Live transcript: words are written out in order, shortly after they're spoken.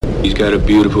He's got a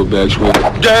beautiful backswing.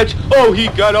 He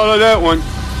got all of that one.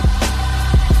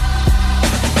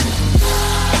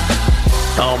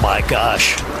 Oh my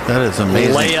gosh. That is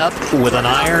amazing. Layup with an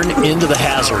iron into the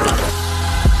hazard.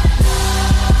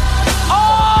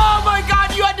 Oh my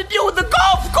God, you had to deal with the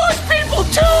golf course people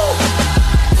too!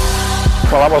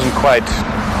 Well, that wasn't quite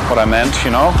what I meant,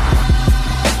 you know.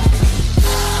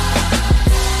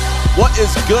 What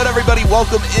is good, everybody?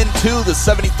 Welcome into the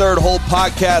 73rd Hole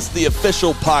Podcast, the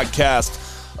official podcast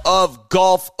of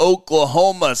Golf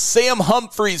Oklahoma. Sam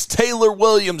Humphreys, Taylor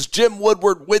Williams, Jim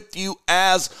Woodward with you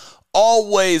as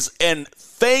always. And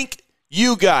thank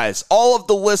you guys, all of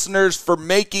the listeners, for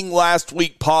making last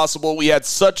week possible. We had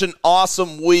such an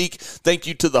awesome week. Thank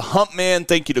you to the Hump Man.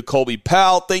 Thank you to Colby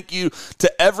Powell. Thank you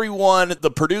to everyone, the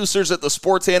producers at the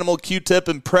Sports Animal, Q-Tip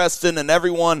and Preston, and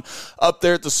everyone up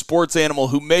there at the Sports Animal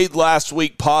who made last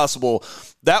week possible.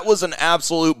 That was an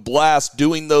absolute blast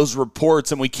doing those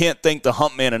reports, and we can't thank the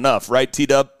Hump Man enough, right,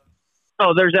 T-Dub?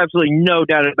 Oh, there's absolutely no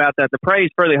doubt about that. The praise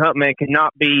for the Hump Man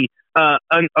cannot be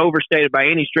overstated by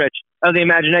any stretch of the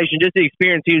imagination. Just the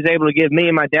experience he was able to give me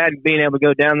and my dad being able to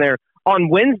go down there on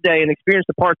Wednesday and experience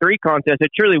the par 3 contest.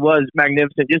 It truly was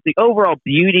magnificent. Just the overall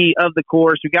beauty of the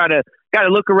course. We got to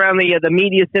look around the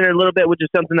media center a little bit, which is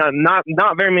something that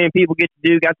not very many people get to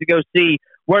do. Got to go see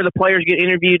where the players get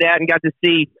interviewed at, and got to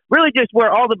see really just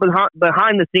where all the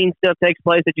behind the scenes stuff takes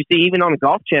place that you see even on the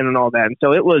Golf Channel and all that. And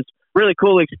so it was really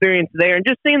cool experience there, and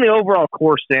just seeing the overall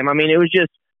course, Sam. I mean, it was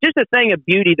just a thing of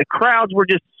beauty. The crowds were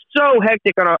just so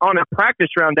hectic on a practice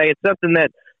round day. It's something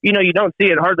that, you don't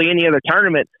see at hardly any other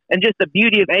tournament. And just the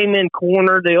beauty of Amen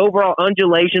Corner, the overall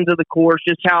undulations of the course,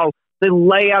 just how the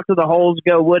layouts of the holes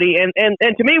go, Woody. And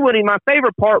to me, Woody, my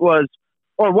favorite part was,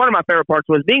 or one of my favorite parts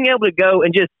was being able to go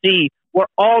and just see where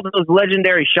all those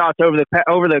legendary shots over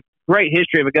the great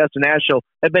history of Augusta National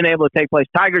have been able to take place.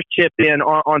 Tiger's chipped in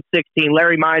on 16,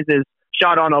 Larry Mize's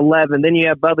shot on 11, then you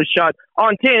have Bubba's shot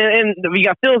on 10, and we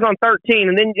got Phil's on 13,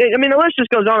 and then, I mean, the list just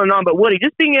goes on and on. But Woody,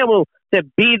 just being able to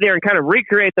be there and kind of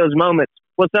recreate those moments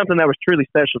was something that was truly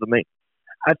special to me.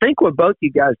 I think what both you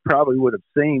guys probably would have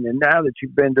seen, and now that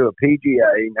you've been to a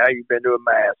PGA, now you've been to a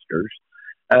Masters,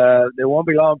 there won't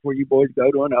be long before you boys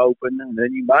go to an Open, and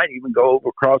then you might even go over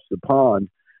across the pond.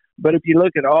 But if you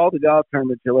look at all the golf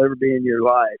tournaments you'll ever be in your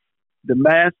life, the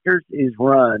Masters is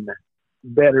run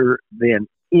better than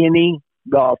any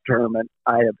golf tournament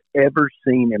I have ever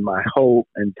seen in my whole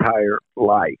entire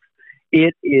life.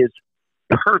 It is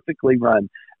perfectly run.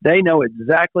 They know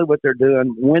exactly what they're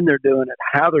doing, when they're doing it,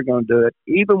 how they're going to do it.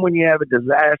 Even when you have a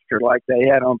disaster like they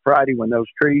had on Friday when those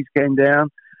trees came down,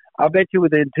 I bet you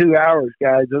within 2 hours,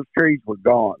 guys, those trees were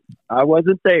gone. I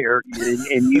wasn't there,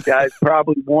 and you guys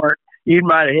probably weren't. You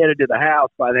might have headed to the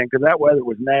house by then because that weather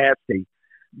was nasty.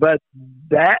 But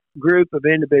that group of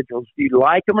individuals, you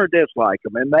like them or dislike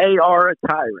them, and they are a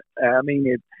tyrant. I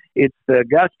mean, it's the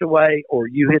Augusta way or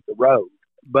you hit the road.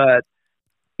 But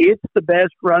it's the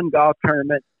best run golf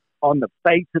tournament on the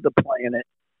face of the planet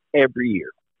every year.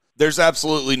 There's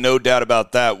absolutely no doubt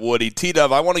about that, Woody.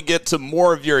 T-Dub, I want to get to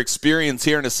more of your experience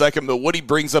here in a second, but Woody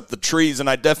brings up the trees, and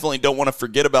I definitely don't want to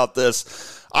forget about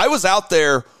this. I was out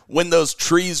there when those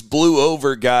trees blew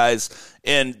over, guys,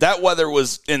 and that weather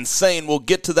was insane. We'll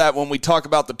get to that when we talk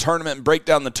about the tournament and break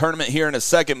down the tournament here in a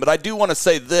second, but I do want to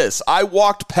say this. I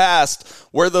walked past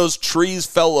where those trees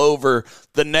fell over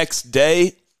the next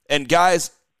day, and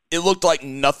guys, it looked like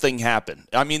nothing happened.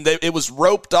 I mean, it was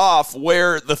roped off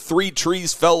where the 3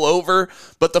 trees fell over,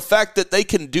 but the fact that they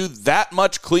can do that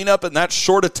much cleanup in that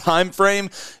short a time frame,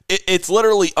 it's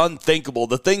literally unthinkable.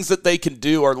 The things that they can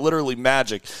do are literally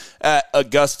magic at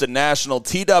Augusta National.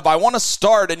 T-Dub, I want to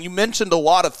start, and you mentioned a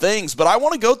lot of things, but I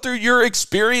want to go through your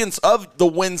experience of the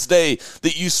Wednesday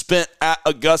that you spent at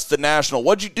Augusta National.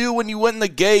 What'd you do when you went in the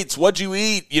gates? What'd you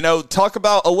eat? Talk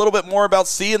about a little bit more about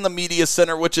seeing the media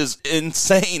center, which is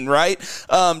insane, right?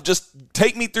 Just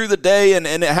take me through the day, and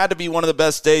it had to be one of the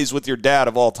best days with your dad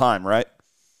of all time, right?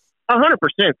 100%,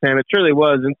 Sam. It truly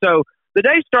was. And so the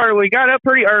day started, we got up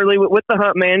pretty early with the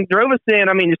Hump Man, drove us in.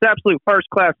 I mean, just absolute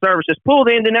first-class service. Just pulled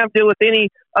in, didn't have to deal with any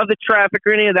of the traffic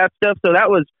or any of that stuff. So that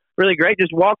was really great.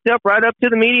 Just walked up right up to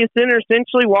the media center,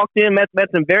 essentially walked in, met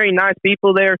some very nice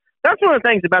people there. That's one of the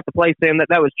things about the place, Sam,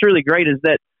 that was truly great, is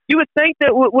that you would think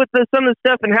that with some of the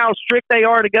stuff and how strict they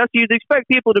are at Augusta, you'd expect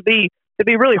people to be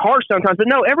really harsh sometimes. But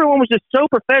no, everyone was just so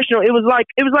professional. It was like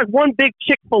one big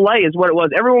Chick-fil-A is what it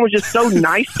was. Everyone was just so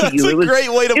nice to you. That's a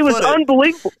great way to put it. It was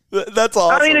unbelievable. That's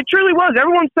awesome. I mean, it truly was.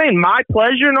 Everyone's saying my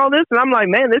pleasure and all this, and I'm like,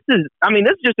 man, this is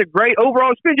just a great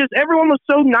overall experience. Just everyone was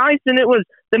so nice, and it was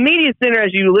the media center,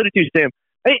 as you alluded to, Sam.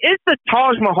 It's the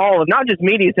Taj Mahal of not just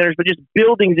media centers, but just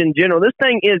buildings in general. This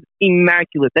thing is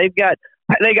immaculate. They got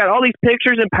all these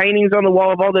pictures and paintings on the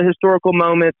wall of all the historical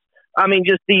moments. I mean,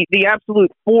 just the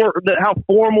absolute how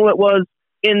formal it was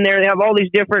in there. They have all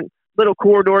these different little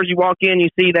corridors. You walk in, you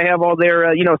see they have all their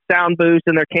sound booths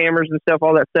and their cameras and stuff,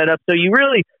 all that set up. So you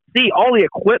really see all the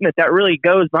equipment that really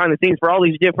goes behind the scenes for all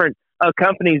these different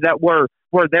companies that were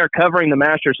there covering the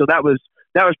Masters. So that was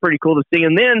pretty cool to see.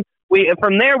 And then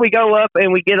from there we go up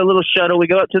and we get a little shuttle. We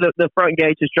go up to the front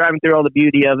gate, just driving through all the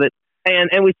beauty of it.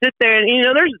 And we sit there, and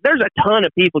there's a ton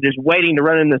of people just waiting to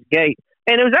run in this gate.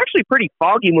 And it was actually pretty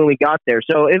foggy when we got there.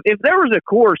 So if there was a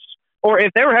course, or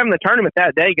if they were having the tournament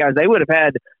that day, guys, they would have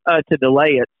had to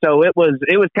delay it. So it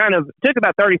took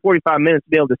about 30, 45 minutes to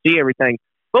be able to see everything.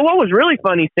 But what was really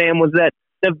funny, Sam, was that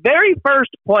the very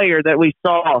first player that we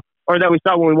saw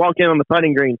when we walked in on the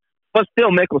putting green was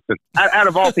Phil Mickelson, out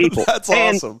of all people. That's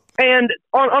awesome. And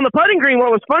on the putting green,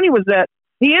 what was funny was that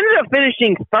he ended up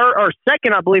finishing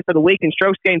second, I believe, for the week in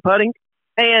strokes gained putting.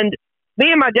 And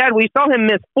me and my dad, we saw him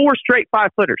miss 4 straight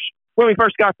 5-footers when we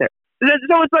first got there.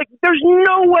 So it's like, there's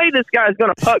no way this guy's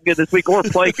going to putt good this week or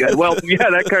play good. Well, yeah,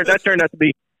 that turned out to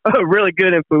be really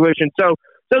good in fruition. So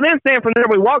then, Sam, from there,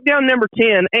 we walked down number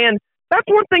 10, and that's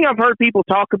one thing I've heard people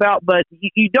talk about, but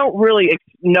you don't really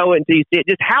know it until you see it,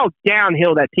 just how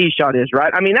downhill that tee shot is,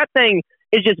 right? I mean, that thing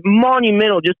is just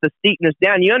monumental, just the steepness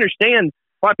down. You understand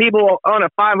why people on a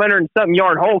 500-something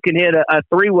yard hole can hit a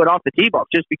 3-wood off the tee box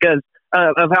just because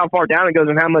of how far down it goes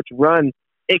and how much run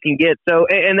it can get. So,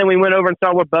 and then we went over and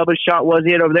saw what Bubba's shot was.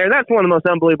 He hit over there. That's one of the most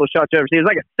unbelievable shots I've ever seen. It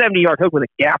was like a 70-yard hook with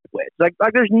a gap wedge. Like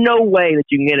there's no way that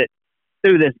you can hit it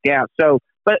through this gap. So,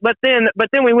 but then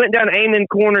we went down to Amen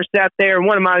Corner, sat there, and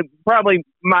one of probably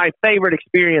my favorite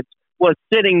experience was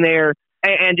sitting there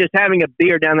and just having a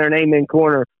beer down there in Amen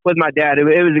Corner with my dad. It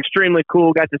was extremely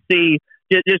cool. Got to see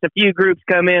just a few groups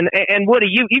come in. And Woody,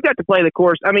 you got to play the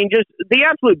course. I mean, just the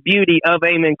absolute beauty of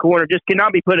Amen Corner just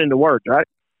cannot be put into words, right?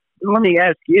 Let me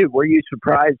ask you, were you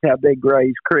surprised how big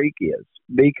Rays Creek is?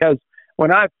 Because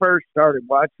when I first started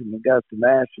watching Augusta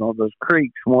National, those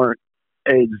creeks weren't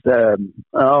as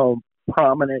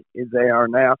prominent as they are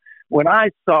now. When I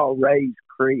saw Rays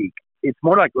Creek, it's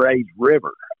more like Rays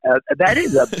River. That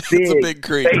is a big, it's a big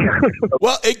creek.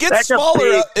 Well, it gets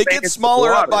smaller. It gets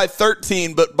smaller up by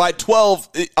 13, but by 12,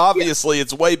 obviously,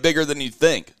 it's way bigger than you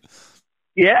think.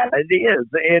 Yeah, it is.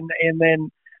 And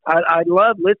then I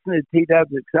love listening to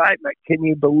T-Dub's excitement. Can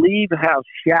you believe how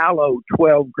shallow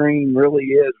 12 green really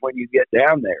is when you get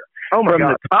down there? Oh my God. From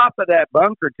the top of that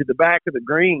bunker to the back of the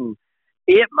green,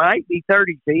 it might be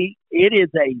 30 feet. It is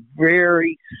a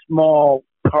very small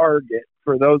target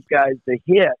for those guys to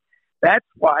hit. That's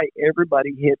why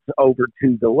everybody hits over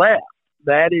to the left.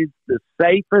 That is the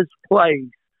safest place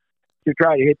to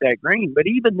try to hit that green. But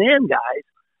even then, guys,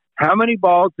 how many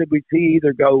balls did we see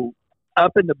either go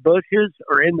up in the bushes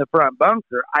or in the front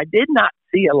bunker? I did not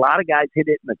see a lot of guys hit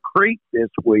it in the creek this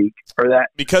week, or that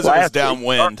because it was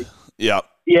downwind. Yeah.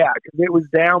 Yeah, because it was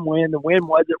downwind. The wind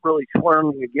wasn't really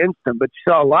swirling against them, but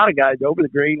you saw a lot of guys over the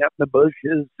green, up in the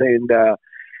bushes, and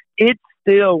it's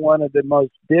still one of the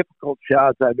most difficult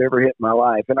shots I've ever hit in my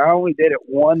life, and I only did it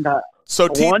one time.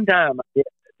 One time I hit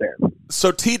it there.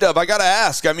 So, T-Dub, I got to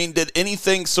ask, I mean, did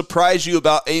anything surprise you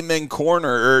about Amen Corner,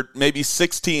 or maybe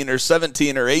 16 or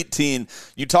 17 or 18?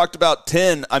 You talked about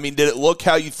 10. I mean, did it look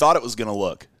how you thought it was going to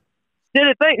look? Did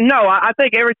it think? No, I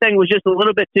think everything was just a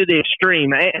little bit to the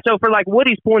extreme. So for like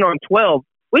Woody's point on 12,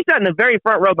 we sat in the very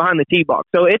front row behind the tee box.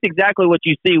 So it's exactly what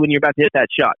you see when you're about to hit that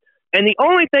shot. And the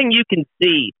only thing you can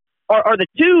see are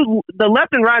the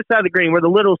left and right side of the green where the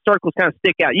little circles kind of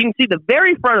stick out. You can see the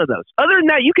very front of those. Other than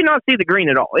that, you cannot see the green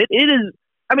at all. It is,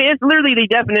 I mean, it's literally the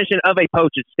definition of a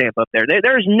postage stamp up there.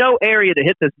 There is no area to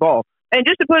hit this ball. And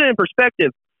just to put it in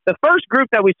perspective, the first group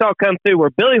that we saw come through were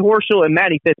Billy Horschel and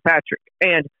Matty Fitzpatrick.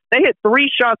 And they hit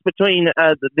 3 shots between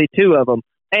the two of them.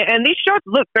 And these shots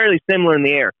look fairly similar in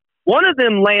the air. One of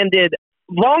them landed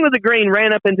long of the green,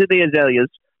 ran up into the azaleas.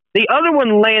 The other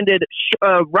one landed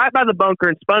right by the bunker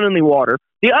and spun in the water.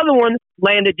 The other one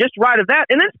landed just right of that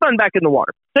and then spun back in the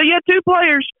water. So you had 2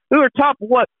 players who are top,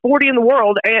 40 in the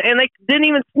world, and they didn't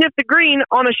even sniff the green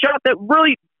on a shot that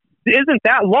really isn't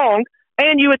that long.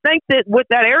 And you would think that with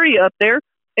that area up there,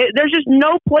 there's just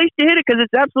no place to hit it because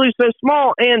it's absolutely so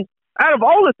small. And out of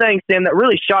all the things, Sam, that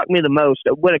really shocked me the most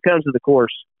when it comes to the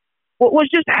course was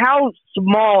just how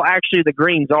small actually the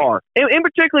greens are. In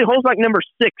particular, holes like number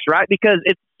 6, right? Because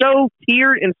it's so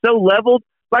tiered and so leveled.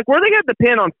 Like where they got the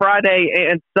pin on Friday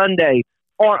and Sunday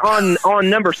on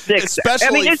number 6. Especially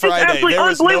I mean, it's Friday. just absolutely There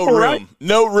was no unbelievable, room. right?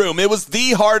 No room. It was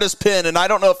the hardest pin, and I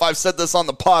don't know if I've said this on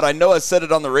the pod. I know I said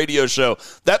it on the radio show.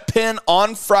 That pin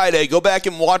on Friday, go back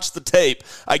and watch the tape.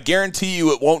 I guarantee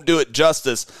you it won't do it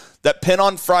justice. That pin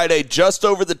on Friday just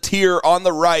over the tier on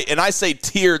the right, and I say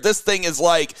tier, this thing is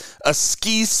like a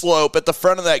ski slope at the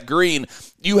front of that green.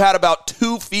 You had about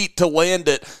 2 feet to land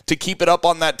it to keep it up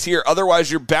on that tier.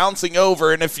 Otherwise, you're bouncing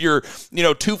over, and if you're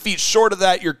 2 feet short of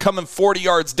that, you're coming 40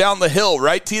 yards down the hill,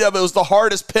 right? T-Dub, it was the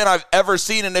hardest pin I've ever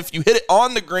seen, and if you hit it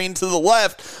on the green to the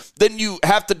left, then you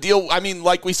have to deal, I mean,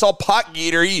 like we saw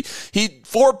Potgieter, he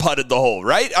 4-putted the hole,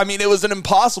 right? I mean, it was an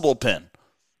impossible pin.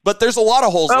 But there's a lot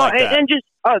of holes like that. And just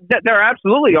there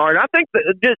absolutely are. And I think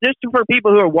that just for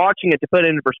people who are watching it, to put it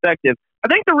into perspective, I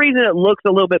think the reason it looks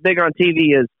a little bit bigger on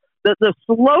TV is the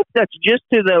slope that's just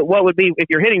to the, what would be, if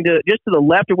you're hitting just to the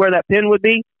left of where that pin would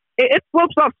be, it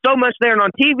slopes off so much there. And on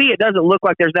TV, it doesn't look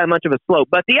like there's that much of a slope.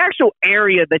 But the actual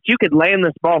area that you could land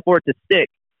this ball for it to stick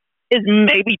is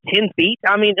maybe 10 feet.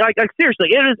 I mean, like seriously,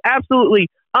 it is absolutely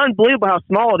unbelievable how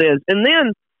small it is. And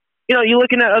then, you're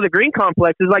looking at other green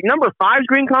complexes. Like number 5's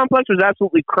green complex was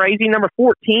absolutely crazy. Number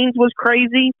 14's was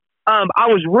crazy. I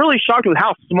was really shocked with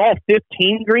how small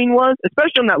 15 green was,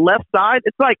 especially on that left side.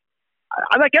 It's like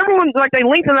everyone's like, they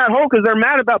lengthen that hole because they're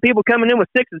mad about people coming in with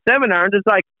 6 and 7 irons. It's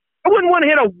like, I wouldn't want to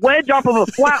hit a wedge off of a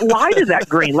flat lie to that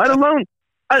green, let alone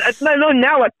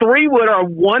now a 3-wood or a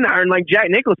 1-iron like Jack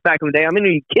Nicklaus back in the day. I mean,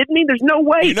 are you kidding me? There's no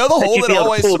way. The hole that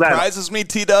always surprises me,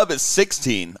 T-Dub, is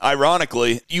 16,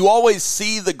 ironically. You always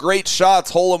see the great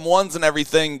shots, hole-in-ones and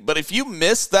everything, but if you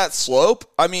miss that slope,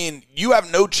 I mean, you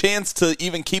have no chance to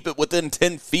even keep it within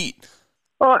 10 feet.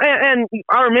 Well, and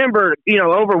I remember,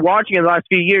 over watching it the last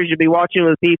few years, you'd be watching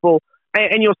with people,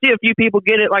 and you'll see a few people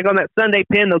get it, like on that Sunday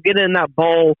pin, they'll get it in that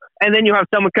bowl, and then you'll have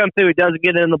someone come through who doesn't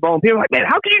get it in the bowl, and people are like, man,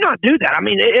 how could you not do that? I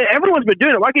mean, everyone's been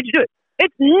doing it. Why can't you do it?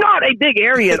 It's not a big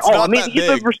area at all. I mean,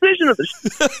 the precision of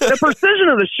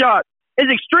the shot is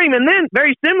extreme, and then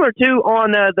very similar to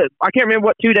on I can't remember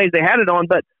what 2 days they had it on,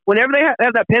 but whenever they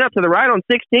have that pin up to the right on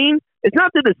 16, it's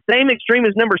not to the same extreme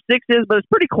as number 6 is, but it's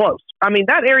pretty close. I mean,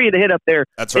 that area to hit up there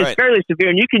is fairly severe,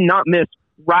 and you cannot miss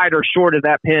right or short of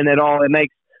that pin at all. It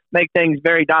make things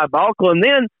very diabolical. And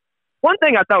then one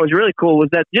thing I thought was really cool was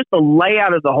that just the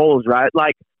layout of the holes, right?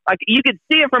 Like you could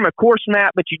see it from a course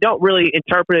map, but you don't really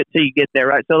interpret it till you get there,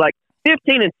 right? So like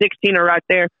 15 and 16 are right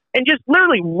there, and just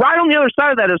literally right on the other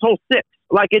side of that is hole 6.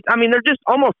 Like they're just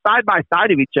almost side by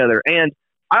side of each other. And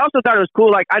I also thought it was cool.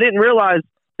 Like I didn't realize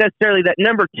necessarily that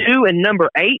number 2 and number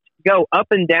 8 go up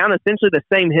and down essentially the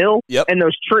same hill. Yep. And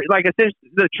those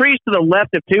the trees to the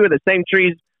left of 2 are the same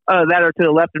trees that are to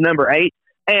the left of number 8.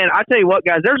 And I tell you what,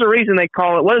 guys, there's a reason they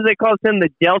call it, what do they call it, the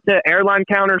Delta airline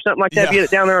counter or something like that, if you get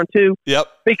it down there on 2. Yep.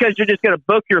 Because you're just going to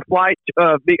book your flight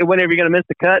whenever you're going to miss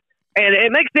the cut. And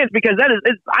it makes sense because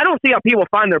I don't see how people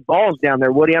find their balls down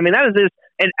there, Woody. I mean, that is just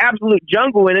an absolute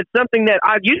jungle, and it's something that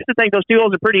I used to think those 2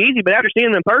 holes are pretty easy, but after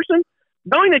seeing them in person,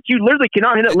 knowing that you literally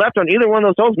cannot hit it left on either one of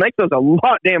those holes makes those a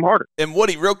lot damn harder. And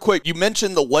Woody, real quick, you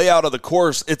mentioned the layout of the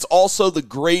course. It's also the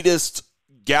greatest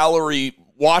gallery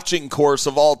watching course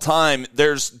of all time.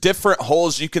 There's different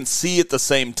holes you can see at the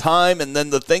same time, and then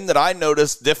the thing that I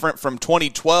noticed different from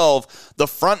 2012, the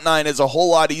front 9 is a whole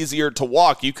lot easier to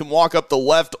walk. You can walk up the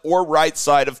left or right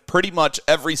side of pretty much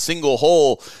every single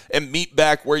hole and meet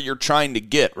back where you're trying to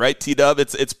get, right, T-Dub?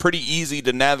 It's pretty easy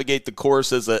to navigate the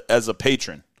course as a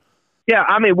patron. Yeah,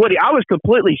 I mean, Woody, I was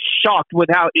completely shocked with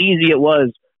how easy it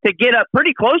was to get up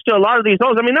pretty close to a lot of these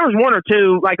holes. I mean, there was 1 or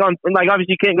 2, like obviously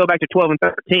you can't go back to 12 and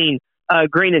 13,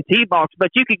 green and tee box, but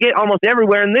you could get almost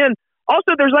everywhere. And then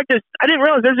also there's like this, I didn't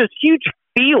realize there's this huge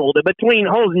field between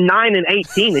holes 9 and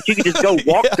 18 that you could just go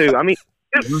walk through. I mean,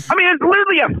 it's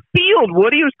literally a field,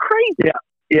 Woody. It was crazy.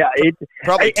 Yeah. It's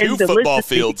probably 2 football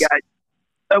fields.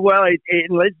 Listening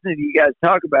to you guys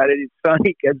talk about it, it's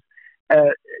funny because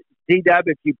D-Dub,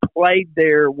 if you played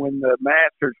there when the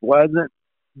Masters wasn't,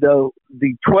 the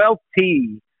 12th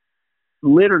tee,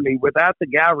 literally without the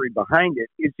gallery behind it,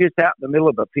 is just out in the middle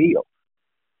of a field.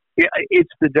 It's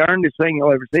the darndest thing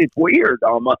you'll ever see. It's weird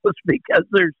almost because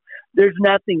there's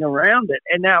nothing around it.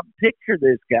 And now picture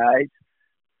this, guys.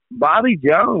 Bobby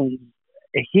Jones,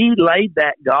 he laid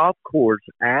that golf course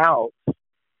out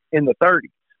in the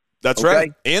 30s. That's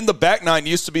right. And the back 9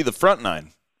 used to be the front 9.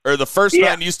 Or the first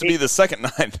 9 used to be the second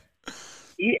 9.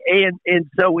 And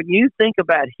so when you think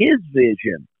about his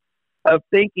vision of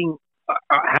thinking,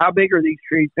 how big are these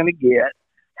trees going to get?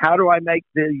 How do I make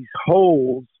these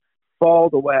holes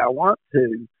fall the way I want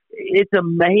to? It's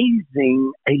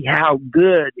amazing how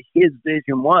good his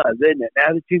vision was, isn't it?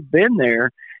 Now that you've been there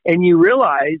and you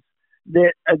realize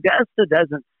that Augusta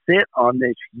doesn't sit on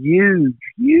this huge,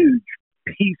 huge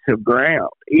piece of ground,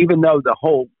 even though the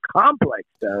whole complex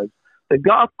does. The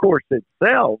golf course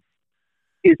itself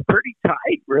is pretty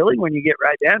tight, really, when you get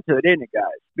right down to it, isn't it, guys?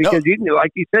 Because you can,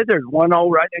 like you said, there's one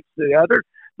hole right next to the other,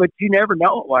 but you never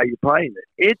know it while you're playing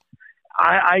it.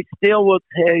 I still will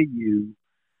tell you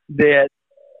that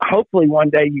hopefully one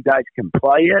day you guys can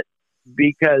play it,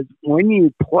 because when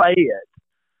you play it,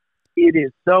 it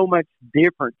is so much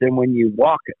different than when you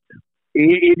walk it.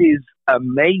 It is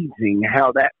amazing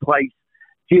how that place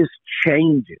just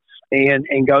changes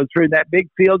and goes through that big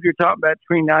field you're talking about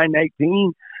between 9 and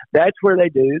 18. That's where they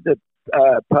do the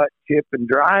putt, chip, and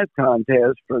drive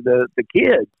contest for the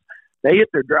kids. They hit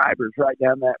their drivers right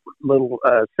down that little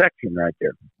section right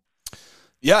there.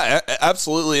 Yeah,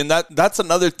 absolutely. And that's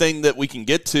another thing that we can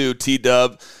get to,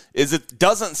 T-Dub, is it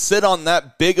doesn't sit on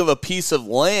that big of a piece of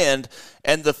land.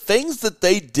 And the things that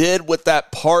they did with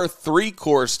that par 3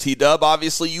 course, T-Dub,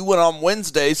 obviously you went on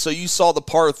Wednesday, so you saw the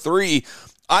par 3.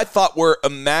 I thought were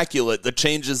immaculate, the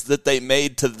changes that they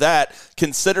made to that,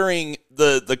 considering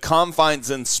the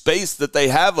confines and space that they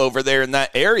have over there in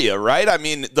that area, right? I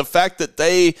mean, the fact that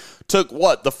they took,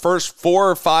 the first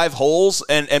 4 or 5 holes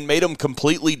and made them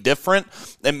completely different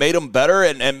and made them better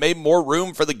and made more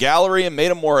room for the gallery and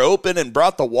made them more open and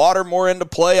brought the water more into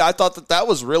play. I thought that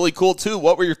was really cool, too.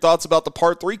 What were your thoughts about the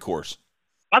par 3 course?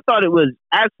 I thought it was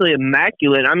absolutely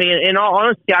immaculate. I mean, in all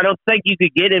honesty, I don't think you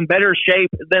could get in better shape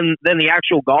than the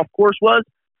actual golf course was.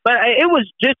 But it was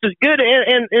just as good,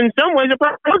 and in some ways it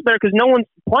probably was better because no one's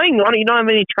playing on it. You don't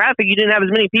have any traffic. You didn't have as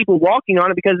many people walking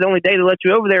on it because the only day to let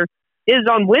you over there is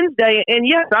on Wednesday. And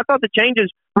yes, I thought the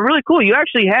changes were really cool. You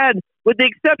actually had, with the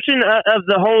exception of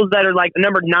the holes that are like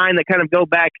number 9 that kind of go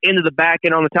back into the back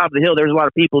and on the top of the hill, there's a lot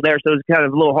of people there, so it's kind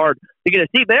of a little hard to get a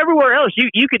seat. But everywhere else,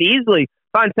 you could easily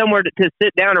find somewhere to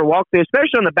sit down or walk through,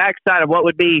 especially on the backside of what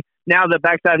would be now the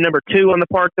backside of number 2 on the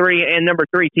par 3 and number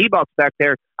 3 tee box back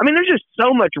there. I mean, there's just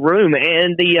so much room,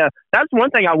 and that's one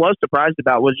thing I was surprised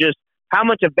about was just how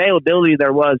much availability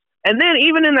there was. And then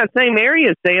even in that same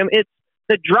area, Sam, it's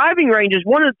the driving range is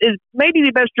maybe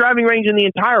the best driving range in the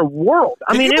entire world.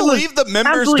 I mean, you believe the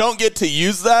members don't get to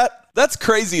use that? That's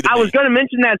crazy to me. I was going to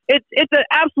mention that. It's an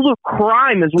absolute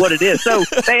crime is what it is. So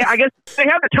I guess they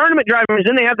have the tournament driving range,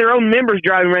 then they have their own members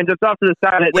driving range that's off to the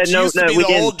side. Which used to be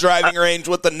the old driving range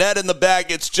with the net in the back.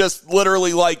 It's just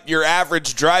literally like your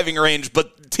average driving range.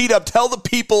 But T-Dub, tell the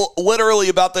people literally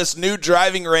about this new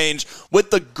driving range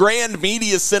with the Grand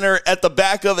Media Center at the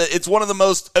back of it. It's one of the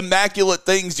most immaculate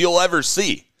things you'll ever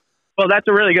see. Well, that's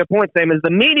a really good point, Sam, is the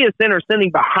media center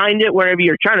sitting behind it wherever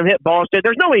you're trying to hit balls to.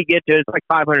 There's no way you get to it. It's like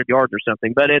 500 yards or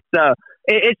something. But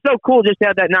it's so cool just to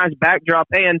have that nice backdrop.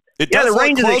 And it does the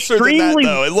range look closer is extremely... than that,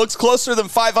 though. It looks closer than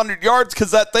 500 yards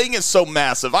because that thing is so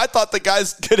massive. I thought the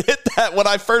guys could hit that when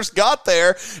I first got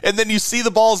there, and then you see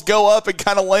the balls go up and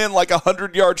kind of land like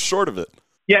 100 yards short of it.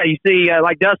 Yeah, you see,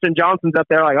 like Dustin Johnson's up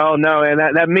there, like, oh no, and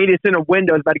that media center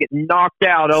window is about to get knocked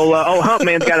out.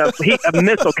 Humpman's got a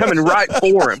missile coming right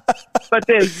for him. But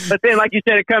then, like you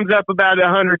said, it comes up about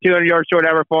 100, 200 yards short,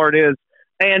 however far it is.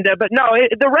 And but no,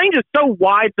 the range is so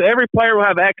wide, so every player will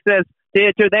have access to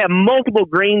it. They have multiple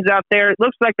greens out there. It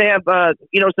looks like they have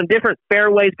some different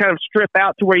fairways kind of strip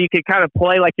out to where you can kind of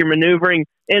play like you're maneuvering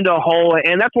into a hole.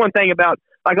 And that's one thing about,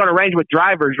 like on a range with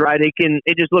drivers, right?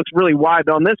 It just looks really wide.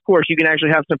 But on this course, you can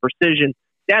actually have some precision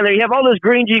down there. You have all those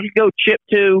greens you can go chip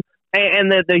to,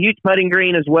 and the huge putting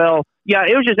green as well. Yeah,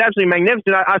 it was just absolutely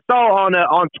magnificent. I saw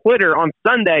on Twitter on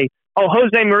Sunday,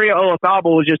 Jose Maria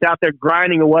Olazabal was just out there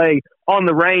grinding away on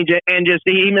the range, and just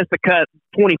he missed the cut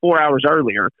 24 hours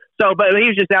earlier. So, but he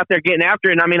was just out there getting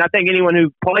after it. And I mean, I think anyone who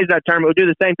plays that tournament would do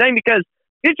the same thing because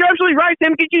you're absolutely right,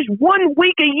 Sam. It's just 1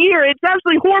 week a year. It's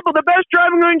absolutely horrible. the best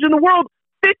driving range in the world,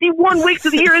 51 weeks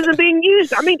of the year isn't being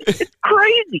used. I mean, it's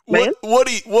crazy, man.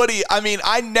 Woody, I mean,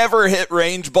 I never hit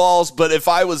range balls, but if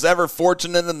I was ever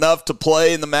fortunate enough to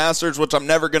play in the Masters, which I'm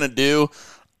never going to do,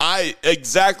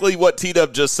 exactly what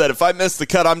T-Dub just said. If I miss the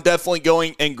cut, I'm definitely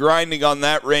going and grinding on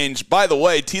that range. By the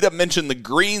way, T-Dub mentioned the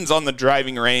greens on the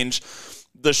driving range.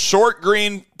 The short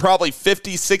green, probably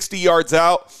 50, 60 yards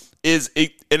out, is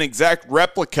an exact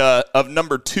replica of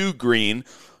number 2 green.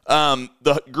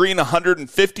 The green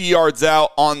 150 yards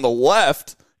out on the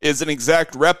left is an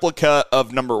exact replica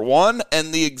of number 1,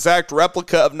 and the exact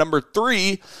replica of number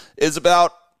 3 is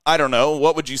about, I don't know,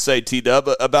 what would you say, T-Dub,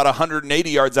 about 180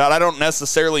 yards out. I don't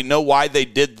necessarily know why they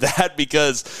did that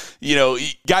because,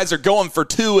 guys are going for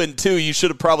 2 and 2. You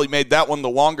should have probably made that one the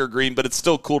longer green, but it's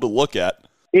still cool to look at.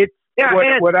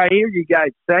 What I hear you guys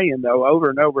saying, though,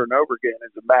 over and over and over again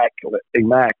is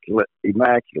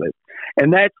immaculate.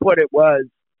 And that's what it was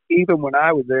even when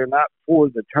I was there, not for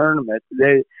the tournament.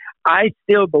 I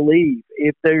still believe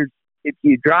if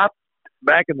you drop,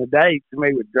 back in the day,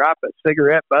 somebody would drop a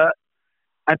cigarette butt.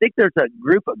 I think there's a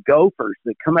group of gophers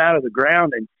that come out of the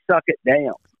ground and suck it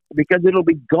down because it'll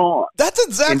be gone. That's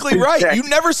exactly right. Seconds. You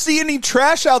never see any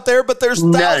trash out there, but there's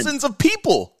thousands of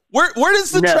people. Where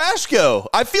does the trash go?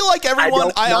 I feel like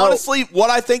everyone, I honestly, what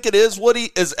I think it is, Woody,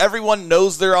 is everyone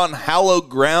knows they're on hallowed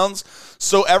grounds,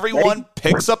 so everyone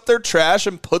picks up their trash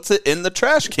and puts it in the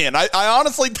trash can. I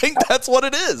honestly think that's what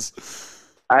it is.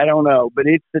 I don't know, but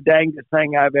it's the dangest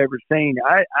thing I've ever seen.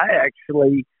 I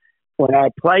actually, when I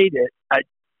played it,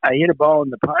 I hit a ball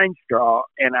in the pine straw,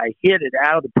 and I hit it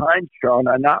out of the pine straw, and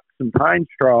I knocked some pine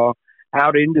straw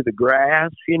out into the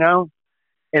grass,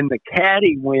 and the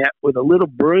caddy went with a little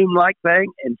broom-like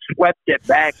thing and swept it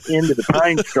back into the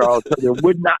pine straw so there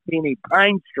would not be any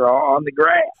pine straw on the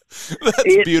grass.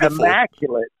 It's beautiful.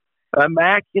 Immaculate.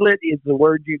 Immaculate is the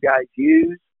word you guys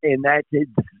use, and that's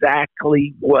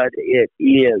exactly what it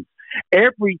is.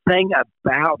 Everything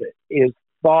about it is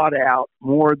thought out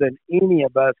more than any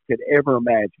of us could ever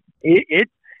imagine.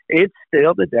 It's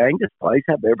still the dangest place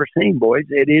I've ever seen, boys.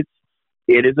 It is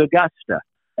Augusta.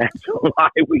 That's why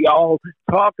we all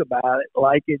talk about it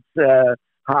like it's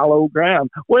hollow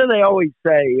ground. What do they always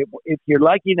say? If you're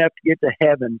lucky enough to get to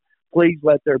heaven, please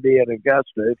let there be an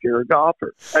Augusta if you're a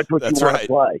golfer. That's what you want to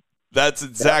play. That's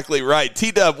exactly right.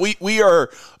 T-Dub, we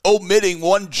are omitting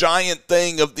one giant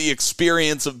thing of the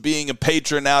experience of being a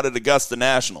patron out at Augusta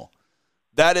National.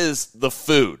 That is the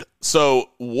food. So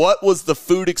what was the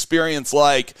food experience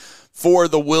like for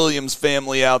the Williams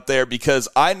family out there? Because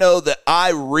I know that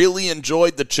I really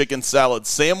enjoyed the chicken salad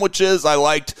sandwiches. I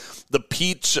liked the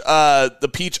peach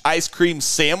ice cream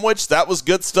sandwich. That was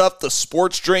good stuff. The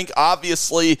sports drink,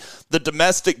 obviously, the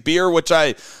domestic beer, which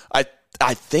I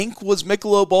think was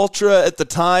Michelob Ultra at the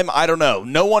time. I don't know.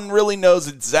 No one really knows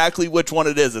exactly which one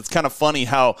it is. It's kind of funny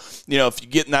how, if you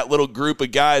get in that little group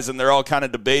of guys and they're all kind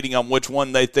of debating on which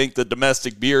one they think the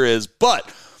domestic beer is.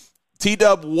 But,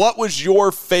 T-Dub, what was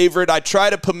your favorite? I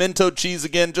tried a pimento cheese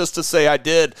again just to say I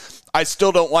did. I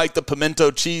still don't like the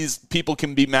pimento cheese. People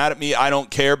can be mad at me. I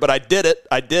don't care, but I did it.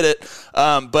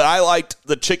 But I liked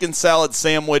the chicken salad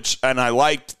sandwich, and I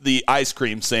liked the ice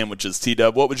cream sandwiches,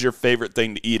 T-Dub. What was your favorite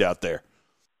thing to eat out there?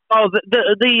 Oh,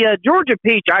 the Georgia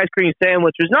peach ice cream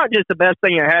sandwich was not just the best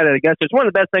thing I had at Augusta. It's one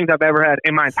of the best things I've ever had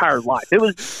in my entire life. It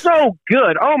was so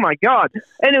good. Oh, my God.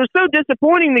 And it was so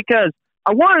disappointing because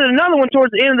I wanted another one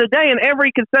towards the end of the day, and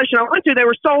every concession I went to, they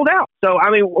were sold out. So, I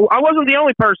wasn't the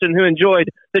only person who enjoyed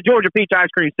the Georgia peach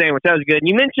ice cream sandwich. That was good. And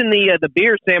you mentioned the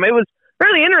beer, Sam. It was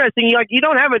really interesting. You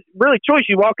don't have a really choice.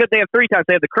 You walk up, they have three types.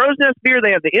 They have the Crow's Nest beer,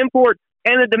 they have the import,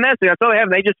 and the domestic. That's all they have.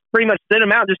 They just pretty much sit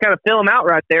them out, just kind of fill them out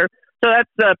right there. So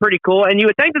that's pretty cool. And you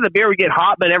would think that the beer would get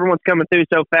hot, but everyone's coming through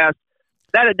so fast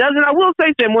that it doesn't. I will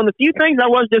say, Sam, one of the few things I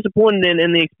was disappointed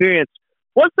in the experience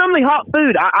was some of the hot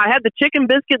food. I had the chicken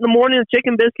biscuit in the morning. The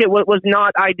chicken biscuit was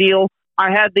not ideal. I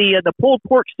had the pulled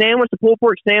pork sandwich. The pulled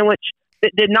pork sandwich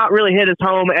that did not really hit as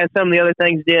home as some of the other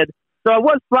things did. So it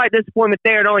was a slight disappointment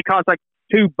there. It only cost like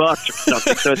 $2 or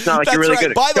something, so it's not like you're really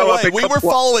good. By the way, we were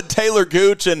following Taylor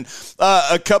Gooch and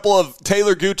a couple of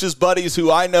Taylor Gooch's buddies who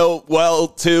I know well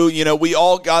too. We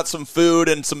all got some food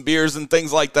and some beers and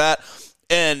things like that,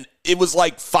 and it was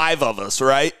like 5 of us,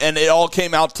 right? And it all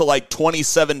came out to like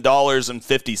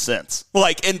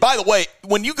 $27.50. And by the way,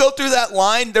 when you go through that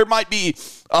line, there might be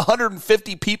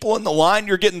 150 people in the line.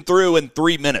 You're getting through in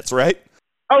 3 minutes, right?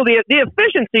 Oh, the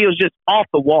efficiency was just off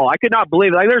the wall. I could not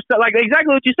believe it. There's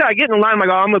exactly what you said. I get in the line, I'm like,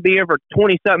 I'm going to be here for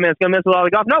 20-something minutes. Going to miss a lot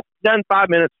of golf. Nope, done 5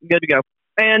 minutes. Good to go.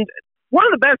 And one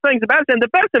of the best things about it, and the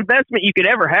best investment you could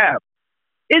ever have,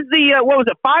 is the,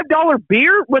 $5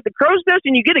 beer with the Crow's Nest,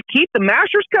 and you get to keep the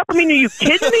Masters Cup? Are you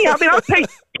kidding me? I paid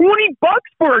 $20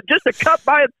 for just a cup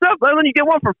by itself. And then you get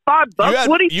one for $5,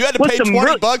 Woody. You had to pay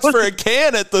 $20 for a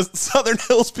can at the Southern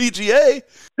Hills PGA.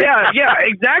 Yeah,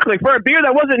 exactly. For a beer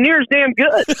that wasn't near as damn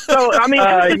good. So,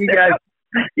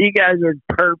 you guys are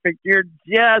perfect. You're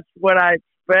just what I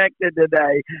expected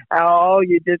today. How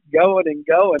you just going and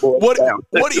going.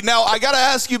 Woody, now I got to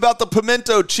ask you about the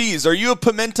pimento cheese. Are you a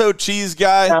pimento cheese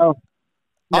guy? No,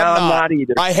 I'm not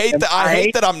either. I hate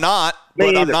that I'm not,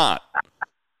 but I'm not.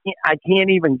 I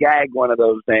can't even gag one of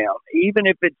those down, even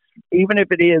if it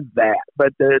is that.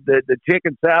 But the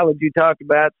chicken salad you talked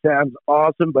about sounds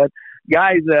awesome. But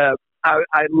guys,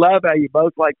 I love how you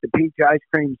both like the peach ice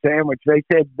cream sandwich. They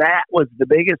said that was the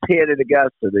biggest hit at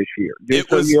Augusta this year. It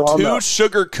was 2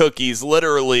 sugar cookies,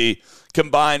 literally,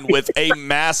 combined with a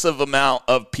massive amount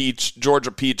of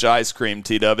Georgia peach ice cream,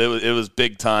 T-Dub. It was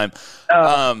big time.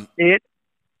 It's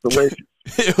delicious.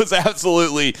 It was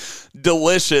absolutely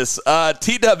delicious.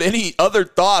 T-Dub, any other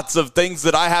thoughts of things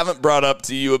that I haven't brought up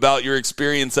to you about your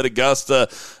experience at Augusta?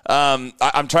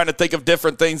 I'm trying to think of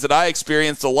different things that I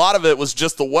experienced. A lot of it was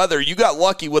just the weather. You got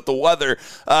lucky with the weather.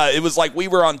 It was like we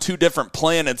were on two different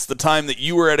planets the time that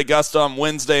you were at Augusta on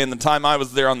Wednesday and the time I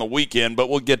was there on the weekend, but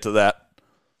we'll get to that.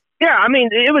 Yeah, I mean,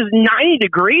 it was 90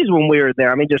 degrees when we were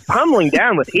there. I mean, just pummeling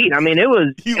down with heat. I mean, it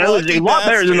was a lot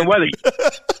better than the weather.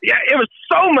 Yeah, it was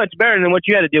so much better than what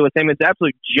you had to do with him. It's an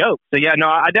absolute joke. So, yeah, no,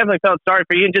 I definitely felt sorry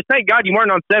for you. And just thank God you weren't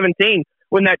on 17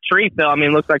 when that tree fell. I mean,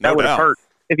 it looks like that would have hurt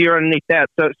if you were underneath that.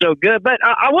 So good. But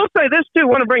I will say this, too. I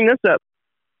want to bring this up.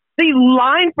 The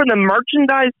line for the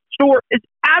merchandise store is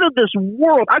out of this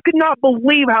world. I could not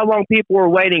believe how long people were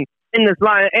waiting in this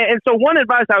line. And so one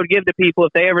advice I would give to people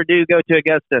if they ever do go to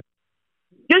Augusta,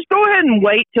 just go ahead and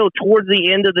wait till towards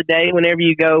the end of the day whenever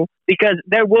you go, because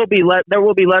there will be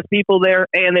less people there,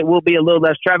 and it will be a little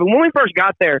less traffic. When we first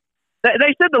got there,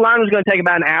 they said the line was going to take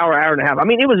about an hour and a half. I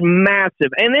mean, it was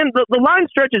massive. And then the line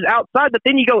stretches outside, but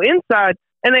then you go inside,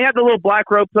 and they have the little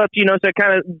black ropes up, so it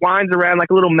kind of winds around like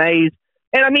a little maze.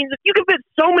 And, I mean, you can fit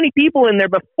so many people in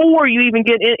there before you even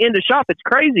get in the shop. It's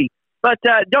crazy. But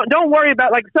don't worry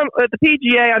about, like, some at the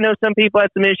PGA, I know some people had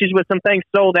some issues with some things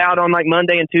sold out on, like,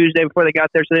 Monday and Tuesday before they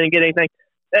got there, so they didn't get anything.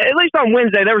 At least on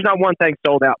Wednesday, there was not one thing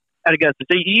sold out at Augusta.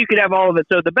 So you could have all of it.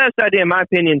 So the best idea, in my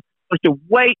opinion, was to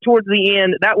wait towards the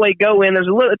end. That way, go in. It's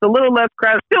a little less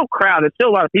crowded. Still crowded. Still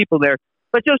a lot of people there.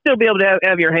 But you'll still be able to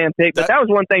have your hand picked. But that was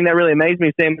one thing that really amazed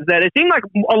me, Sam, is that it seemed like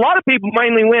a lot of people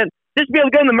mainly went just to be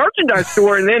able to go in the merchandise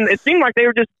store, and then it seemed like they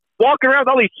were just walking around with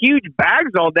all these huge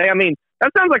bags all day. I mean,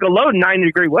 that sounds like a load in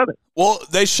 90-degree weather. Well,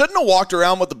 they shouldn't have walked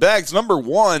around with the bags. Number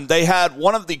one, they had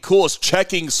one of the coolest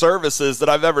checking services that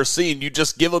I've ever seen. You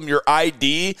just give them your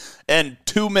ID, and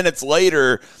 2 minutes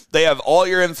later, they have all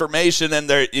your information, and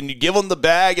you give them the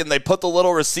bag, and they put the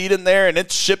little receipt in there, and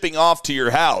it's shipping off to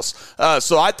your house.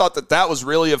 So I thought that was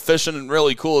really efficient and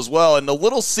really cool as well. And the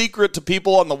little secret to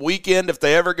people on the weekend, if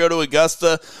they ever go to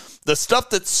Augusta, the stuff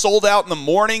that's sold out in the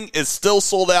morning is still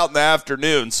sold out in the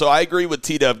afternoon. So I agree with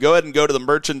T-Dub. Go ahead and go to the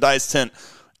merchandise tent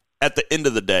at the end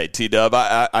of the day, T-Dub.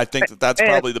 I think that's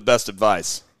probably the best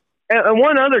advice. And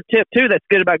one other tip, too, that's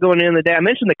good about going in the day. I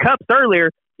mentioned the cups earlier.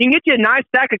 You can get you a nice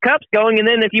stack of cups going, and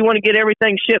then if you want to get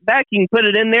everything shipped back, you can put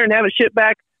it in there and have it shipped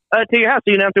back to your house,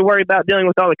 so you don't have to worry about dealing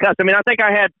with all the cups. I mean, I think I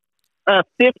had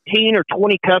 15 or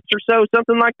 20 cups or so,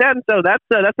 something like that. And so that's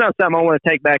not something I want to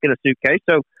take back in a suitcase.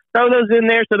 So throw those in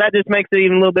there, so that just makes it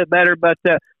even a little bit better. But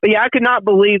yeah, I could not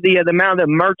believe the amount of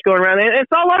merch going around. And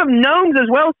saw a lot of gnomes as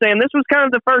well, Sam. This was kind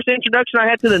of the first introduction I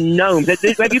had to the gnomes. Have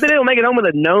you been able to make it home with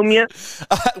a gnome yet?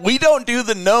 We don't do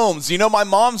the gnomes. My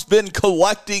mom's been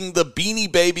collecting the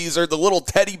Beanie Babies or the little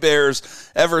teddy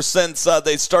bears ever since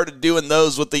they started doing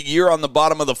those with the ear on the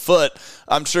bottom of the foot.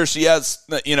 I'm sure she has,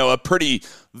 a pretty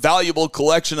valuable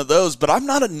collection of those, but I'm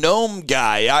not a gnome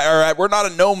guy. We're not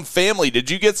a gnome family. Did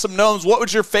you get some gnomes? What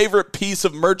was your favorite piece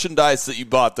of merchandise that you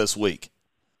bought this week?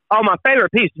 Oh, my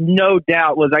favorite piece, no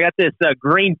doubt, was I got this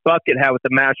green bucket hat with the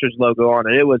Masters logo on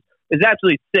it. It's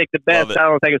absolutely sick. The best, I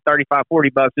don't think it's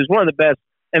 $35-$40. It's one of the best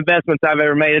investments I've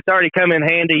ever made. It's already come in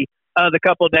handy the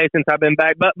couple of days since I've been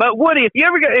back. But Woody, if you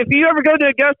ever go to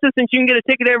Augusta, since you can get a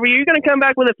ticket every year, you're going to come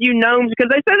back with a few gnomes,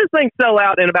 because they say this thing sell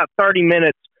out in about 30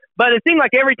 minutes. But it seemed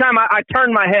like every time I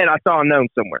turned my head, I saw a gnome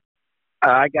somewhere.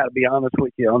 I got to be honest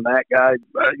with you on that, guy.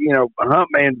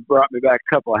 Huntman brought me back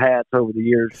a couple of hats over the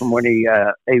years from when he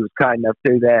was kind enough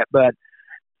to do that. But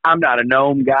I'm not a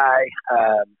gnome guy.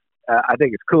 I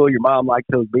think it's cool. Your mom likes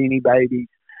those Beanie Babies.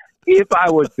 If I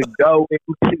was to go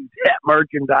into that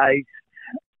merchandise,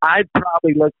 I'd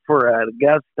probably look for an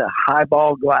Augusta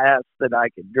highball glass that I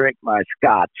could drink my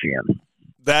scotch in.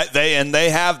 They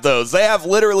have those. They have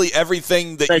literally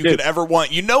everything that you could ever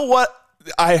want. You know what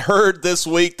I heard this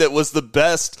week that was the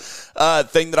best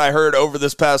thing that I heard over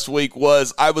this past week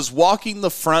was I was walking the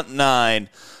front nine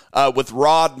with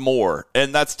Rod Moore,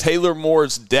 and that's Taylor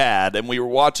Moore's dad, and we were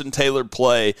watching Taylor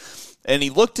play, and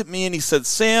he looked at me and he said,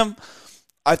 "Sam,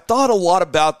 I thought a lot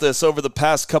about this over the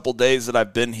past couple days that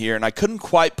I've been here, and I couldn't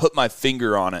quite put my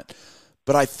finger on it,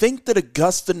 but I think that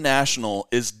Augusta National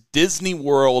is Disney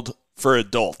World for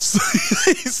adults."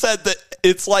 He said that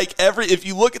it's like if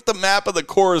you look at the map of the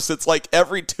course, it's like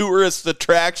every tourist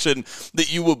attraction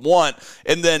that you would want,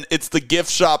 and then it's the gift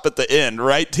shop at the end,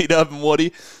 right, T-Dub and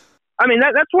Woody? I mean,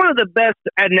 that's one of the best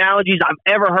analogies I've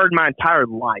ever heard in my entire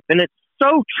life, and it's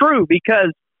so true because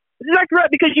it's exactly right.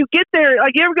 Because you get there,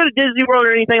 like you ever go to Disney World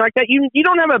or anything like that, you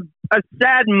don't have a a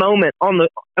sad moment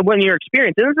when you're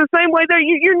experiencing. It's the same way there.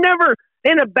 You're never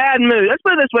in a bad mood. Let's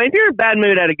put it this way: if you're in a bad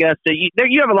mood at Augusta,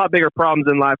 you have a lot bigger problems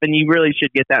in life, and you really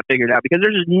should get that figured out, because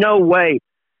there's just no way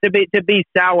to be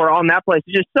sour on that place.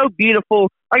 It's just so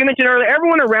beautiful. Like I mentioned earlier,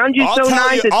 everyone around you is so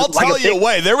nice. I'll tell you a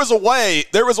way. There was a way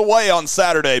on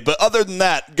Saturday, but other than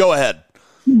that, go ahead.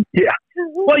 Yeah.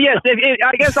 Well, yes.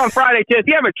 I guess on Friday too. If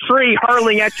you have a tree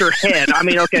hurling at your head, I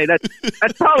mean, okay,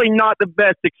 that's probably not the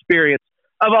best experience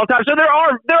of all time. So there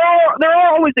are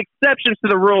always exceptions to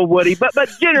the rule, Woody, but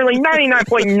generally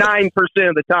 99.9%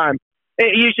 of the time,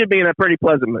 you should be in a pretty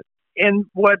pleasant mood. And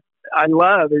what I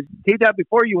love is, T-Dub,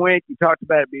 before you went, you talked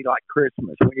about it being like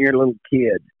Christmas when you're a little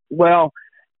kid. Well,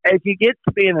 as you get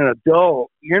to being an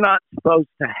adult, you're not supposed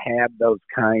to have those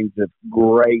kinds of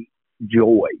great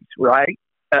joys, right?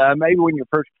 Maybe when your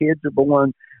first kids are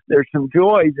born, there's some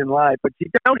joys in life, but you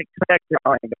don't expect it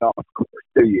on a golf course,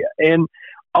 do you? And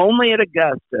only at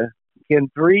Augusta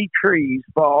can 3 trees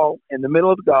fall in the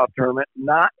middle of the golf tournament,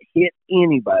 not hit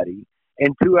anybody,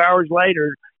 and 2 hours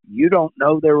later, you don't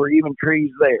know there were even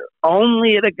trees there.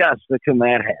 Only at Augusta can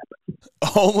that happen.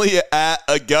 Only at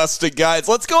Augusta, guys.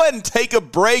 Let's go ahead and take a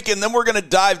break, and then we're going to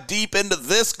dive deep into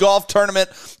this golf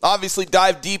tournament, obviously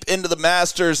dive deep into the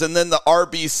Masters, and then the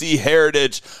RBC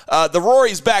Heritage. The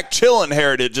Rory's Back Chillin'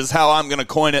 Heritage is how I'm going to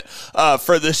coin it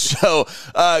for this show,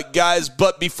 guys.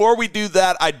 But before we do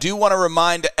that, I do want to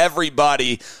remind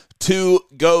everybody to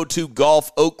go to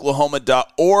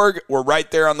golfoklahoma.org. We're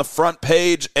right there on the front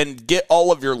page, and get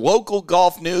all of your local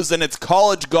golf news, and it's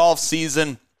college golf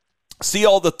season. See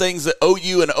all the things that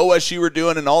OU and OSU are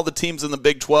doing and all the teams in the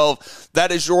Big 12.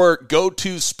 That is your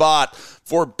go-to spot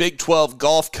for Big 12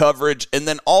 golf coverage. And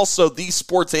then also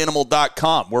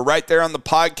thesportsanimal.com. We're right there on the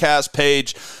podcast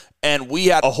page. And we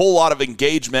had a whole lot of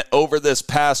engagement over this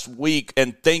past week,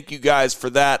 and thank you guys for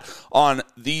that on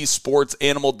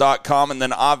thesportsanimal.com. And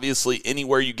then obviously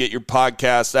anywhere you get your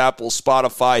podcasts, Apple,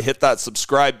 Spotify, hit that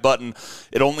subscribe button.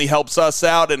 It only helps us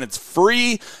out, and it's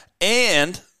free,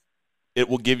 and it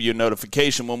will give you a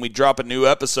notification when we drop a new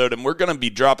episode. And we're going to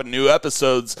be dropping new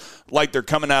episodes like they're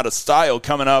coming out of style,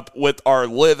 coming up with our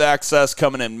Live Access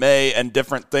coming in May, and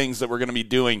different things that we're going to be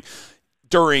doing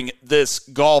during this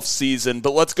golf season.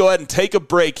 But let's go ahead and take a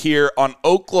break here on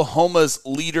Oklahoma's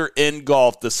Leader in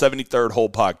Golf, the 73rd Hole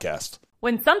Podcast.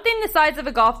 When something the size of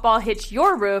a golf ball hits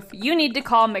your roof, you need to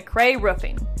call McRae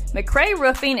Roofing. McRae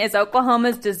Roofing is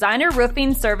Oklahoma's designer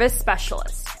roofing service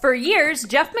specialist. For years,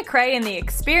 Jeff McRae and the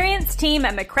experienced team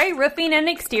at McRae Roofing and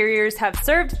Exteriors have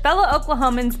served fellow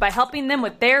Oklahomans by helping them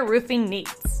with their roofing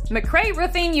needs. McRae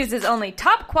Roofing uses only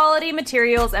top quality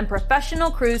materials and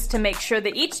professional crews to make sure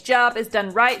that each job is done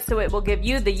right, so it will give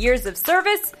you the years of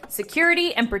service,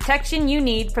 security, and protection you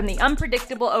need from the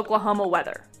unpredictable Oklahoma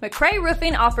weather. McRae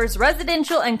Roofing offers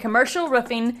residential and commercial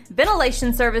roofing,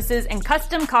 ventilation services, and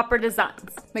custom copper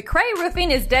designs. McRae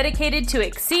Roofing is dedicated to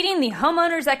exceeding the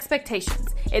homeowner's expectations.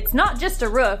 It's not just a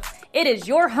roof, it is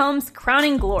your home's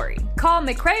crowning glory. Call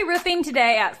McRae Roofing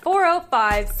today at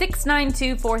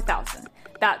 405-692-4000.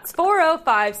 That's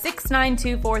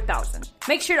 405-692-4000.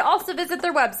 Make sure to also visit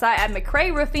their website at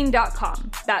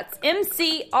McRaeRoofing.com. That's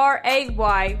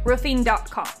MCRAY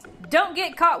roofing.com. Don't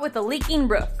get caught with a leaking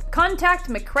roof. Contact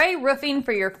McRae Roofing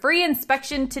for your free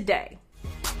inspection today.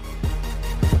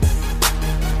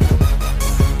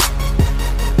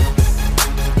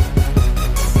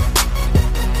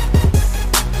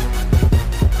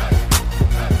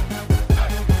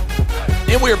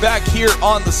 And we are back here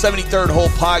on the 73rd Hole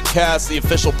Podcast, the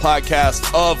official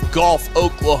podcast of Golf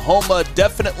Oklahoma.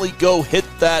 Definitely go hit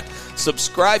that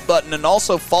subscribe button and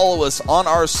also follow us on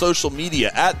our social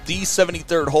media at the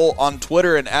 73rd Hole on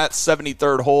Twitter and at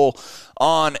 73rd Hole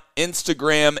on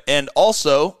Instagram, and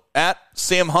also at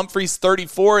Sam Humphreys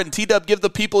 34. And T-Dub, give the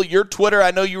people your Twitter.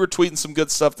 I know you were tweeting some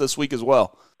good stuff this week as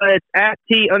well. It's at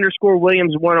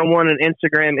T_Williams101, and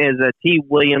Instagram is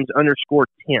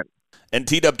T_Williams_10. And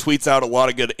T-Dub tweets out a lot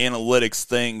of good analytics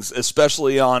things,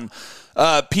 especially on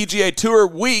PGA Tour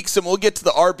weeks, and we'll get to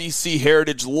the RBC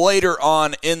Heritage later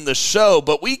on in the show.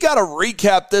 But we got to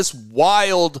recap this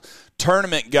wild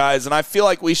tournament, guys, and I feel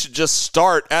like we should just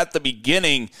start at the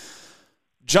beginning.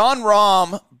 Jon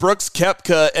Rahm, Brooks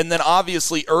Koepka, and then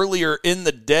obviously earlier in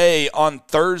the day on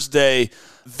Thursday,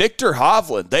 Viktor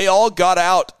Hovland. They all got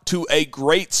out to a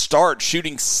great start,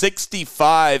 shooting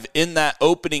 65 in that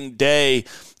opening day.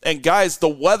 And guys, the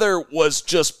weather was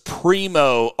just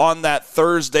primo on that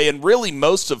Thursday and really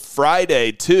most of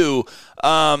Friday too.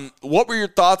 What were your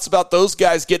thoughts about those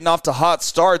guys getting off to hot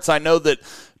starts? I know that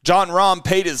John Rahm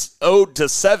paid his ode to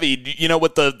Seve, you know,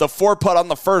 with the 4-putt on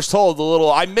the first hole, the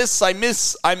little I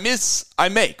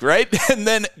make, right? And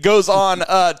then goes on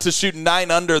to shoot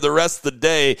 9 under the rest of the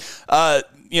day.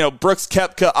 You know, Brooks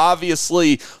Koepka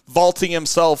obviously vaulting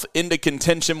himself into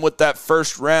contention with that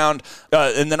first round.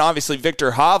 And then obviously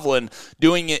Victor Hovland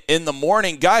doing it in the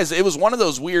morning. Guys, it was one of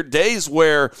those weird days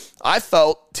where I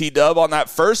felt, T-Dub, on that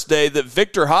first day that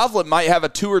Victor Hovland might have a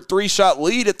 2 or 3 shot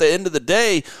lead at the end of the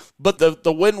day, but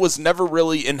the wind was never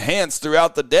really enhanced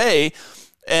throughout the day.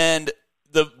 And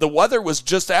the weather was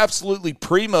just absolutely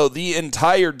primo the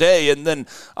entire day, and then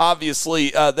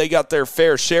obviously they got their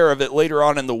fair share of it later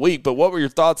on in the week. But what were your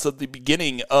thoughts at the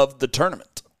beginning of the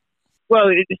tournament? Well,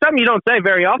 it's something you don't say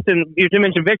very often. You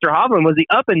mentioned Victor Hovland was the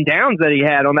up and downs that he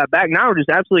had on that back nine were just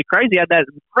absolutely crazy. He had that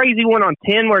crazy one on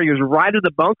 10 where he was right of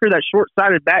the bunker, that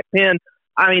short-sided back pin.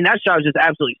 I mean, that shot was just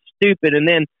absolutely stupid. And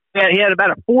then he had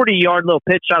about a 40-yard little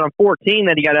pitch shot on 14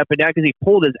 that he got up and down because he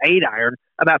pulled his 8-iron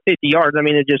about 50 yards. I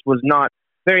mean, it just was not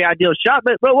very ideal shot.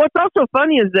 But what's also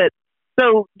funny is that,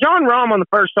 so John Rahm on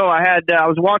the first hole, I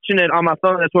was watching it on my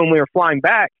phone. That's when we were flying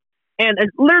back. And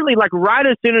it's literally like right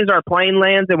as soon as our plane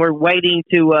lands and we're waiting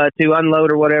to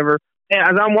unload or whatever, and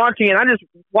as I'm watching it, I just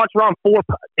watch Rahm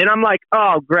 4-putt. And I'm like,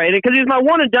 oh, great. Because he's my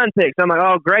one-and-done pick. So I'm like,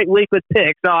 oh, great week with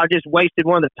picks. Oh, I just wasted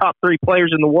one of the top 3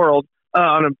 players in the world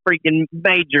on a freaking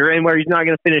major and where he's not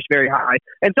going to finish very high.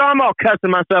 And so I'm all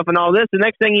cussing myself and all this. The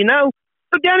next thing you know,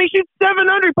 so down he shoots 7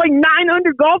 under. He played 9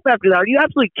 under golf after that. Are you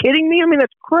absolutely kidding me? I mean,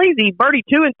 that's crazy. Birdie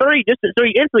 2 and 3, so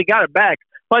he instantly got it back.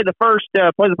 Played the first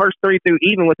 3 through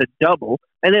even with a double,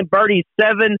 and then birdies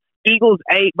 7, eagles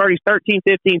 8, birdies 13,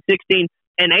 15, 16,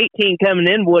 and 18 coming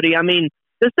in. Woody, I mean,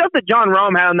 the stuff that John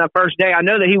Rahm had on that first day. I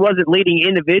know that he wasn't leading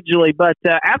individually, but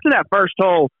after that first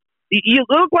hole, it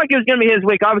looked like it was going to be his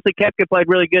week. Obviously, Koepka played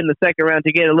really good in the second round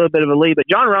to get a little bit of a lead, but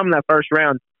John Rahm in that first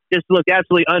round just looked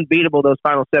absolutely unbeatable those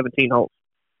final 17 holes.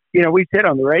 You know, we said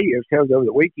on the radio shows over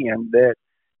the weekend that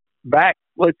back,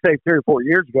 let's say 3 or 4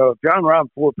 years ago, if John Rahm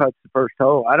 4-putts the first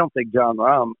hole, I don't think John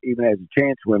Rahm even has a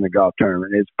chance to win the golf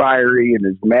tournament. As fiery and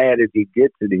as mad as he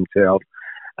gets at himself.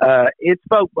 It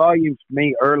spoke volumes to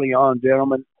me early on,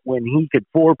 gentlemen, when he could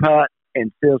 4-putt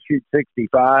and still shoot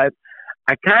 65.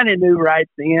 I kind of knew right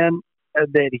then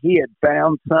that he had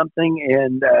found something.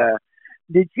 And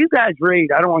did you guys read,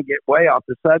 I don't want to get way off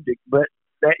the subject, but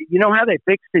that, you know how they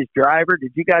fixed his driver?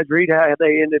 Did you guys read how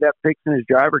they ended up fixing his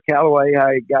driver, Callaway, how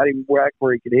he got him back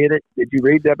where he could hit it? Did you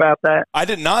read about that? I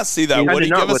did not see that. Would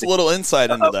you give us a little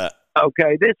insight into that?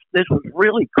 Okay, this was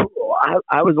really cool.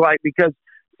 I was like, because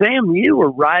Sam, you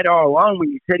were right all along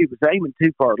when you said he was aiming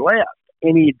too far left.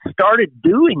 And he had started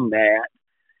doing that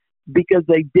because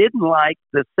they didn't like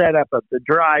the setup of the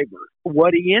driver.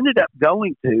 What he ended up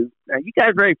going to, now you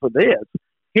guys ready for this?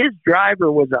 His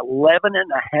driver was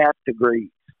 11.5 degrees.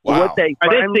 Wow. What they I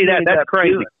did see that. That's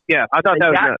crazy. Doing, yeah, I thought that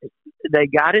was nuts. They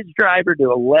got his driver to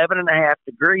 11.5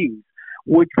 degrees,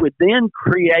 which would then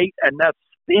create enough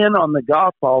spin on the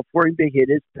golf ball for him to hit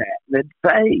his patented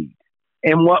fade.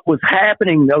 And what was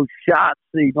happening, those shots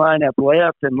he lined up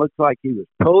left and looked like he was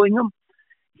pulling them,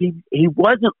 he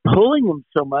wasn't pulling them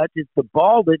so much as the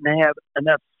ball didn't have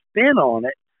enough spin on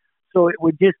it, so it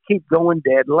would just keep going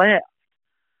dead left.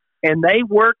 And they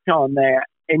worked on that,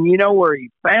 and you know where he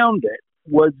found it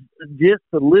was just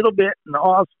a little bit in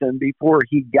Austin before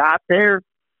he got there,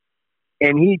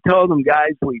 and he told them,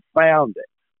 guys, we found it.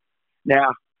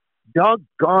 Now,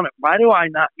 doggone it, why do I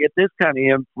not get this kind of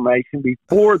information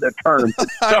before the tournament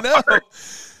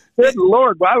starts? Good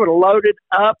Lord, I would have loaded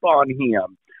up on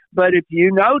him. But if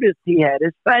you notice, he had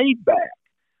his fade back.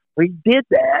 He did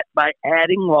that by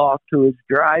adding loft to his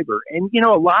driver. And, you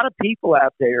know, a lot of people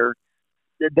out there,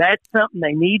 that's something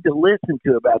they need to listen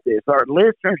to about this. Our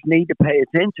listeners need to pay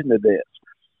attention to this.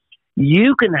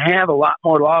 You can have a lot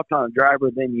more loft on a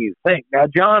driver than you think. Now,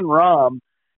 John Rahm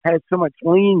has so much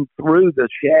lean through the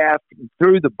shaft and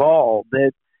through the ball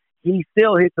that he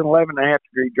still hits an 11.5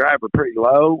 degree driver pretty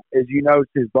low. As you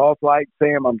notice his ball flight,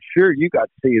 Sam, I'm sure you got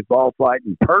to see his ball flight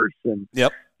in person.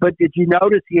 Yep. But did you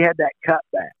notice he had that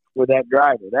cutback with that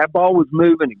driver? That ball was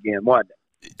moving again, wasn't it?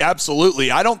 Absolutely.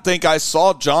 I don't think I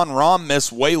saw John Rahm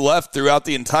miss way left throughout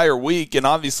the entire week, and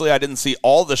obviously I didn't see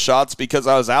all the shots because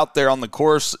I was out there on the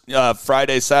course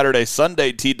Friday, Saturday,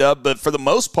 Sunday, T-Dub, but for the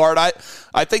most part,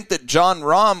 I think that John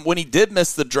Rahm, when he did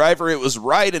miss the driver, it was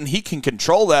right, and he can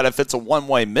control that if it's a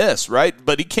one-way miss, right?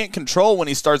 But he can't control when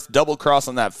he starts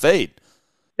double-crossing that fade.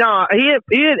 No, he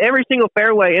hit every single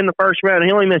fairway in the first round.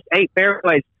 He only missed 8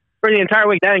 fairways for the entire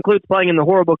week. That includes playing in the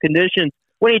horrible conditions.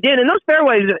 When he did, and those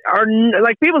fairways are,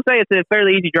 like people say, it's a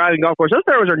fairly easy driving golf course. Those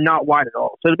fairways are not wide at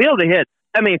all. So to be able to hit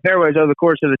that many fairways over the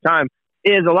course of the time,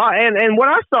 is a lot. And what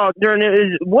I saw during it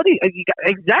is Woody got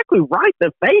exactly right.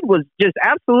 The fade was just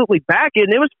absolutely back,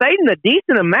 and it was fading a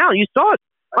decent amount. You saw it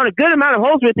on a good amount of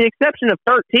holes, with the exception of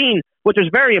 13, which was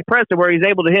very impressive, where he's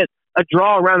able to hit a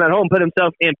draw around that hole and put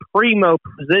himself in primo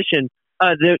position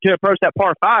to approach that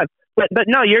par 5. But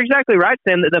no, you're exactly right,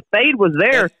 Sam. The fade was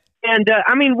there, and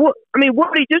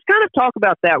Woody, just kind of talk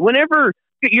about that. Whenever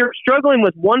you're struggling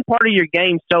with one part of your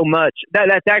game so much,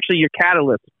 that's actually your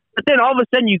catalyst. But then all of a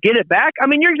sudden you get it back. I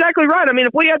mean, you're exactly right. I mean,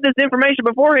 if we had this information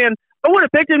beforehand, I would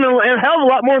have picked him a hell of a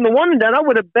lot more than the one and done. I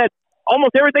would have bet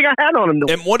almost everything I had on him.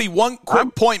 And Woody, one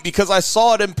quick point, because I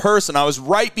saw it in person. I was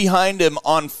right behind him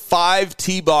on 5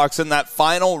 tee box in that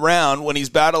final round when he's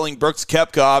battling Brooks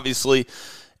Koepka, obviously.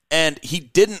 And he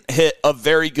didn't hit a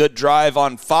very good drive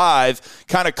on 5,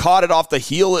 kind of caught it off the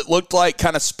heel, it looked like,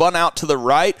 kind of spun out to the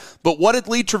right. But what did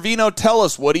Lee Trevino tell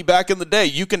us, Woody, back in the day?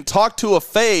 You can talk to a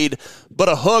fade, but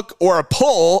a hook or a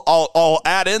pull, I'll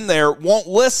add in there, won't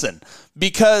listen.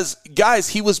 Because, guys,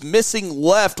 he was missing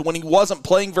left when he wasn't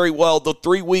playing very well the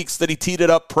 3 weeks that he teed it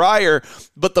up prior.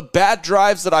 But the bad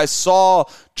drives that I saw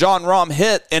Jon Rahm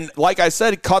hit, and like I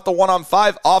said, he caught the one on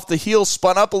 5 off the heel,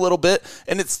 spun up a little bit,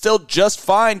 and it's still just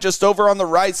fine, just over on the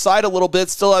right side a little bit,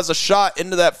 still has a shot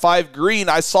into that 5 green.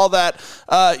 I saw that,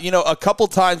 a couple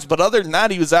times, but other than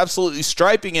that, he was absolutely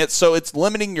striping it, so it's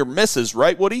limiting your misses,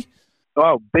 right, Woody?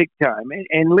 Oh, big time.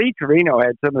 And Lee Trevino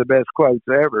had some of the best quotes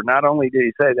ever. Not only did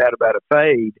he say that about a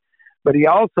fade, but he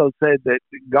also said that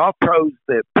golf pros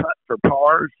that putt for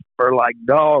pars are like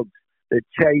dogs that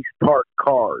chase parked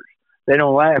cars. They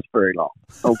don't last very long,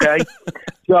 okay?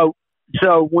 So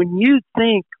when you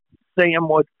think, Sam,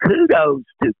 what kudos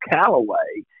to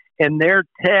Callaway and their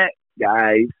tech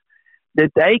guys,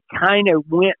 that they kind of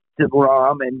went to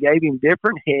Rahm and gave him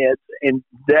different heads, and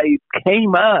they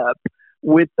came up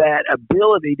with that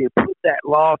ability to put that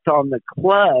loft on the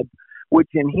club, which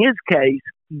in his case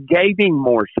gave him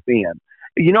more spin.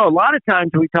 You know, a lot of times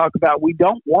we talk about we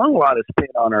don't want a lot of spin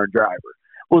on our driver.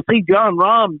 Well, see, Jon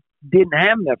Rahm didn't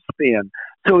have enough spin,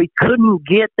 so he couldn't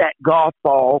get that golf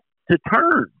ball to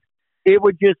turn. It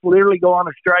would just literally go on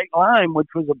a straight line, which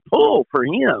was a pull for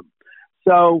him.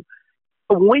 So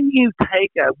when you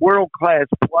take a world-class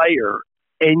player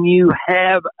and you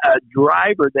have a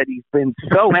driver that he's been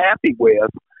so happy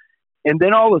with, and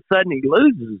then all of a sudden he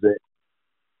loses it,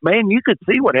 man, you could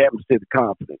see what happens to the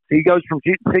confidence. He goes from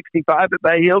shooting 65 at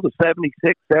Bay Hill to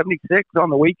 76 on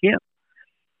the weekend.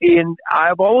 And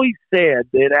I've always said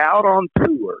that out on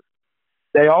tour,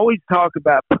 they always talk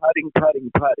about putting.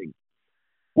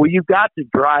 Well, you've got to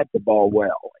drive the ball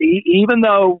well. Even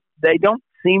though they don't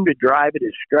seem to drive it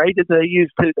as straight as they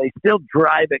used to, they still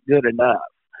drive it good enough.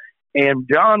 And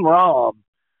Jon Rahm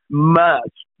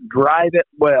must drive it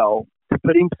well to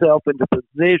put himself into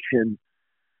position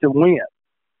to win.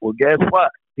 Well, guess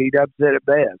what? T-Dub said it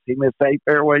best. He missed 8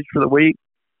 fairways for the week.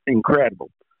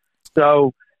 Incredible.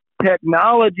 So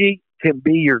technology can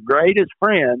be your greatest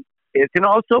friend. It can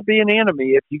also be an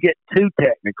enemy if you get too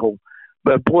technical.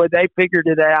 But, boy, they figured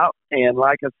it out. And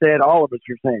like I said, all of us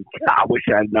are saying, I wish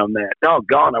I'd known that.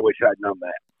 Doggone, I wish I'd known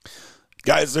that.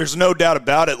 Guys, there's no doubt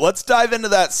about it. Let's dive into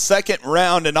that second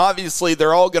round, and obviously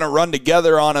they're all going to run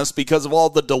together on us because of all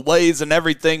the delays and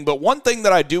everything, but one thing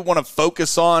that I do want to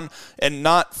focus on and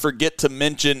not forget to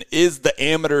mention is the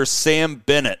amateur Sam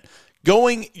Bennett.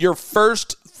 Going your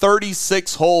first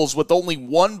 36 holes with only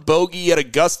 1 bogey at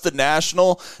Augusta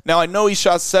National. Now, I know he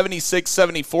shot 76,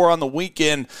 74 on the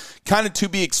weekend, kind of to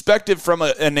be expected from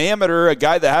an amateur, a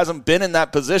guy that hasn't been in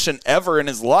that position ever in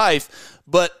his life.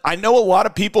 But I know a lot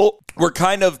of people were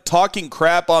kind of talking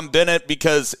crap on Bennett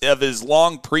because of his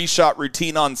long pre-shot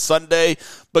routine on Sunday.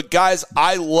 But, guys,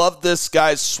 I love this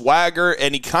guy's swagger,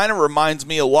 and he kind of reminds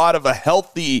me a lot of a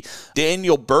healthy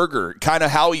Daniel Berger, kind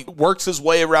of how he works his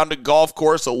way around a golf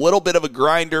course, a little bit of a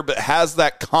grinder, but has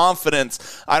that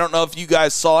confidence. I don't know if you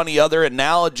guys saw any other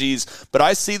analogies, but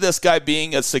I see this guy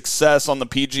being a success on the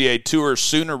PGA Tour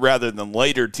sooner rather than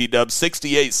later, T-Dub.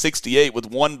 68-68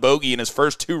 with 1 bogey in his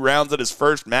first 2 rounds at his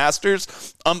first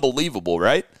Masters. Unbelievable,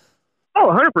 right? Oh,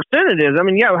 100% it is. I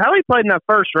mean, yeah, how he played in that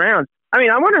first round. I mean,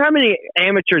 I wonder how many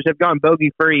amateurs have gone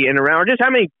bogey-free in a round, or just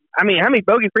how many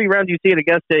bogey-free rounds you see at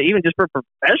Augusta, even just for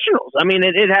professionals. I mean,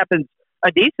 it happens a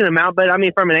decent amount, but I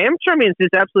mean, from an amateur, I mean, it's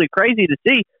just absolutely crazy to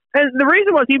see. And the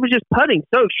reason was he was just putting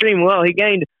so extremely well. He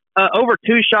gained over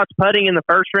 2 shots putting in the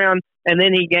first round, and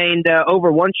then he gained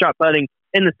over 1 shot putting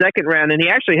in the second round, and he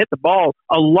actually hit the ball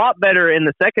a lot better in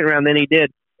the second round than he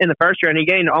did in the first round. He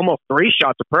gained almost 3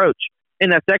 shots approach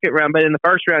in that second round, but in the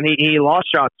first round, he lost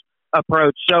shots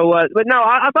approach. So, but no,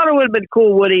 I thought it would have been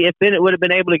cool, Woody, if Bennett would have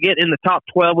been able to get in the top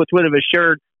 12, which would have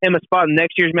assured him a spot in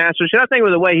next year's Masters. And I think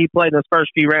with the way he played in those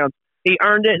first few rounds, he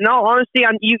earned it. In all honesty,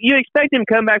 you expect him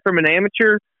to come back from an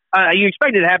amateur. You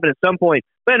expect it to happen at some point.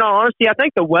 But in all honesty, I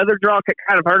think the weather draw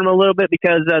kind of hurt him a little bit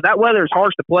because that weather is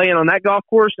harsh to play in on that golf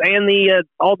course, and the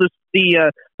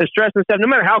stress and stuff. No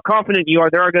matter how confident you are,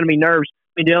 there are going to be nerves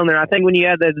down there. I think when you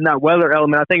add that weather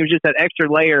element, I think it was just that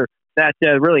extra layer that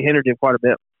really hindered him quite a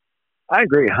bit. I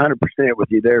agree 100% with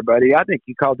you there, buddy. I think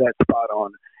you called that spot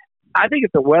on. I think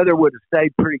if the weather would have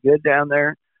stayed pretty good down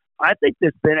there, I think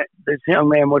this young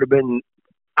man would have been.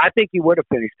 I think he would have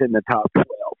finished in the top 12.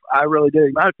 I really do.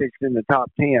 He might have finished in the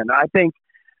top 10. I think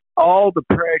all the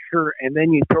pressure, and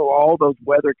then you throw all those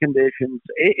weather conditions,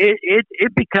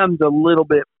 it becomes a little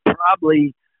bit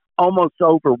probably almost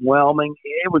overwhelming.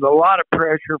 It was a lot of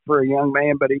pressure for a young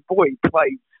man, but he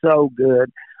played so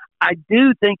good. I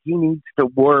do think he needs to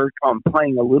work on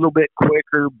playing a little bit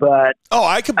quicker, but... Oh,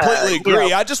 I completely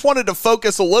agree. I just wanted to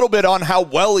focus a little bit on how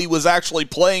well he was actually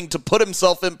playing to put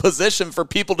himself in position for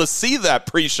people to see that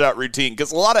pre-shot routine,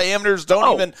 because a lot of amateurs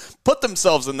don't even put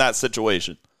themselves in that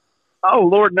situation. Oh,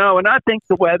 Lord, no. And I think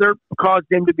the weather caused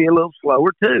him to be a little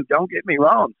slower, too. Don't get me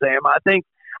wrong, Sam. I think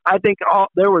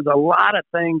there was a lot of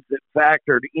things that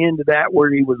factored into that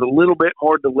where he was a little bit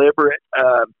more deliberate.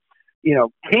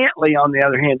 Cantley, on the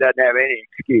other hand, doesn't have any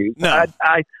excuse. No,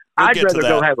 I'd rather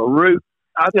go have a root.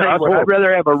 I'd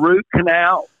rather have a root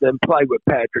canal than play with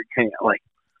Patrick Cantley.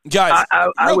 Guys,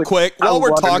 real quick, while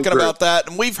we're talking about that,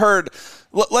 and we've heard,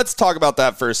 let's talk about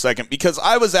that for a second, because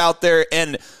I was out there,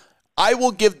 and I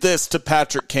will give this to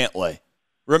Patrick Cantley.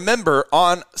 Remember,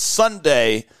 on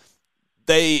Sunday,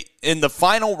 in the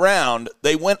final round,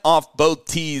 they went off both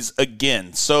tees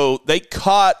again. So they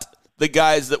caught the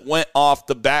guys that went off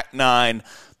the back nine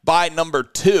by number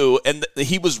 2, and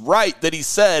he was right that he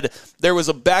said there was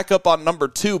a backup on number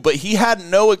 2, but he had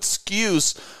no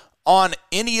excuse on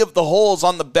any of the holes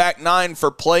on the back nine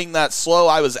for playing that slow.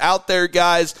 I was out there,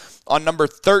 guys, on number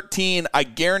 13. I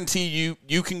guarantee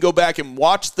you can go back and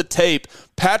watch the tape.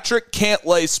 Patrick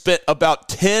Cantley spent about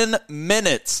 10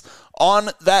 minutes on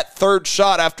that third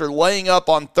shot after laying up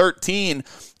on 13,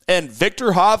 and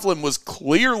Victor Hovland was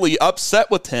clearly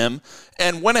upset with him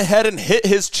and went ahead and hit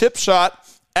his chip shot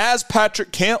as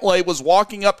Patrick Cantley was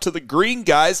walking up to the green,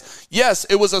 guys. Yes,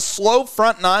 it was a slow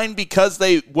front nine because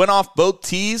they went off both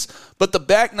tees, but the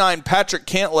back nine, Patrick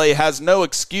Cantley has no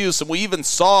excuse, and we even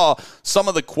saw some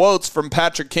of the quotes from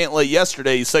Patrick Cantley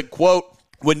yesterday. He said, quote,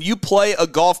 "When you play a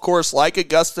golf course like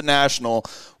Augusta National,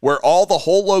 where all the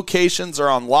hole locations are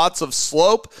on lots of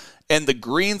slope and the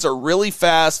greens are really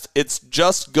fast, it's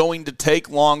just going to take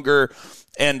longer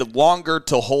and longer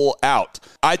to hole out."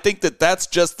 I think that that's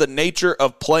just the nature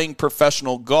of playing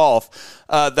professional golf.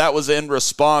 That was in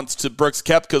response to Brooks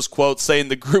Koepka's quote saying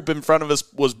the group in front of us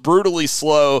was brutally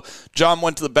slow. John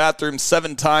went to the bathroom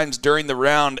 7 times during the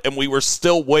round, and we were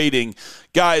still waiting.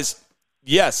 Guys,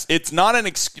 yes, it's not an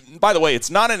excuse. By the way, it's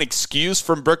not an excuse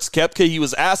from Brooks Koepka. He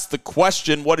was asked the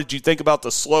question, what did you think about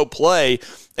the slow play?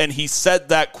 And he said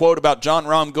that quote about Jon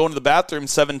Rahm going to the bathroom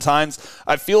 7 times.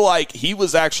 I feel like he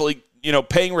was actually,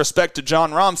 paying respect to Jon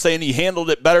Rahm, saying he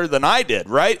handled it better than I did,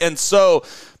 right? And so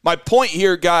my point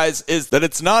here, guys, is that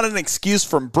it's not an excuse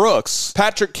from Brooks.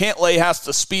 Patrick Cantley has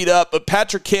to speed up, but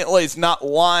Patrick Cantley's not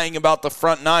lying about the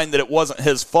front nine that it wasn't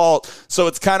his fault. So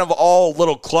it's kind of all a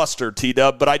little cluster,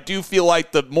 T-Dub. But I do feel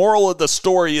like the moral of the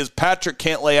story is Patrick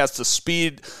Cantley has to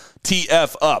speed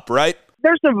TF up, right?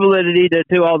 There's some validity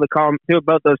to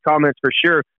both those comments for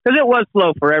sure, because it was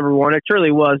slow for everyone. It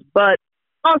truly was. But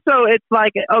also, it's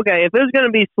like, okay, if it was going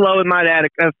to be slow, it might add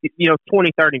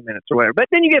 20, 30 minutes or whatever. But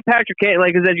then you get Patrick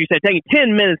Cantley, because as you said, taking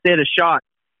 10 minutes to hit a shot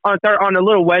on a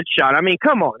little wedge shot. I mean,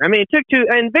 come on. I mean, it took 2,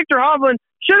 and Victor Hovland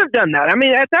should have done that. I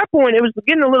mean, at that point, it was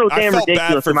getting a little damn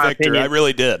ridiculous, in my opinion. I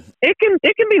really did. It can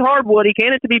be hard, Woody,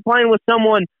 can it, to be playing with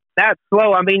someone that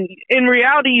slow? I mean, in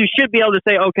reality, you should be able to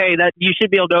say, okay, that you should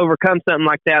be able to overcome something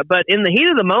like that. But in the heat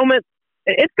of the moment,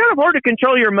 it's kind of hard to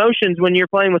control your emotions when you're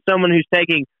playing with someone who's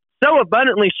taking so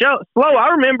abundantly slow.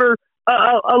 I remember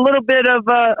a little bit of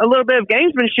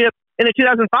gamesmanship in the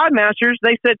 2005 Masters.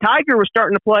 They said Tiger was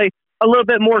starting to play a little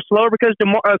bit more slower because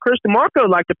Chris DeMarco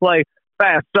liked to play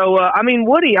fast. So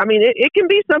Woody, it can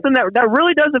be something that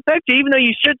really does affect you, even though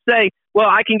you should say, well,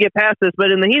 I can get past this.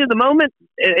 But in the heat of the moment,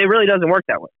 it really doesn't work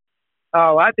that way.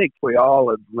 Oh, I think we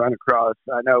all have run across.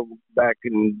 I know back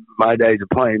in my days of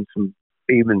playing some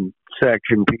even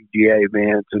section PGA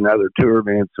events and other tour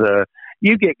events,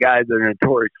 you get guys that are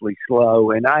notoriously slow.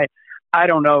 And I I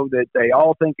don't know that they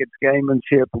all think it's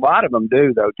gamemanship. A lot of them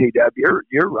do, though, T-Dub.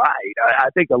 You're right. I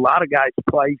think a lot of guys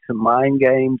play some mind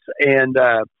games. And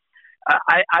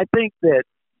I think that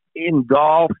in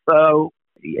golf, though,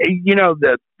 you know,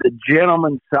 the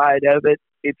gentleman side of it,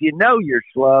 if you know you're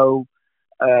slow,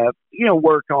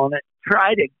 work on it.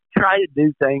 Try to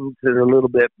do things that are a little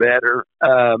bit better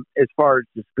as far as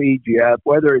to speed you up,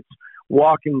 whether it's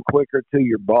walking quicker to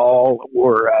your ball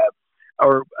or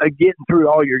getting through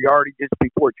all your yardage just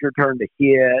before it's your turn to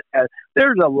hit.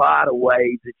 There's a lot of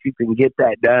ways that you can get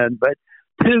that done, but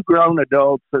two grown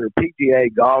adults that are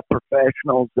PGA golf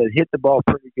professionals that hit the ball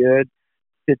pretty good,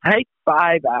 to take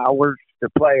 5 hours to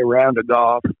play a round of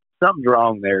golf, something's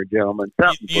wrong there, gentlemen.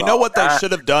 You know what they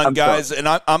should have done, guys? Sorry. And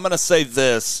I'm going to say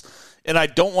this, and I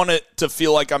don't want it to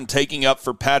feel like I'm taking up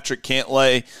for Patrick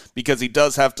Cantlay because he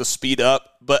does have to speed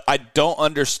up, but I don't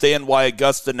understand why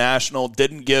Augusta National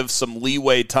didn't give some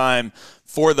leeway time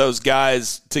for those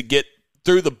guys to get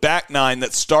through the back nine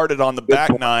that started on the back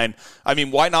nine. I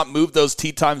mean, why not move those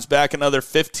tee times back another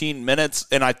 15 minutes?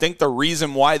 And I think the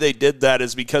reason why they did that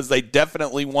is because they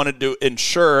definitely wanted to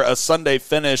ensure a Sunday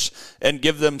finish and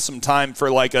give them some time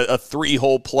for like a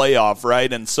 3-hole playoff,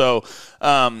 right? And so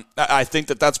I think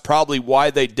that's probably why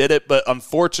they did it. But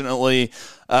unfortunately,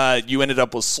 you ended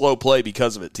up with slow play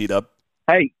because of it, T-Dub.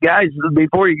 Hey, guys,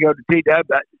 before you go to T-Dub,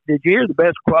 did you hear the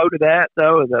best quote of that,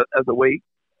 though, of the week?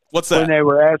 What's that? When they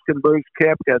were asking Bruce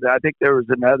Koepka, I think there was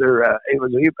another,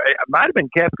 it might have been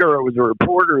Koepka or it was a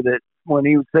reporter that when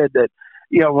he said that,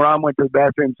 Rahm went to the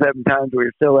bathroom 7 times, we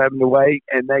were still having to wait.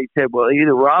 And they said, well,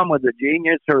 either Rahm was a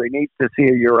genius or he needs to see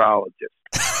a urologist.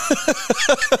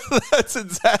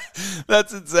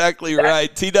 That's exactly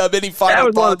right. T-Dub, any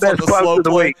final thoughts on the slow of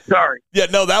the play? Week. Sorry. Yeah,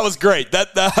 no, that was great.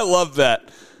 That I love that.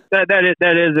 That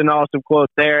is an awesome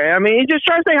quote there. I mean, he's just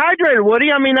trying to stay hydrated,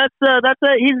 Woody. I mean,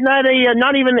 he's not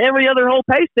even every other hole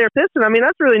pace there pissing. I mean,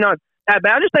 that's really not that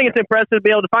bad. I just think it's impressive to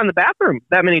be able to find the bathroom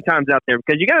that many times out there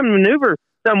because you got to maneuver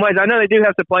some ways. I know they do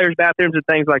have some players' bathrooms and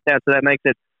things like that, so that makes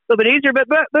it a little bit easier. But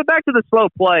back to the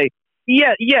slow play.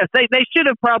 Yeah, yes, they should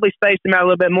have probably spaced them out a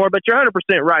little bit more, but you're 100%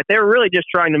 right. They were really just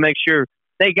trying to make sure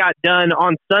they got done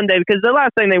on Sunday because the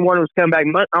last thing they wanted was come back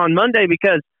on Monday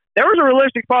because there was a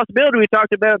realistic possibility. We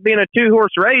talked about being a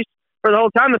 2-horse race for the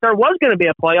whole time that there was going to be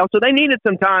a playoff, so they needed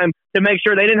some time to make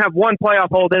sure they didn't have one playoff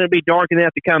hole, then it'd be dark and they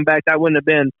have to come back. That wouldn't have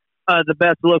been the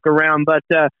best look around. But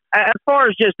as far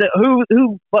as just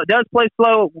who does play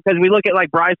slow, because we look at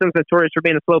like Bryson's notorious for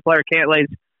being a slow player,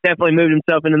 Cantlay's definitely moved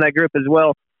himself into that group as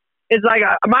well. It's like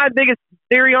my biggest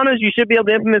theory on it is you should be able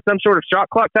to implement some sort of shot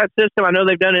clock type system. I know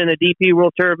they've done it in a DP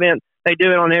World Tour event. They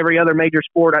do it on every other major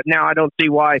sport. Now I don't see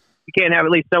why you can't have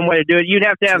at least some way to do it. You'd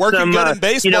have to have working some good in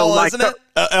baseball, isn't it?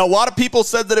 A lot of people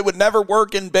said that it would never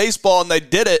work in baseball, and they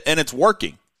did it, and it's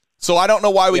working. So I don't know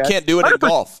why we can't do it in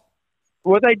golf.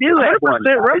 Well, they do have one.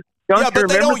 Right? But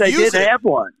they don't use it. Have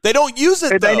one. They don't use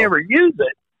it. They never use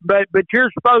it. But you're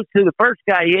supposed to. The first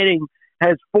guy hitting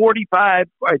has 40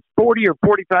 or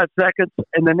 45 seconds,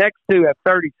 and the next two have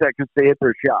 30 seconds to hit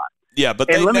their shot. Yeah, but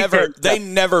they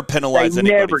never penalize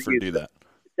anybody for doing that.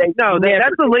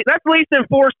 That's least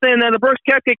enforced than the Brooks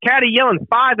Koepka caddy yelling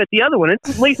 5 at the other one.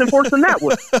 It's least enforced than that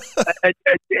one.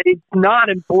 It's not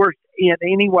enforced in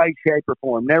any way, shape, or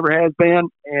form. Never has been.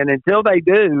 And until they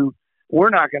do, we're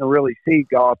not going to really see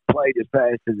golf played as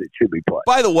fast as it should be played.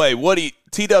 By the way,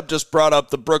 T-Dub just brought up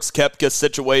the Brooks Koepka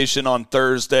situation on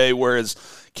Thursday, where his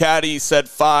caddy said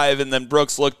 5, and then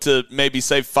Brooks looked to maybe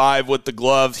say 5 with the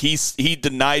glove. He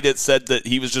denied it, said that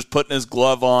he was just putting his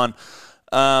glove on.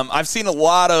 I've seen a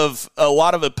lot of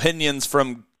opinions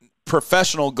from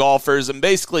professional golfers, and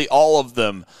basically all of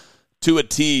them, to a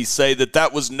T, say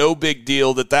that was no big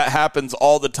deal, that happens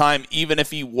all the time, even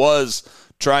if he was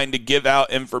trying to give out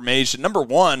information. Number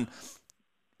one,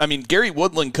 I mean, Gary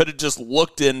Woodland could have just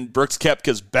looked in Brooks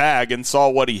Koepka's bag and saw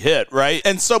what he hit, right?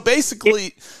 And so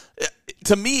basically,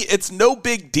 to me, it's no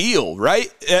big deal,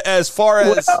 right? As far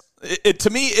as to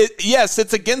me, yes,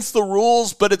 it's against the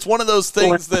rules, but it's one of those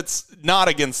things that's not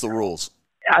against the rules.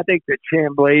 I think that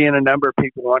Chamblee and a number of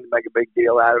people wanted to make a big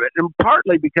deal out of it, and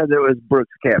partly because it was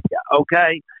Brooks Koepka,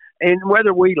 okay? And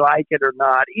whether we like it or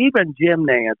not, even Jim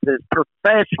Nance, as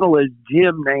professional as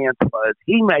Jim Nance was,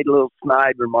 he made a little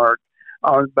snide remark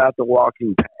about the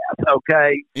walking path,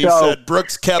 okay? He said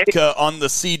Brooks Koepka on the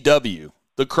CW,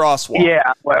 the crosswalk. Yeah,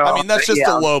 well, I mean, that's just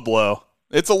a low blow.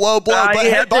 It's a low blow. But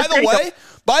hey,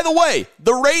 by the way,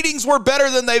 the ratings were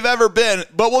better than they've ever been,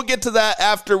 but we'll get to that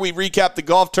after we recap the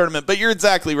golf tournament. But you're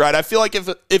exactly right. I feel like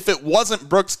if it wasn't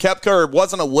Brooks Koepka or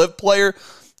wasn't a LIV player,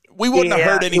 we wouldn't have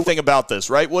heard anything about this,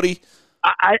 right, Woody?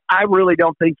 I really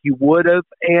don't think you would have.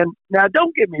 And now,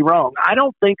 don't get me wrong. I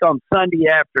don't think on Sunday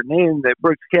afternoon that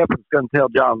Brooks Koepka was going to tell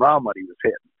Jon Rahm what he was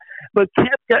hitting. But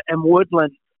Koepka and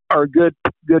Woodland are good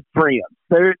friends.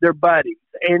 They're buddies.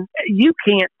 And you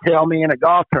can't tell me in a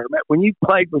golf tournament when you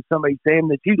played with somebody, Sam,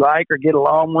 that you like or get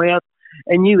along with,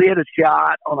 and you hit a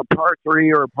shot on a par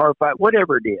 3 or a par 5,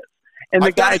 whatever it is. And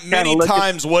I've done it many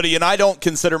times, Woody, and I don't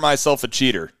consider myself a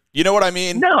cheater. You know what I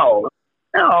mean? No,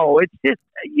 it's just,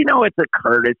 it's a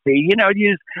courtesy.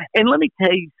 And let me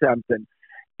tell you something.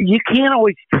 You can't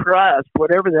always trust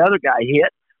whatever the other guy hit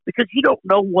because you don't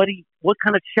know what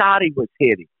kind of shot he was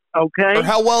hitting. Okay, or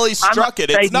how well he struck it.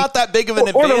 It's not that big of an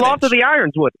advantage. Or the loft of the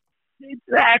irons would.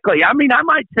 Exactly. I mean, I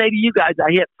might say to you guys,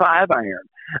 I hit 5-iron,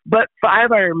 but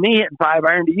 5-iron, me hitting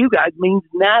 5-iron to you guys means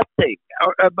nothing.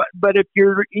 But if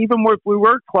we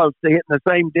were close to hitting the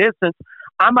same distance,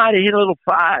 I might have hit a little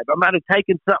 5. I might have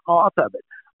taken something off of it.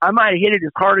 I might have hit it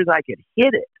as hard as I could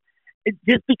hit it.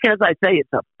 Just because I say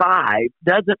it's a 5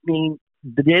 doesn't mean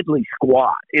the diddly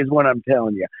squat is what I'm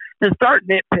telling you. To start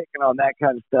nitpicking on that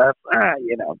kind of stuff,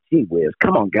 gee whiz,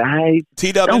 come on, guys.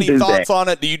 T-Dub, any thoughts on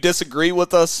it? Do you disagree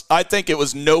with us? I think it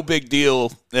was no big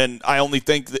deal, and I only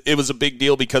think that it was a big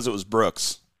deal because it was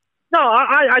Brooks. No,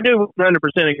 I do 100%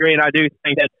 agree, and I do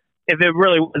think that if it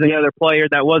really was the other player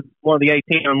that was one of the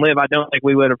 18 on live, I don't think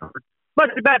we would have.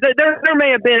 But there may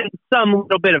have been some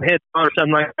little bit of hits or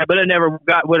something like that, but it never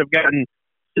would have gotten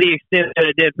to the extent that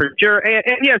it did for sure.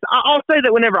 And yes, I'll say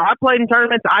that whenever I played in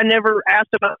tournaments, I never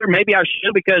asked about it. Maybe I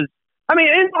should because, I mean,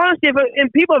 in honesty, and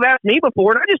people have asked me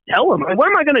before, and I just tell them, what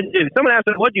am I going to do? Someone asked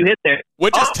me, what'd you hit there?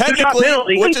 Which is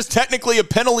technically a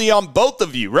penalty on both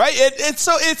of you, right? It's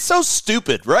so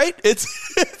stupid, right?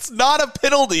 It's not a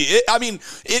penalty.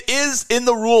 It is in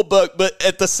the rule book, but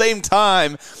at the same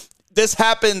time, this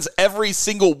happens every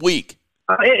single week.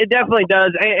 It definitely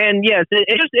does, and yes,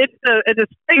 it's a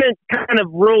statement kind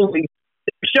of ruling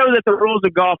to show that the rules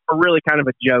of golf are really kind of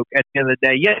a joke at the end of the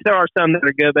day. Yes, there are some that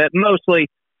are good, but mostly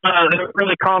they're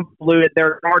really convoluted.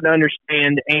 They're hard to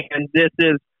understand, and this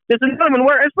is another one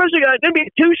where, especially going to be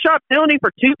a 2-shot penalty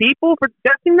for 2 people for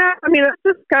testing that. I mean, that's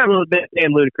just kind of a little bit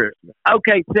damn ludicrous.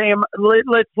 Okay, Sam,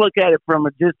 let's look at it from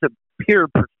just a pure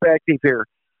perspective here.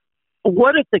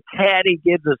 What if the caddy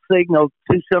gives a signal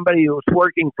to somebody who's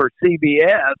working for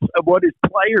CBS of what his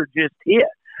player just hit?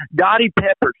 Dottie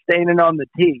Pepper standing on the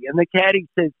tee, and the caddy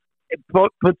says,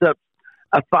 puts up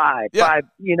a 5, and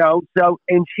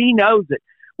she knows it.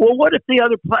 Well, what if the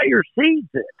other player sees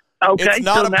it? Okay, it's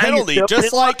not a penalty.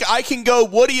 Just like I can go,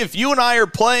 Woody, if you and I are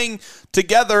playing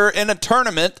together in a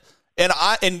tournament and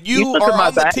you are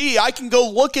on the tee, I can go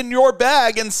look in your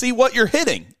bag and see what you're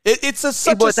hitting. It's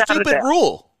such a stupid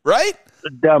rule. Right?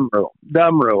 Dumb rule. Move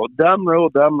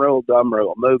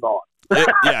on.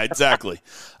 Yeah, exactly.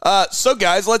 So,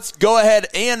 guys, let's go ahead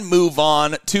and move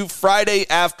on to Friday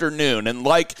afternoon. And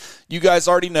like you guys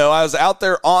already know, I was out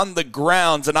there on the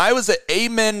grounds, and I was at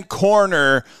Amen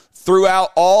Corner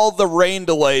throughout all the rain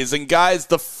delays. And, guys,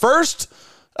 the first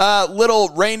little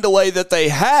rain delay that they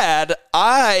had,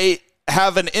 I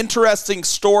have an interesting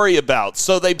story about.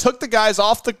 So they took the guys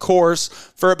off the course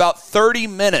for about 30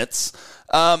 minutes.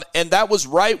 And that was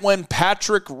right when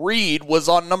Patrick Reed was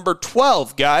on number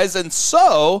 12, guys. And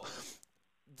so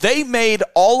they made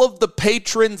all of the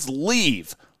patrons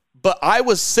leave. But I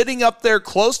was sitting up there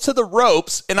close to the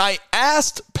ropes, and I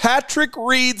asked Patrick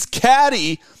Reed's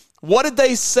caddy, what did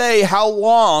they say, how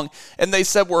long? And they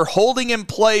said, we're holding in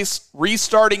place,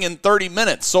 restarting in 30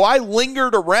 minutes. So I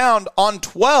lingered around on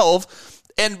 12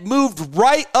 and moved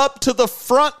right up to the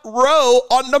front row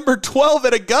on number 12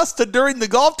 at Augusta during the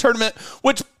golf tournament,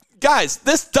 which, guys,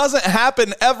 this doesn't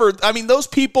happen ever. I mean, those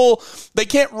people, they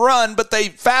can't run, but they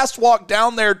fast walk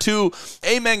down there to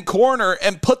Amen Corner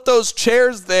and put those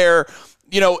chairs there,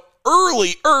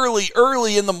 early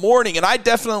in the morning. And I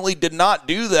definitely did not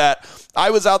do that. I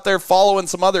was out there following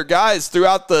some other guys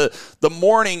throughout the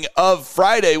morning of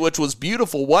Friday, which was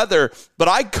beautiful weather, but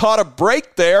I caught a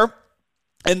break there.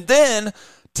 And then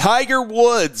Tiger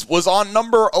Woods was on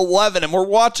number 11, and we're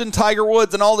watching Tiger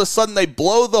Woods, and all of a sudden they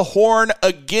blow the horn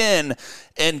again.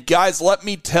 And guys, let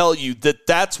me tell you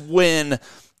that's when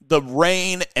the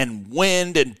rain and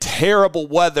wind and terrible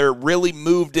weather really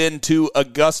moved into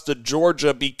Augusta,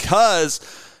 Georgia, because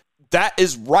that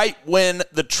is right when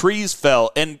the trees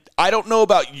fell. And I don't know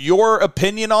about your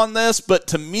opinion on this, but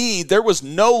to me, there was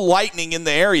no lightning in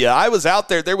the area. I was out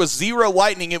there. There was zero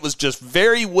lightning. It was just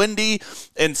very windy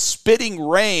and spitting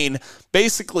rain,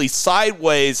 basically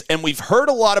sideways. And we've heard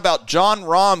a lot about Jon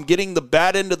Rahm getting the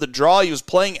bad end of the draw. He was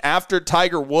playing after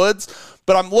Tiger Woods.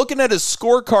 But I'm looking at his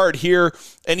scorecard here,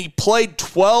 and he played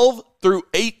 12 through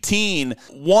 18,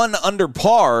 1 under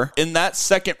par in that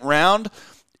second round.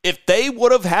 If they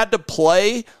would have had to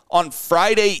play on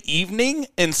Friday evening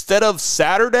instead of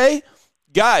Saturday,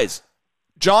 guys,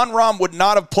 Jon Rahm would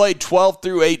not have played 12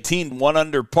 through 18, 1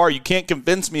 under par. You can't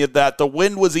convince me of that. The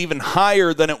wind was even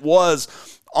higher than it was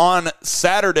on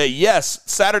Saturday. Yes,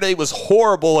 Saturday was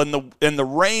horrible, and the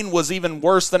rain was even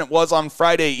worse than it was on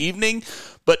Friday evening.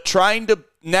 But trying to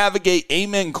navigate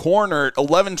Amen Corner at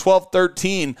 11, 12,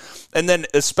 13, and then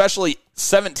especially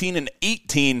 17 and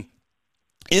 18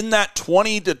 in that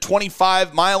 20 to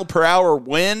 25 mile per hour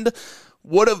wind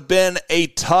would have been a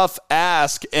tough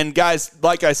ask. And guys,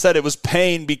 like I said, it was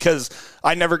pain because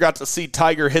I never got to see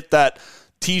Tiger hit that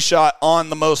tee shot on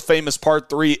the most famous par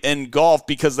 3 in golf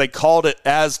because they called it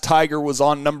as Tiger was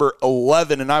on number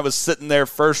 11, and I was sitting there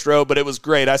first row, but it was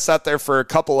great. I sat there for a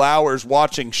couple hours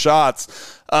watching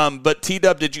shots. But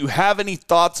T-Dub, did you have any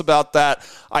thoughts about that?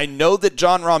 I know that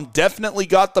Jon Rahm definitely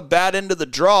got the bad end of the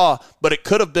draw, but it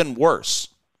could have been worse.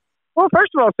 Well,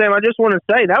 first of all, Sam, I just want to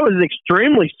say that was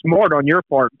extremely smart on your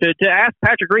part to ask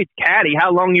Patrick Reed's caddy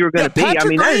how long you were going to be.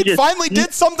 Patrick Reed finally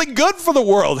did something good for the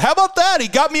world. How about that? He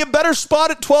got me a better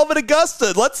spot at 12 at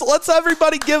Augusta. Let's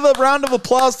everybody give a round of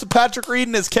applause to Patrick Reed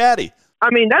and his caddy. I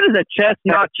mean, that is a chess,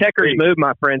 not checkers move,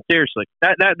 my friend. Seriously,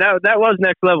 that was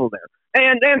next level there.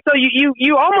 And so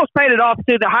you almost paid it off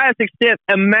to the highest extent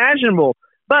imaginable.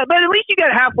 But at least you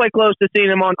got halfway close to seeing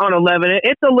him on 11.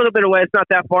 It's a little bit away. It's not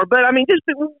that far. But, I mean, just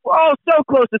so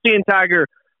close to seeing Tiger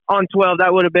on 12.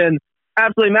 That would have been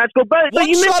absolutely magical. But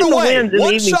you mentioned the wins in the evening.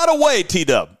 One shot away,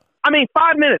 T-Dub. I mean,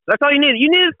 5 minutes. That's all you needed. You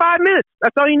needed 5 minutes.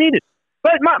 That's all you needed.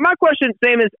 But my question,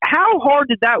 Sam, is how hard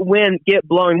did that wind get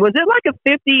blowing? Was it like a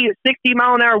 50,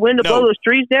 60-mile-an-hour wind to blow those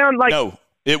trees down? No.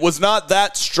 It was not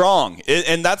that strong,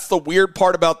 and that's the weird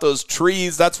part about those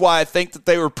trees. That's why I think that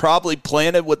they were probably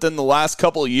planted within the last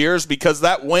couple of years, because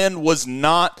that wind was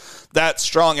not that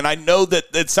strong. And I know that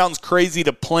it sounds crazy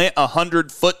to plant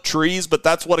 100-foot trees, but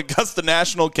that's what Augusta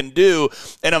National can do.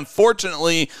 And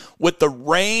unfortunately, with the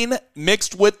rain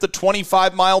mixed with the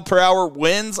 25-mile-per-hour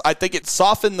winds, I think it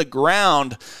softened the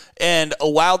ground and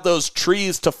allowed those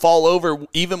trees to fall over,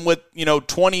 even with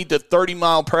 20 to 30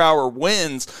 mile per hour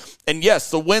winds. And yes,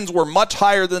 the winds were much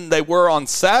higher than they were on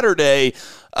Saturday.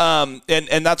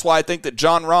 And that's why I think that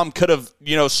Jon Rahm could have,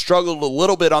 struggled a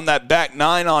little bit on that back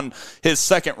nine on his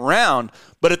second round.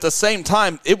 But at the same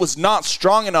time, it was not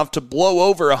strong enough to blow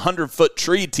over a 100-foot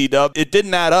tree, T-Dub. It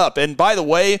didn't add up. And by the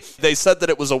way, they said that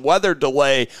it was a weather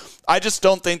delay. I just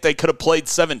don't think they could have played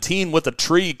 17 with a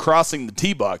tree crossing the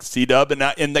tee box, T-Dub.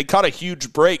 And they caught a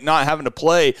huge break not having to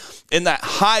play in that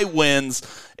high winds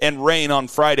and rain on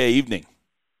Friday evening.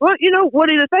 Well,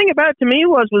 Woody, the thing about it to me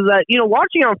was that,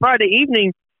 watching on Friday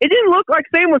evening, it didn't look like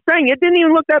Sam was saying. It didn't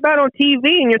even look that bad on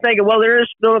TV. And you're thinking, well,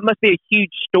 it must be a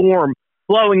huge storm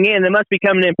blowing in. It must be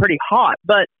coming in pretty hot.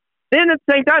 But then at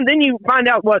the same time, then you find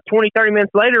out, 20, 30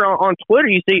 minutes later on Twitter,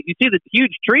 you see the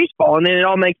huge trees fall, and then it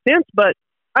all makes sense. But,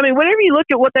 I mean, whenever you look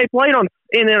at what they played on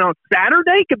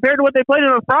Saturday compared to what they played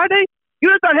on Friday, you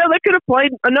would have thought, hell, they could have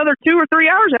played another 2 or 3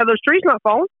 hours had those trees not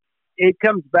fallen. It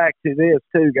comes back to this,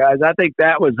 too, guys. I think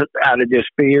that was out of just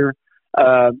fear.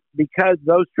 Because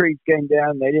those trees came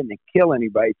down, they didn't kill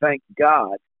anybody, thank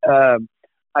God.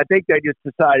 I think they just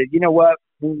decided, you know what,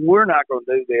 we're not going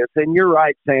to do this. And you're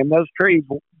right, Sam. Those trees,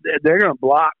 they're going to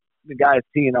block the guys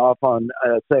teeing off on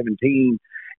 17.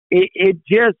 It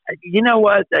just, you know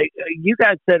what, you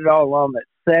guys said it all along that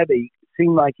Seve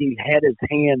seemed like he had his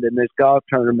hand in this golf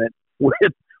tournament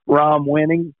with Rahm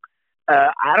winning.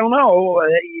 I don't know.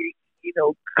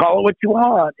 Call it what you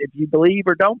want. If you believe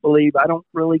or don't believe, I don't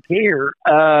really care.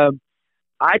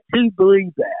 I too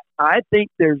believe that. I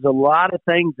think there's a lot of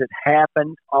things that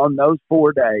happened on those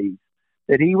 4 days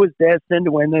that he was destined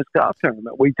to win this golf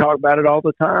tournament. We talk about it all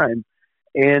the time.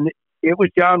 And it was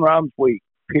Jon Rahm's week,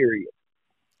 period.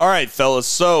 All right, fellas.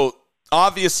 So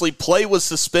obviously play was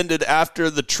suspended after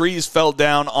the trees fell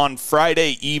down on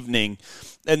Friday evening.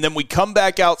 And then we come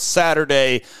back out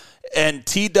Saturday. And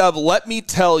T-Dub, let me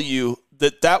tell you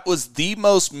that was the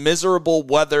most miserable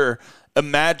weather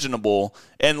imaginable.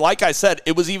 And like I said,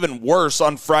 it was even worse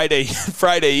on Friday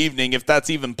evening, if that's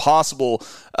even possible.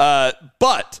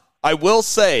 But I will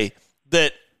say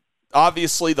that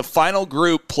obviously the final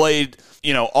group played,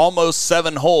 almost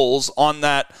 7 holes on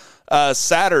that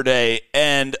Saturday.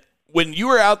 And when you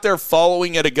were out there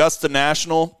following at Augusta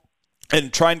National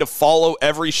and trying to follow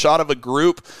every shot of a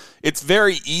group, it's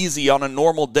very easy on a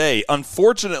normal day.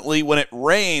 Unfortunately, when it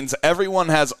rains, everyone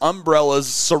has umbrellas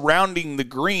surrounding the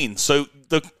green. So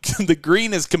the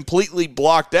green is completely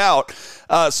blocked out.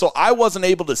 So I wasn't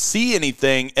able to see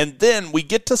anything. And then we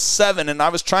get to 7, and I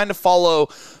was trying to follow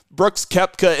Brooks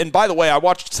Koepka. And by the way, I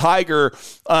watched Tiger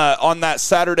on that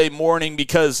Saturday morning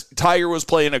because Tiger was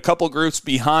playing a couple groups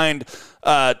behind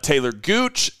Taylor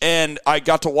Gooch, and I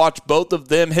got to watch both of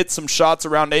them hit some shots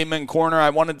around Amen Corner.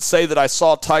 I wanted to say that I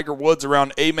saw Tiger Woods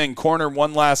around Amen Corner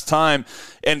one last time.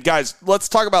 And guys, let's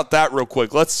talk about that real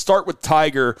quick. Let's start with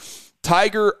Tiger.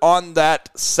 Tiger on that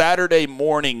Saturday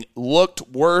morning looked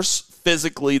worse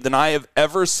physically than I have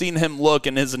ever seen him look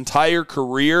in his entire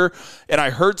career. And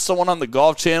I heard someone on the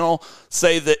Golf Channel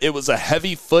say that it was a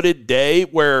heavy-footed day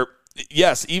where,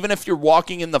 yes, even if you're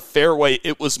walking in the fairway,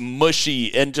 it was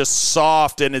mushy and just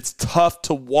soft, and it's tough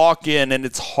to walk in, and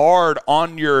it's hard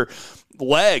on your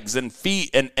legs and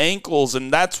feet and ankles,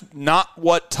 and that's not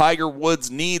what Tiger Woods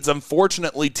needs.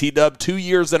 Unfortunately, T-Dub, 2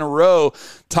 years in a row,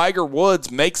 Tiger Woods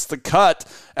makes the cut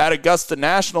at Augusta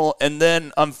National, and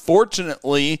then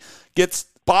unfortunately gets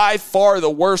by far the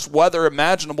worst weather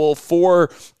imaginable for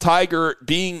Tiger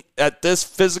being at this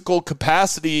physical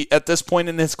capacity at this point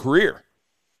in his career.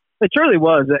 It truly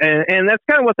was, and that's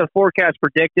kind of what the forecast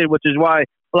predicted, which is why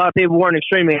a lot of people weren't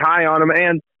extremely high on him.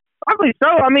 And probably so.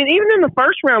 I mean, even in the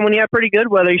first round when he had pretty good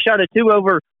weather, he shot a 2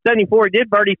 over 74. He did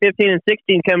birdie 15 and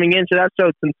 16 coming in, so that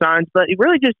showed some signs. But he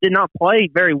really just did not play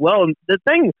very well. And the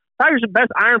thing, Tiger's the best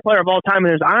iron player of all time,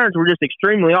 and his irons were just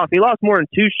extremely off. He lost more than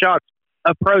 2 shots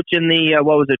approach in the,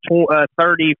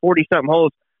 30, 40-something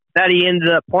holes that he ended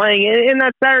up playing. In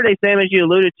that Saturday, Sam, as you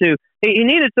alluded to, he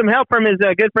needed some help from his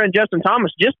good friend Justin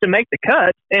Thomas just to make the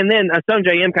cut, and then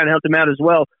Sungjae Im kind of helped him out as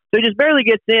well. So he just barely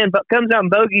gets in, but comes out in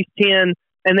bogeys 10,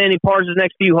 and then he pars his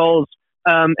next few holes.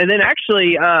 And then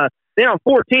actually, then on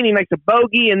 14, he makes a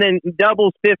bogey and then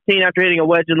doubles 15 after hitting a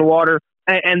wedge in the water,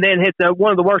 and then hits one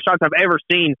of the worst shots I've ever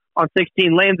seen on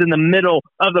 16, lands in the middle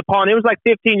of the pond. It was like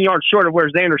 15 yards short of where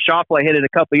Xander Schauffele hit it a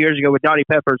couple of years ago with Dottie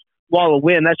Pepper's wall of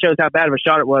wind. That shows how bad of a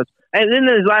shot it was. And then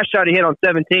his last shot he hit on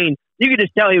 17, you could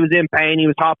just tell he was in pain. He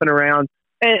was hopping around.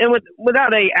 And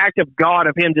without a act of God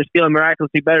of him just feeling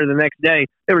miraculously better the next day,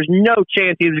 there was no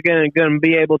chance he was going to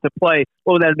be able to play.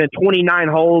 What would that have been, 29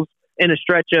 holes in a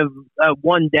stretch of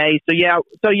one day? So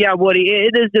yeah, Woody,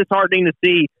 it is disheartening to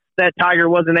see that Tiger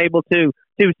wasn't able to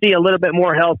see a little bit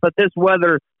more health. But this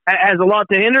weather has a lot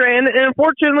to hinder, and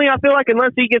unfortunately, I feel like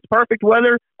unless he gets perfect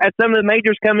weather at some of the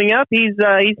majors coming up, he's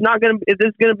not going to. This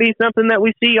is going to be something that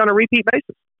we see on a repeat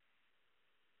basis.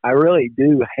 I really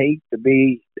do hate to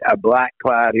be a black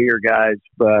cloud here, guys,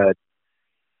 but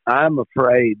I'm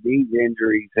afraid these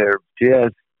injuries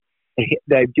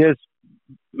they've just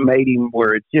made him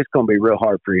where it's just going to be real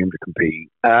hard for him to compete.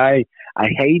 I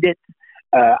hate it.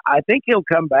 I think he'll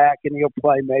come back and he'll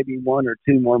play maybe 1 or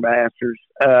 2 more Masters.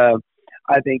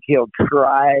 I think he'll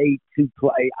try to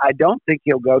play. I don't think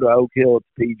he'll go to Oak Hill at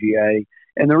the PGA.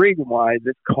 And the reason why is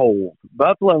it's cold.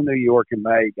 Buffalo, New York in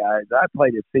May, guys. I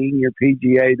played a senior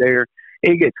PGA there.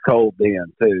 It gets cold then,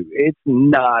 too. It's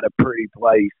not a pretty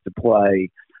place to play.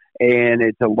 And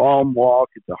it's a long walk.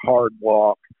 It's a hard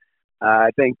walk. I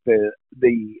think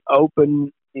the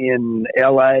Open in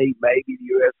L.A., maybe the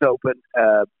U.S. Open,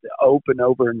 the Open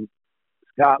over in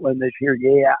Scotland this year,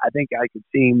 yeah, I think I could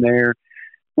see him there.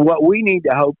 What we need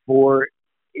to hope for,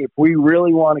 if we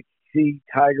really want to see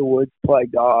Tiger Woods play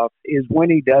golf, is when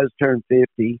he does turn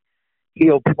 50,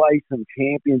 he'll play some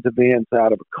Champions events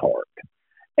out of a cart.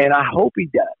 And I hope he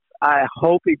does. I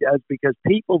hope he does, because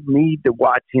people need to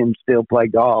watch him still play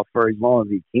golf for as long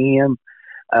as he can.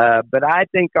 But I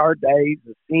think our days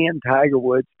of seeing Tiger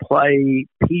Woods play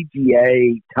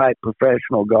PGA-type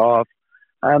professional golf,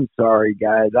 I'm sorry,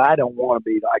 guys. I don't want to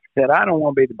be, like I said, I don't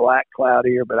want to be the black cloud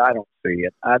here, but I don't see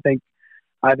it. I think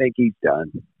he's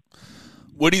done.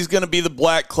 Woody's going to be the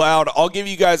black cloud. I'll give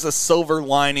you guys a silver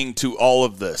lining to all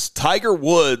of this. Tiger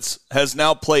Woods has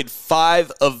now played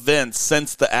 5 events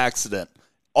since the accident,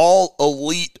 all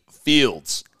elite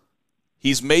fields.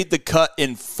 He's made the cut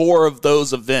in 4 of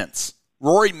those events.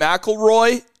 Rory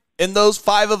McIlroy, in those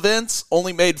 5 events,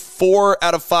 only made 4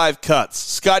 out of 5 cuts.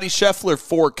 Scotty Scheffler,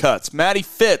 4 cuts. Matty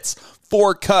Fitz,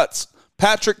 4 cuts.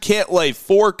 Patrick Cantlay,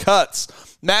 4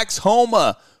 cuts. Max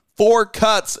Homa, 4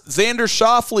 cuts. Xander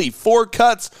Schauffele, 4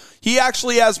 cuts. He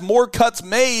actually has more cuts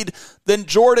made than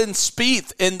Jordan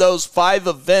Spieth in those 5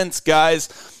 events,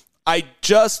 guys. I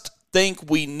just think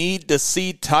we need to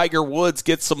see Tiger Woods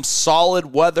get some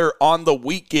solid weather on the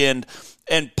weekend,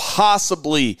 and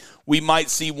possibly we might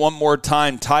see one more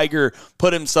time Tiger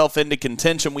put himself into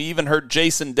contention. We even heard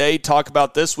Jason Day talk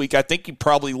about this week. I think he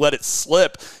probably let it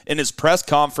slip in his press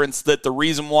conference that the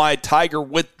reason why Tiger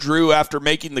withdrew after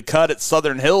making the cut at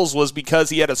Southern Hills was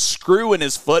because he had a screw in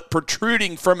his foot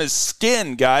protruding from his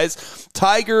skin, guys.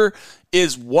 Tiger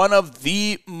is one of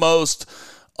the most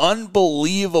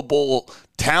unbelievable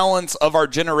talents of our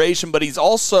generation, but he's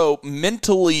also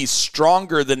mentally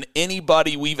stronger than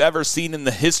anybody we've ever seen in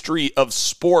the history of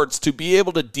sports to be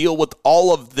able to deal with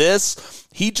all of this.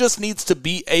 He just needs to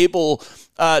be able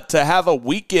to have a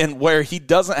weekend where he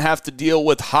doesn't have to deal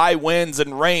with high winds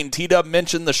and rain. T-Dub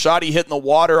mentioned the shot he hit in the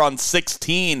water on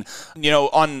 16,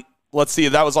 let's see,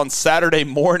 that was on Saturday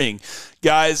morning.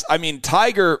 Guys, I mean,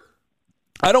 Tiger,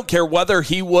 I don't care whether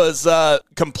he was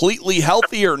completely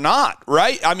healthy or not,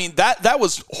 right? I mean, that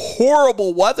was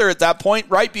horrible weather at that point,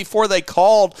 right before they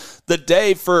called the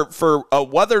day for a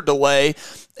weather delay.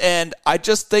 And I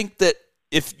just think that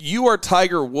if you are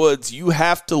Tiger Woods, you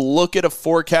have to look at a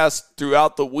forecast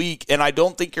throughout the week, and I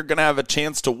don't think you're going to have a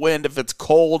chance to win if it's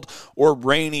cold or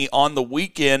rainy on the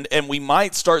weekend, and we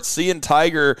might start seeing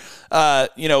Tiger,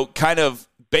 kind of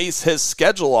base his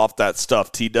schedule off that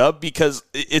stuff, T-Dub, because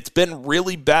it's been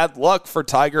really bad luck for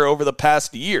Tiger over the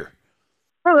past year.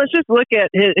 Well, let's just look at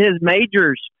his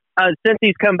majors since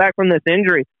he's come back from this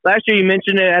injury. Last year, you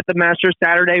mentioned it at the Masters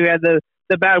Saturday. We had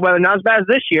the bad weather, not as bad as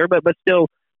this year, but still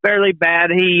fairly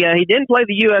bad. He didn't play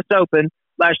the U.S. Open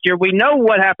last year. We know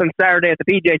what happened Saturday at the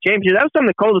PGA Championship. That was some of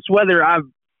the coldest weather I've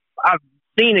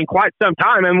seen in quite some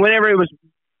time. And whenever it was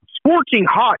scorching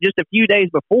hot just a few days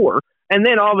before, and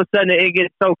then all of a sudden it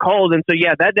gets so cold. And so,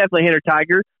 yeah, that definitely hit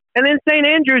Tiger. And then St.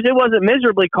 Andrews, it wasn't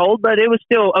miserably cold, but it was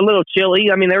still a little chilly.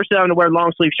 I mean, they were still having to wear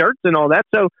long sleeve shirts and all that.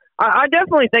 So I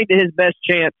definitely think that his best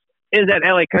chance is at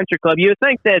LA Country Club. You would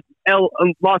think that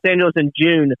Los Angeles in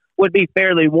June would be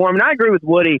fairly warm. And I agree with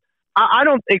Woody. I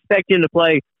don't expect him to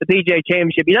play the PGA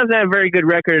Championship. He doesn't have a very good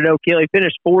record at Oak Hill. He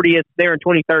finished 40th there in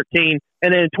 2013.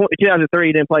 And then in 2003,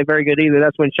 he didn't play very good either.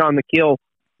 That's when Sean McKeel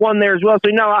won there as well.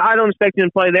 So, no, I don't expect him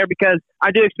to play there because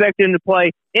I do expect him to play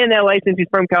in LA since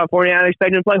he's from California. I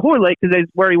expect him to play Hoyle Lake because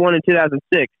that's where he won in 2006.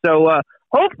 So,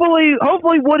 hopefully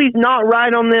Woody's not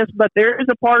right on this, but there is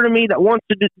a part of me that wants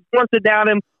to doubt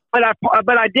him. But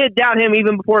I did doubt him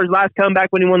even before his last comeback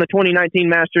when he won the 2019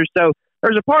 Masters. So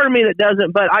there's a part of me that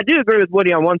doesn't. But I do agree with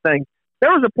Woody on one thing. There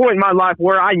was a point in my life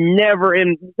where I never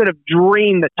could have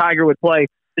dreamed that Tiger would play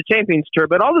the Champions Tour.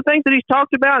 But all the things that he's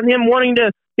talked about and him wanting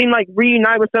to seem like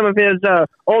reunite with some of his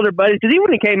older buddies, because even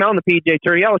when he came out on the PGA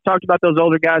Tour, he always talked about those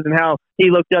older guys and how he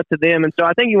looked up to them. And so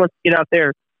I think he wants to get out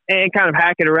there and kind of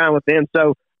hack it around with them.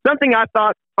 So something I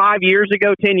thought 5 years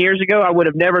ago, 10 years ago, I would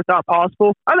have never thought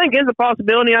possible, I think is a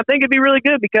possibility. I think it'd be really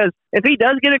good because if he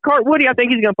does get a cart, Woody, I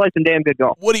think he's going to play some damn good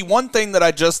golf. Woody, one thing that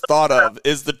I just thought of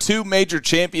is the two major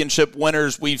championship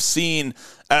winners we've seen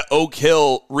at Oak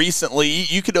Hill recently.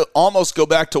 You could almost go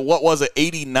back to, what was it,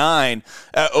 89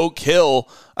 at Oak Hill.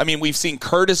 I mean, we've seen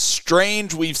Curtis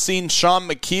Strange, we've seen Sean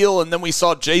McKeel, and then we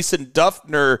saw Jason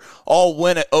Duffner all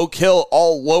win at Oak Hill,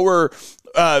 all lower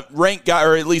ranked guy,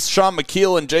 or at least Sean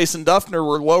McKeel and Jason Duffner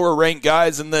were lower ranked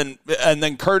guys, and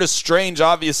then Curtis Strange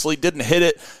obviously didn't hit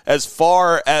it as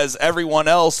far as everyone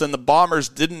else, and the Bombers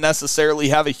didn't necessarily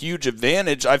have a huge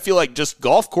advantage. I feel like just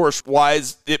golf course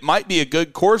wise, it might be a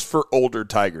good course for older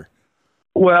Tiger.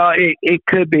 Well, it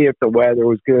could be if the weather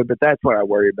was good, but that's what I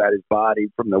worry about, his body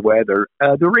from the weather.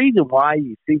 The reason why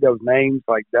you see those names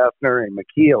like Duffner and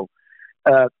McKeel,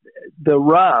 the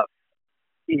rough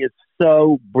is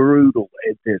so brutal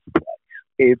at this place.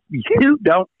 If you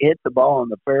don't hit the ball in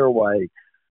the fairway,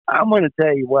 I'm going to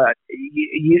tell you what,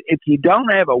 if you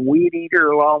don't have a weed eater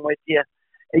along with you,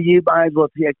 you might as well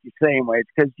take your sandwich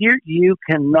because you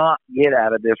cannot get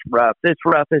out of this rough. This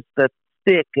rough is the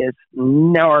thickest,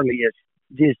 gnarliest,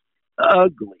 just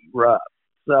ugly rough.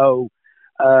 So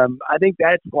I think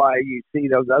that's why you see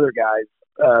those other guys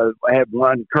have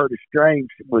won. Curtis Strange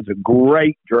was a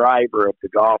great driver of the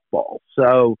golf ball.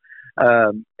 So,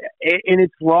 and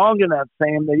it's long enough,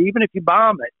 Sam, that even if you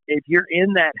bomb it, if you're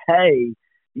in that hay,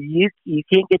 you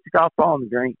can't get the golf ball on the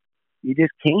green. You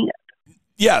just can't.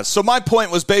 Yeah, so my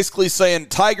point was basically saying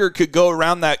Tiger could go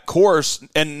around that course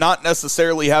and not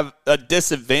necessarily have a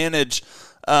disadvantage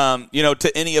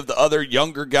to any of the other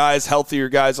younger guys, healthier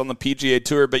guys on the PGA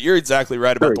Tour. But you're exactly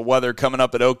right about the weather coming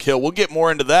up at Oak Hill. We'll get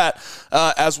more into that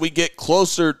as we get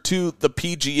closer to the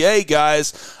PGA,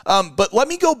 guys. But let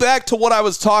me go back to what I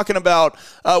was talking about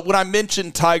when I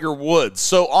mentioned Tiger Woods.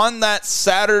 So on that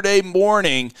Saturday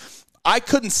morning, I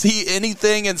couldn't see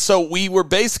anything, and so we were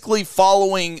basically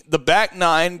following the back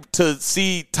nine to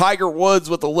see Tiger Woods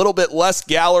with a little bit less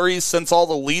galleries since all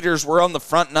the leaders were on the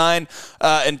front nine,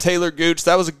 and Taylor Gooch.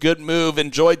 That was a good move.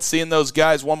 Enjoyed seeing those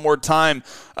guys one more time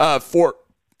for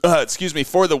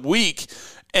the week.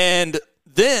 And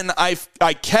then I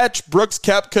catch Brooks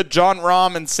Koepka, Jon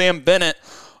Rahm, and Sam Bennett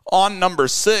on number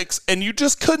 6, and you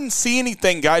just couldn't see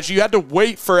anything, guys. You had to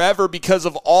wait forever because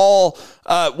of all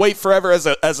wait forever as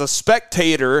a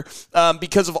spectator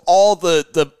because of all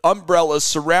the umbrellas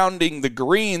surrounding the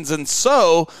greens. And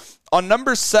so on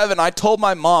number 7, I told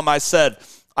my mom, I said,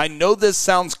 I know this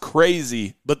sounds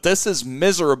crazy, but this is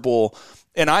miserable,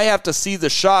 and I have to see the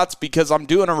shots because I'm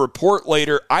doing a report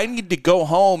later. I need to go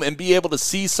home and be able to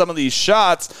see some of these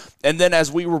shots. And then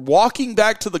as we were walking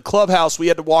back to the clubhouse, we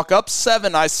had to walk up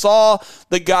 7. I saw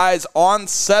the guys on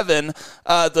 7,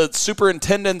 the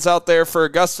superintendents out there for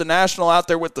Augusta National out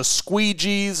there with the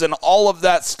squeegees and all of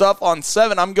that stuff on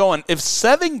 7. I'm going, if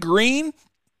 7 green,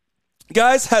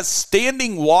 guys, has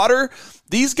standing water,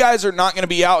 these guys are not going to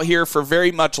be out here for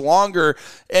very much longer.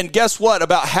 And guess what?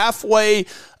 About halfway,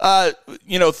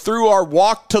 through our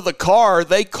walk to the car,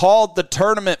 they called the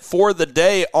tournament for the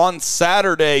day on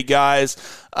Saturday, guys.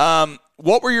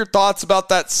 What were your thoughts about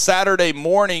that Saturday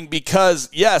morning? Because,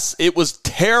 yes, it was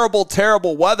terrible,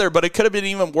 terrible weather, but it could have been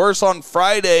even worse on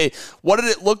Friday. What did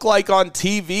it look like on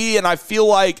TV? And I feel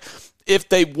like if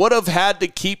they would have had to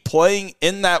keep playing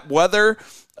in that weather,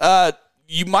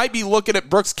 you might be looking at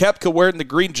Brooks Koepka wearing the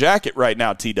green jacket right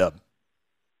now, T-Dub.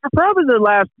 For probably the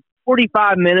last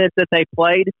 45 minutes that they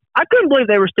played, I couldn't believe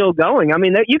they were still going. I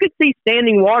mean, you could see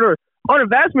standing water on a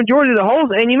vast majority of the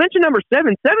holes. And you mentioned number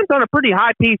 7. 7's on a pretty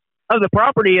high piece of the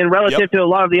property and relative to a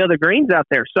lot of the other greens out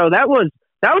there. So that was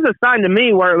a sign to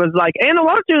me where it was like, and a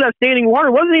lot of that standing water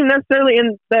wasn't even necessarily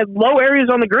in the low areas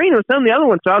on the green. It was some of the other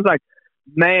ones. So I was like,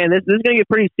 man, this is going to get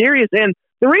pretty serious. And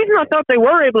the reason I thought they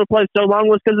were able to play so long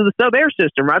was because of the sub-air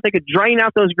system, right? They could drain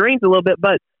out those greens a little bit,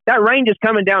 but that rain just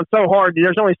coming down so hard,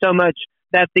 there's only so much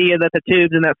that the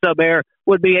tubes and that sub-air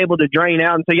would be able to drain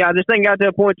out. And so, I just think it got to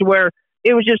a point to where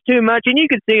it was just too much, and you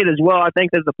could see it as well. I think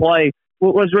that the play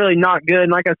was really not good.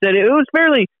 And like I said, it was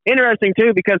fairly interesting,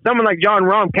 too, because someone like Jon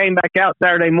Rahm came back out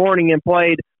Saturday morning and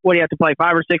played, what do you have to play,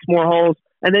 5 or 6 more holes,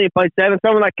 and then he played 7.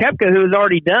 Someone like Koepka, who was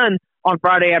already done on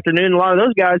Friday afternoon, a lot of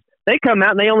those guys, they come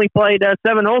out and they only played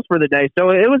 7 holes for the day. So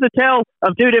it was a tale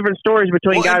of 2 different stories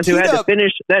between guys who had to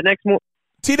finish that next morning.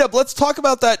 T-Dub, let's talk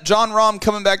about that Jon Rahm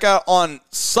coming back out on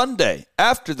Sunday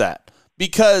after that,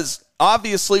 because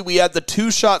obviously we had the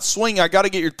 2-shot swing. I got to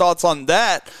get your thoughts on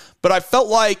that, but I felt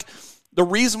like the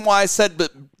reason why I said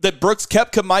that Brooks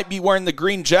Koepka might be wearing the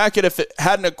green jacket if it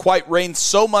hadn't quite rained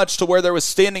so much to where there was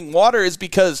standing water is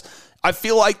because I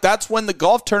feel like that's when the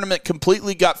golf tournament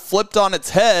completely got flipped on its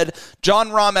head. Jon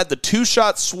Rahm had the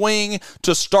 2-shot swing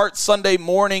to start Sunday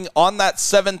morning on that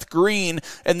 7th green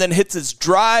and then hits his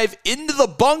drive into the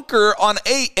bunker on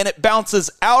 8 and it bounces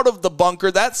out of the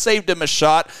bunker. That saved him a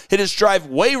shot. Hit his drive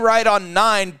way right on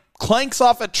 9, clanks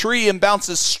off a tree and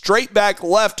bounces straight back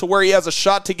left to where he has a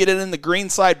shot to get it in the green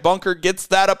side bunker, gets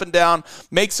that up and down,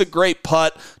 makes a great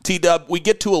putt. T-Dub, we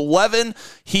get to 11.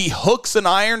 He hooks an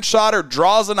iron shot or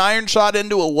draws an iron shot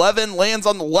into 11, lands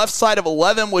on the left side of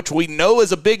 11, which we know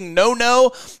is a big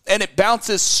no-no, and it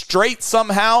bounces straight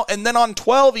somehow. And then on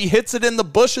 12, he hits it in the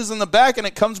bushes in the back, and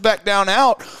it comes back down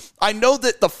out. I know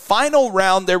that the final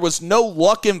round, there was no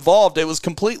luck involved. It was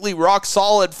completely rock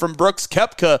solid from Brooks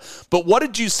Koepka. But what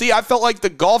did you see? I felt like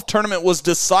the golf tournament was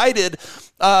decided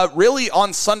really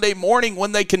on Sunday morning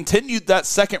when they continued that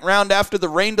second round after the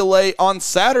rain delay on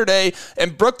Saturday.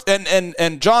 And Brooks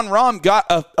and Jon Rahm got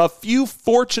a few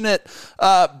fortunate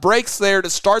breaks there to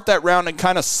start that round and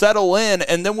kind of settle in.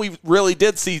 And then we really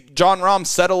did see Jon Rahm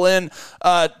settle in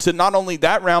to not only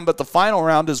that round, but the final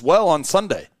round as well on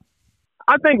Sunday.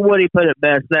 I think Woody put it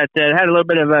best that had a little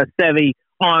bit of a Sevy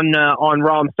on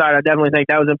Rahm's side. I definitely think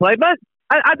that was in play. But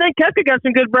I think Koepka got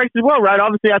some good breaks as well, right?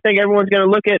 Obviously, I think everyone's going to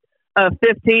look at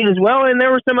 15 as well, and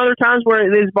there were some other times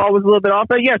where his ball was a little bit off.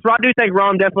 But, yes, I do think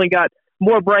Rahm definitely got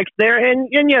more breaks there. And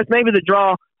yes, maybe the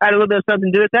draw had a little bit of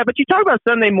something to do with that. But you talk about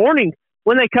Sunday morning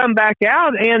when they come back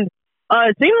out, and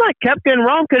it seemed like Koepka and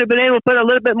Rahm could have been able to put a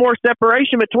little bit more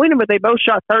separation between them, but they both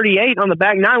shot 38 on the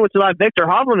back 9, which allowed Victor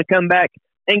Hovland to come back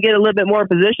and get a little bit more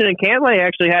position. And Cantlay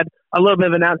actually had a little bit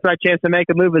of an outside chance to make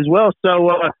a move as well. So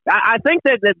I think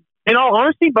that in all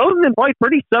honesty, both of them played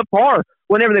pretty subpar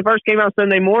whenever they first came out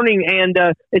Sunday morning. And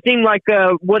it seemed like,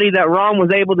 Woody, that Rahm was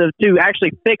able to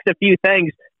actually fix a few things.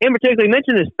 In particular, you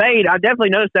mentioned his fade. I definitely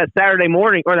noticed that Saturday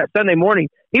morning or that Sunday morning,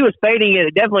 he was fading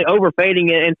it, definitely over fading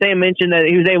it. And Sam mentioned that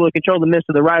he was able to control the miss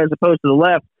to the right as opposed to the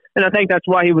left. And I think that's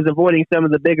why he was avoiding some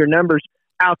of the bigger numbers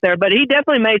out there. But he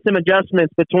definitely made some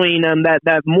adjustments between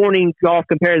that morning golf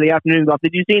compared to the afternoon golf.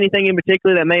 Did you see anything in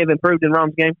particular that may have improved in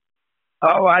Rahm's game?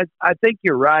 Oh, I think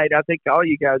you're right. I think all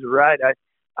you guys are right.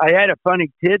 I had a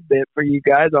funny tidbit for you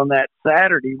guys on that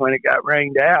Saturday when it got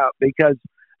rained out because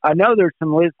I know there's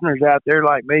some listeners out there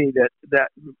like me that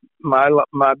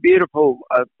my beautiful,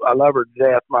 I love her to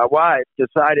death, my wife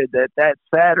decided that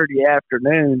Saturday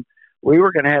afternoon we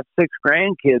were going to have 6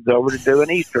 grandkids over to do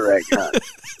an Easter egg hunt.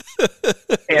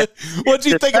 What'd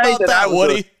you think about that,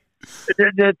 Woody? To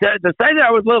say that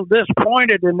I was a little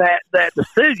disappointed in that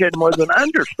decision was an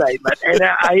understatement. And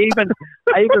I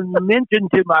even mentioned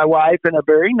to my wife in a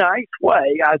very nice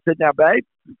way, I said, now, babe,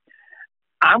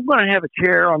 I'm going to have a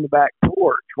chair on the back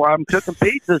porch while I'm cooking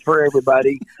pizzas for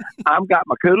everybody. I've got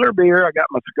my cooler beer. I got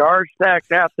my cigars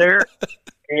stacked out there,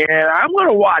 and I'm going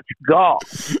to watch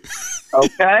golf.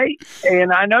 Okay?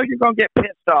 And I know you're going to get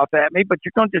pissed off at me, but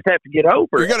you're going to just have to get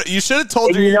over it. You should have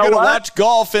told her you're going to watch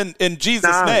golf in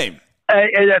Jesus' name.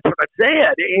 And that's what I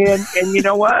said. And you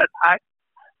know what?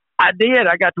 I did.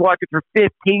 I got to watch it for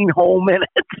 15 whole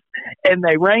minutes, and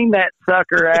they rained that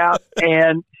sucker out,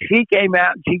 and she came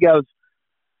out, and she goes,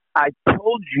 I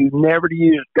told you never to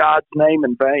use God's name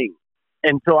in vain.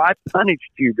 And so I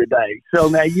punished you today. So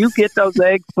now you get those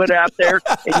eggs put out there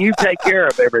and you take care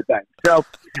of everything. So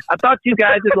I thought you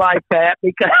guys would like that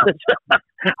because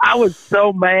I was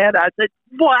so mad. I said,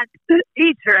 what?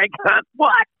 Easter egg hunt?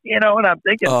 What? And I'm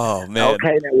thinking, oh, man.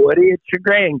 Okay, now, Woody, it's your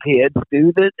grandkids.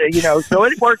 Do this, So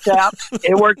it worked out.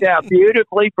 It worked out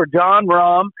beautifully for John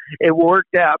Rahm. It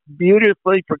worked out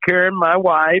beautifully for Karen, my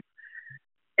wife.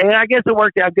 And I guess it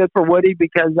worked out good for Woody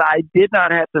because I did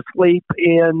not have to sleep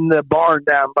in the barn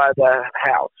down by the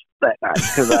house that night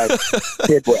because I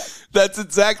did well. That's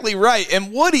exactly right.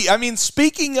 And Woody, I mean,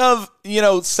 speaking of,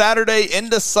 Saturday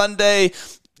into Sunday,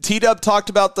 T-Dub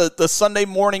talked about the Sunday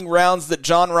morning rounds that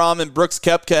John Rahm and Brooks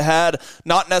Koepka had,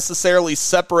 not necessarily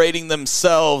separating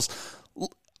themselves.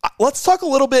 Let's talk a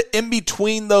little bit in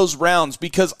between those rounds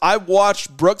because I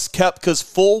watched Brooks Koepka's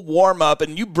full warm-up,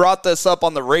 and you brought this up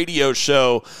on the radio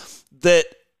show, that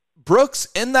Brooks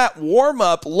in that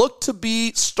warm-up looked to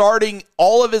be starting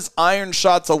all of his iron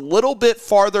shots a little bit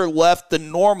farther left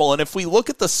than normal. And if we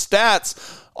look at the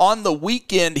stats on the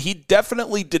weekend, he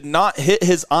definitely did not hit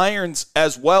his irons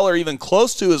as well or even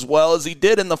close to as well as he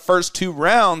did in the first 2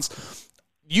 rounds.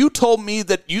 You told me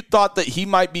that you thought that he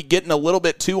might be getting a little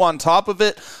bit too on top of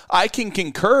it. I can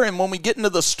concur. And when we get into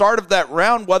the start of that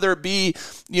round, whether it be,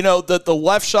 the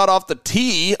left shot off the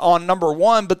tee on number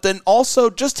 1, but then also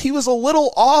just he was a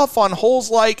little off on holes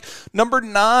like number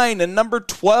 9 and number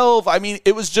 12. I mean,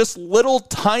 it was just little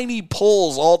tiny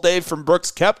pulls all day from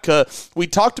Brooks Koepka. We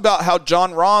talked about how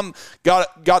John Rahm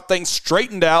got things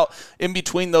straightened out in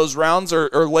between those rounds or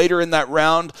later in that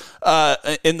round,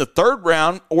 in the 3rd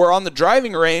round or on the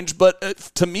driving range, but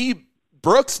to me,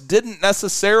 Brooks didn't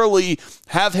necessarily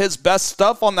have his best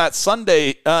stuff on that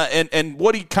Sunday, and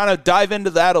Woody kind of dive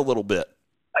into that a little bit.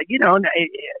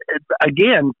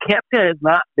 Again, Koepka has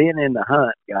not been in the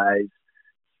hunt, guys,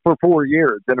 for 4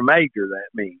 years in a major. That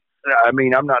means, I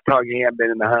mean, I'm not talking he hadn't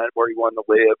been in the hunt where he won the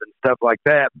Live and stuff like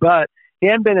that, but he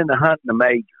hadn't been in the hunt in a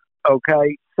major.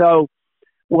 Okay, so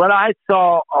what I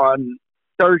saw on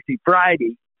Thursday,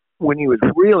 Friday, when he was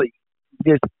really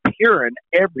just peering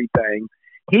everything,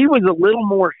 he was a little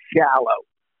more shallow,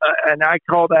 and I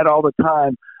call that all the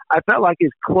time. I felt like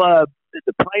his club,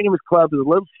 the plane of his club was a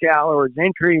little shallower. His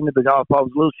entry into the golf ball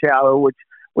was a little shallower, which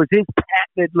was his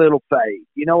patented little fade.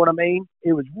 You know what I mean?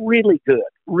 It was really good,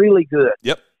 really good.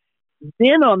 Yep.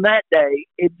 Then on that day,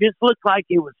 it just looked like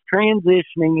it was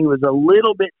transitioning. He was a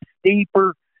little bit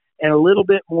steeper and a little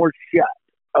bit more shut.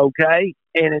 Okay,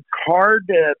 and it's hard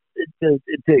to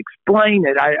explain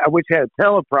it. I wish I had a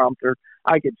teleprompter.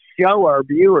 I could show our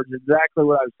viewers exactly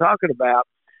what I was talking about.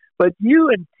 But you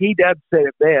and T-Dub said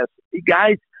it best.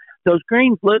 Guys, those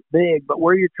greens look big, but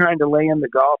where you're trying to land the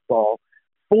golf ball,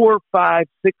 4, 5,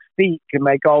 6 feet can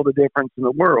make all the difference in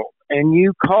the world. And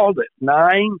you called it.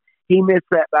 9, he missed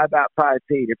that by about 5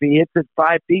 feet. If he hits it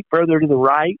 5 feet further to the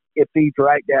right, it feeds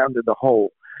right down to the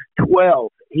hole.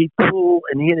 12, he pulled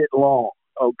and hit it long.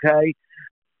 Okay,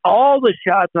 all the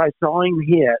shots I saw him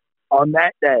hit on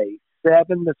that day,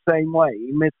 7 the same way.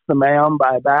 He missed the mound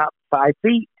by about 5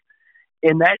 feet,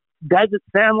 and that doesn't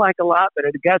sound like a lot, but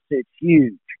at Augusta it's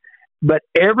huge. But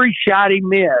every shot he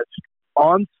missed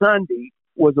on Sunday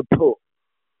was a pull,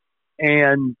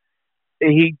 and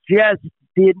he just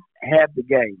didn't have the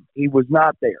game. He was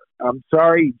not there. I'm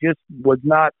sorry, he just was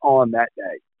not on that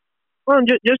day. Well,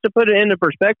 just to put it into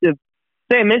perspective,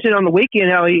 Sam mentioned on the weekend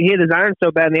how he hit his iron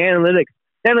so bad in the analytics.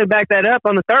 Stanley backed that up.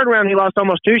 On the 3rd round, he lost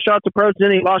almost 2 shots approach,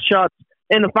 then he lost shots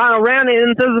in the final round.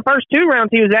 And so the first 2 rounds,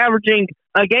 he was averaging,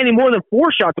 gaining more than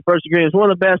 4 shots approach the green. It was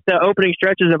one of the best opening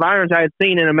stretches of irons I had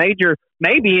seen in a major,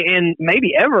 maybe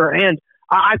ever. And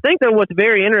I think that what's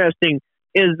very interesting,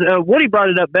 is Woody brought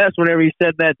it up best whenever he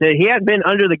said that he hadn't been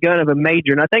under the gun of a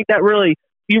major. And I think that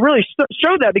you really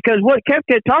showed that, because what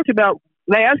Koepka talked about,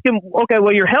 they asked him, okay,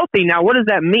 well, you're healthy now. What does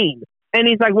that mean? And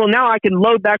he's like, well, now I can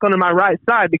load back onto my right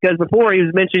side, because before he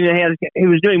was mentioning he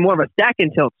was doing more of a stack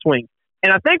and tilt swing.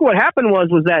 And I think what happened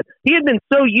was that he had been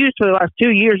so used for the last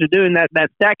 2 years of doing that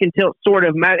stack and tilt sort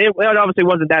of, it obviously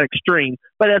wasn't that extreme,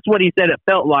 but that's what he said it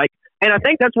felt like. And I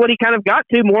think that's what he kind of got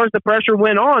to more as the pressure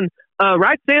went on.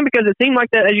 Right, Sam? Because it seemed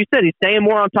like that, as you said, he's staying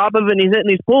more on top of it and he's hitting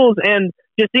these pulls, and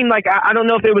just seemed like, I don't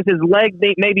know if it was his leg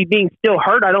maybe being still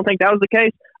hurt. I don't think that was the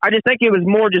case. I just think it was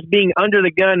more just being under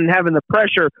the gun and having the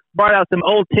pressure brought out some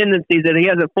old tendencies that he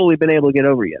hasn't fully been able to get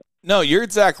over yet. No, you're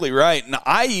exactly right. And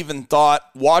I even thought,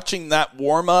 watching that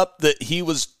warm-up, that he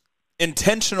was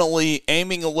intentionally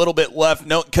aiming a little bit left.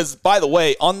 No, because, by the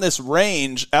way, on this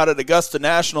range out at Augusta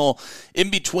National,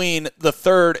 in between the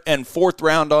third and fourth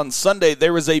round on Sunday,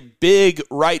 there was a big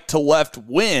right-to-left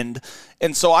wind.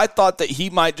 And so I thought that he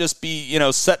might just be,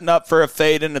 setting up for a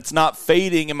fade, and it's not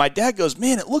fading. And my dad goes,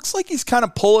 man, it looks like he's kind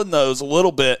of pulling those a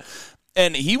little bit.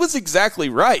 And he was exactly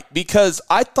right, because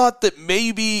I thought that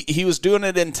maybe he was doing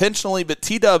it intentionally. But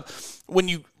T-Dub, when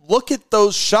you look at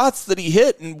those shots that he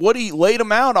hit and what he laid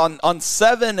them out on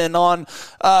 7 and on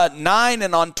 9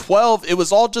 and on 12, it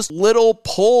was all just little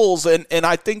pulls. And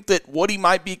I think that Woody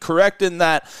might be correct in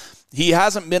that he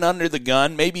hasn't been under the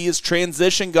gun. Maybe his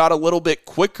transition got a little bit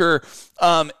quicker.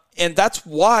 And that's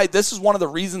why, this is one of the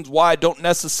reasons why I don't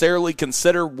necessarily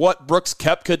consider what Brooks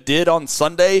Koepka did on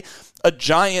Sunday a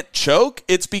giant choke.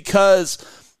 It's because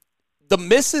the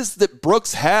misses that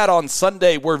Brooks had on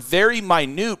Sunday were very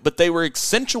minute, but they were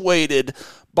accentuated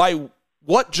by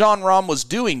what Jon Rahm was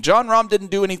doing. Jon Rahm didn't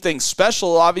do anything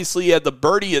special. Obviously, he had the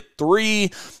birdie at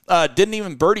 3, didn't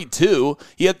even birdie 2.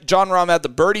 Jon Rahm had the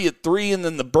birdie at 3 and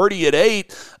then the birdie at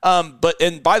 8.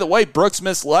 And by the way, Brooks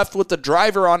missed left with the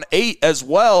driver on 8 as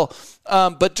well.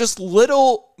 But just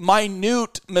little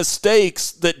minute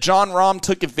mistakes that Jon Rahm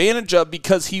took advantage of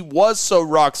because he was so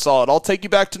rock solid. I'll take you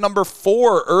back to number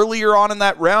 4. Earlier on in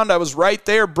that round, I was right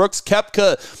there. Brooks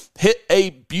Koepka hit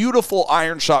a beautiful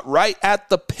iron shot right at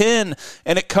the pin,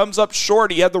 and it comes up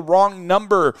short. He had the wrong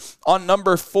number on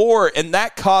number 4, and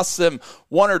that costs him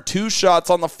 1 or 2 shots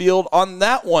on the field on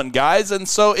that one, guys. And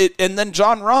then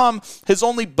Jon Rahm, his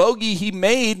only bogey he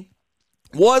made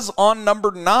was on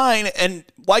number 9, and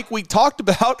like we talked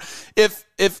about,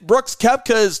 if Brooks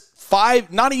Koepka is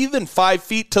not even 5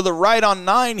 feet to the right on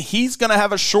 9, he's going to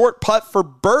have a short putt for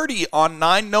birdie on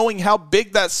 9, knowing how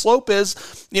big that slope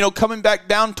is, coming back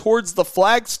down towards the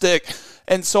flagstick.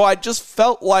 And so I just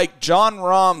felt like Jon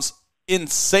Rahm's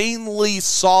insanely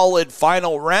solid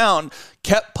final round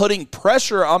kept putting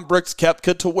pressure on Brooks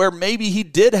Koepka to where maybe he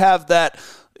did have that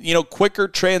quicker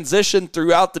transition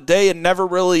throughout the day, and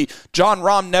Jon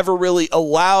Rahm never really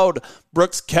allowed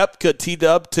Brooks Koepka,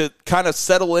 T-Dub, to kind of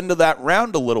settle into that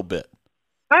round a little bit.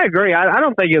 I agree. I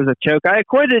don't think it was a choke. I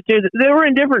equated it to, they were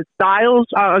in different styles,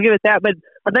 I'll give it that, but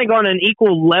I think on an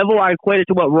equal level, I equated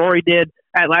to what Rory did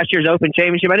at last year's Open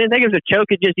Championship. I didn't think it was a choke.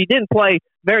 He didn't play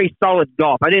very solid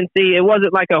golf. It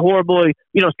wasn't like a horrible,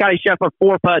 Scotty Scheffler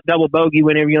 4-putt double bogey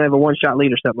whenever you have a one-shot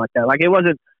lead or something like that. Like, it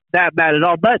wasn't that bad at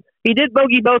all, but he did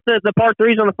bogey both the par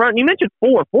 3s on the front. And you mentioned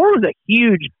 4 was a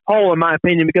huge hole in my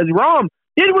opinion, because Rahm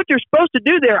did what you're supposed to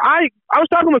do there. I was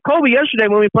talking with Colby yesterday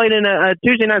when we played in a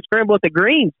Tuesday night scramble at the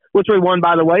Greens, which we won,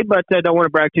 by the way, but don't want to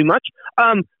brag too much.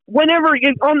 On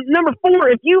number 4,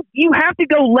 if you have to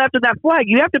go left of that flag,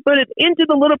 you have to put it into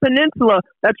the little peninsula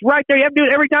that's right there. You have to do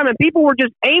it every time, and people were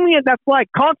just aiming at that flag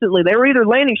constantly. They were either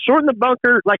landing short in the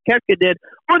bunker like Koepka did,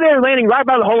 or they were landing right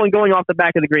by the hole and going off the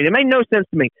back of the green. It made no sense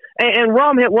to me. And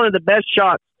Rahm hit one of the best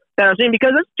shots that I've seen,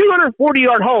 because it's a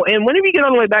 240-yard hole, and whenever you get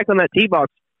all the way back on that tee box,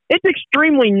 it's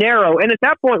extremely narrow. And at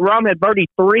that point, Rahm had birdie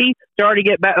 3 to already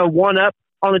get back a 1-up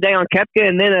on the day on Koepka,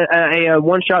 and then a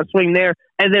one-shot swing there.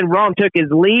 And then Rahm took his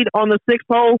lead on the 6th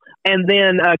hole, and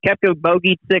then Koepka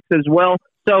bogeyed 6 as well.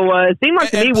 So it seemed like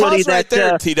to me, Woody,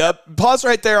 that... Pause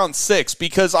right there on 6,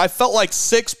 because I felt like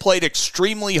 6 played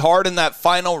extremely hard in that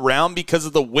final round because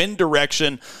of the wind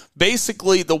direction.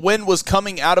 Basically, the wind was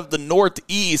coming out of the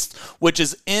northeast, which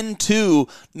is into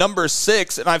number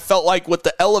 6, and I felt like with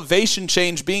the elevation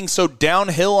change being so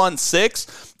downhill on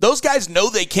 6, those guys know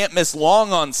they can't miss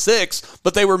long on 6,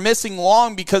 but they were missing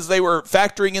long because they were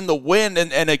factoring in the wind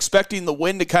and expecting the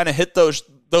wind to kind of hit those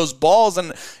balls,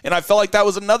 and I felt like that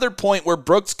was another point where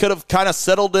Brooks could have kind of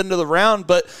settled into the round,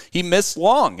 but he missed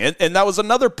long, and that was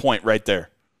another point right there.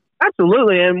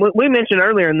 Absolutely, and we mentioned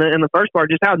earlier in the first part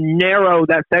just how narrow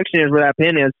that section is where that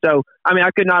pin is. So, I mean,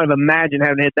 I could not have imagined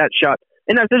having to hit that shot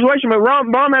in that situation. But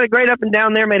Rahm had a great up and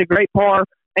down there, made a great par,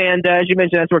 And as you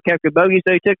mentioned, that's where Koepka bogeyed.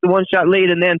 So he took the one-shot lead.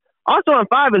 And then also on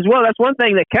 5 as well, that's one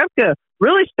thing that Koepka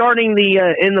really starting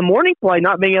in the morning play,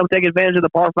 not being able to take advantage of the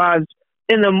par 5s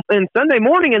in Sunday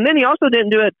morning. And then he also didn't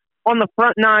do it on the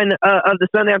front 9 of the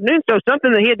Sunday afternoon. So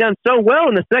something that he had done so well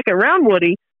in the second round,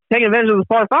 Woody, taking advantage of the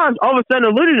par 5s, all of a sudden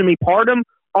eluded him. He parred him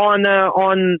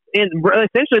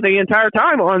essentially the entire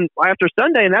time after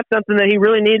Sunday, and that's something that he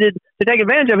really needed to take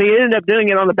advantage of. He ended up doing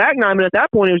it on the back 9, but at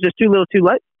that point it was just too little too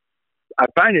late. I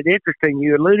find it interesting.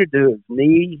 You alluded to his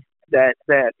knee, that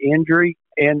injury,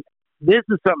 and this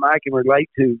is something I can relate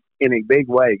to in a big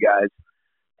way, guys.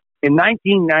 In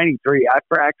 1993, I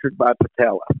fractured my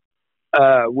patella,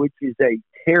 which is a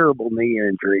terrible knee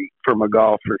injury from a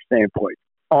golfer standpoint,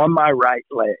 on my right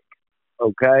leg,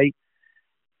 okay?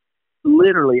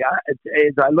 Literally,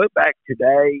 as I look back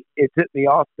today, it took me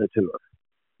off the tour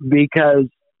because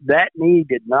that knee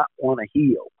did not want to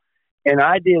heal. And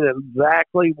I did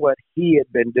exactly what he had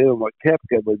been doing, what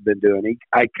Koepka had been doing.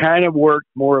 I kind of worked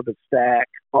more of a stack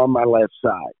on my left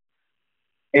side.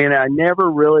 And I never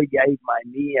really gave my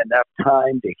knee enough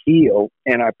time to heal.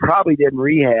 And I probably didn't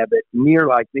rehab it near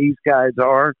like these guys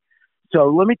are. So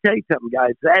let me tell you something,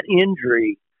 guys. That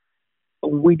injury,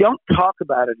 we don't talk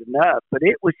about it enough, but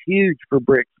it was huge for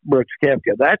Brooks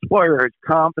Koepka. That's where his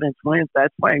confidence went.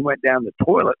 That's why he went down the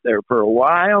toilet there for a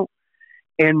while.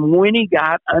 And when he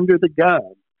got under the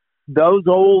gun, those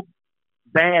old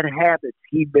bad habits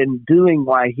he'd been doing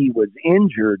while he was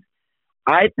injured,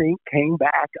 I think came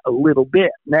back a little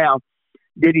bit. Now,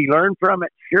 did he learn from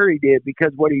it? Sure he did,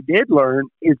 because what he did learn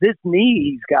is this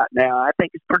knee he's got now, I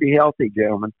think it's pretty healthy,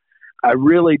 gentlemen. I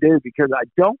really do, because I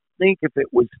don't think if it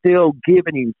was still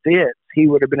giving him fits, he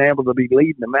would have been able to be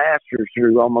leading the Masters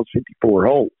through almost 54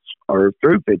 holes, or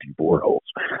through 54 holes.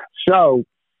 So,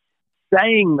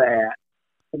 saying that,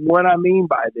 what I mean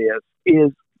by this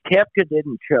is Koepka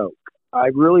didn't choke.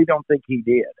 I really don't think he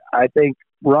did. I think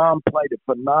Rahm played a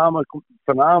phenomenal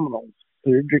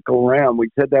surgical round. We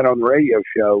said that on the radio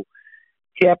show.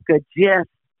 Koepka just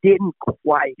didn't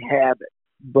quite have it.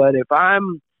 But if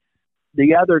I'm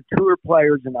the other tour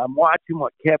players and I'm watching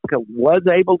what Koepka was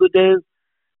able to do,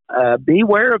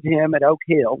 beware of him at Oak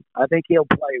Hill. I think he'll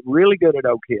play really good at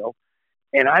Oak Hill.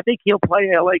 And I think he'll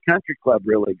play LA Country Club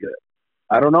really good.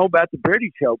 I don't know about the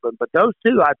British Open, but those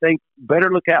two, I think,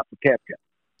 better look out for Koepka.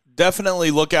 Definitely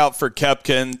look out for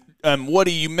Koepka. And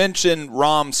Woody, you mentioned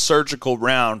Rahm's surgical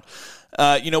round.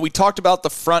 We talked about the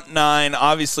front 9,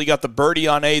 obviously got the birdie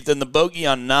on 8th and the bogey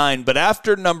on 9, but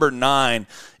after number 9,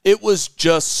 it was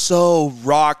just so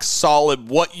rock solid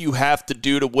what you have to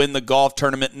do to win the golf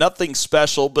tournament. Nothing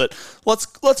special, but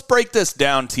let's break this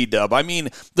down, T-Dub. I mean,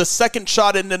 the second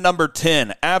shot into number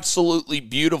 10, absolutely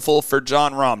beautiful for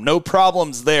Jon Rahm. No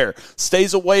problems there.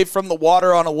 Stays away from the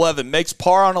water on 11, makes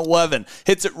par on 11,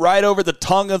 hits it right over the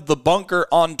tongue of the bunker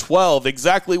on 12.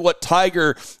 Exactly what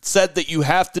Tiger said that you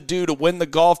have to do to win the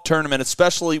golf tournament,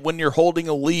 especially when you're holding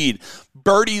a lead.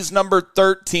 Birdie's number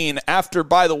 13 after,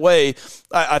 by the way,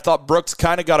 I thought Brooks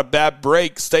kind of got a bad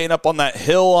break staying up on that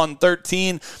hill on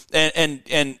 13, and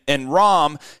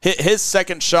Rahm hit his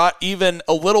second shot even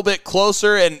a little bit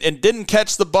closer and didn't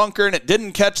catch the bunker, and it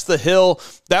didn't catch the hill.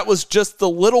 That was just the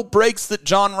little breaks that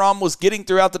Jon Rahm was getting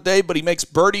throughout the day, but he makes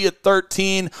birdie at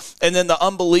 13, and then the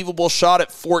unbelievable shot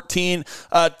at 14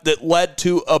 that led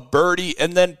to a birdie,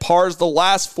 and then pars the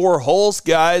last 4 holes,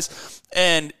 guys.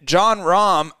 And Jon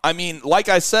Rahm, I mean, like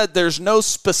I said, there's no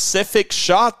specific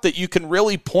shot that you can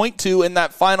really point to in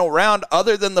that final round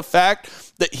other than the fact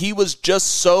that he was just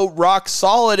so rock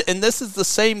solid. And this is the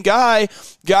same guy,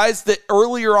 guys, that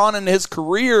earlier on in his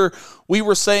career, we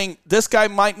were saying this guy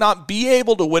might not be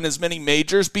able to win as many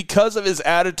majors because of his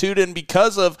attitude and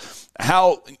because of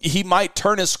how he might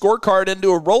turn his scorecard into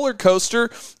a roller coaster.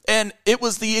 And it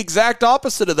was the exact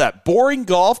opposite of that. Boring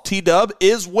golf, T-Dub,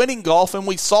 is winning golf, and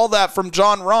we saw that from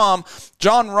Jon Rahm.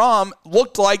 Jon Rahm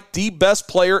looked like the best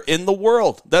player in the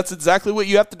world. That's exactly what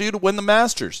you have to do to win the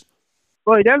Masters.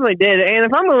 Well, he definitely did. And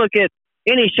if I'm going to look at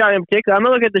any shot in particular, I'm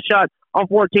going to look at the shot on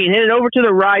 14. Hit it over to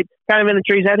the right, kind of in the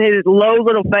trees. That hit it low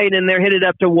little fade in there, hit it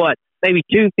up to what? Maybe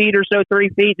 2 feet or so, 3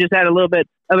 feet. Just had a little bit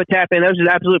of a tap in. That was an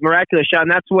absolute miraculous shot.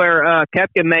 And that's where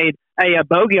Koepka made a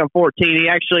bogey on 14. He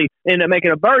actually ended up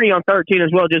making a birdie on 13 as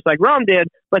well, just like Rahm did,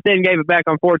 but then gave it back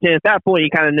on 14. At that point,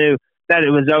 you kind of knew that it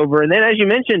was over. And then, as you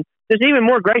mentioned, there's even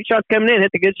more great shots coming in.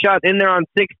 Hit the good shot in there on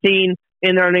 16,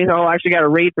 in there underneath the hole. Actually got a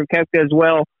read from Koepka as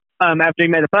well after he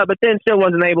made a putt, but then still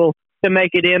wasn't able to make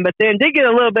it in. But then did get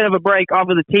a little bit of a break off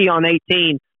of the tee on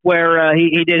 18 where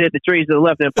he did hit the trees to the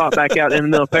left and pop back out in the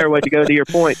middle of the fairway to go to your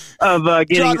point of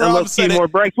getting a few more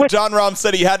breaks. Jon Rahm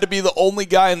said he had to be the only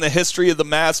guy in the history of the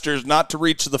Masters not to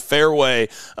reach the fairway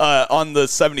on the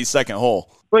 72nd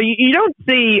hole. Well, you don't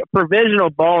see provisional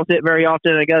balls hit very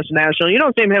often at Augusta National. You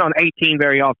don't see him hit on 18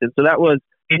 very often. So that was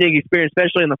a unique experience,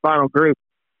 especially in the final group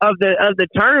of the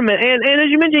tournament. And as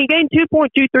you mentioned, he gained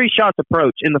 2.23 shots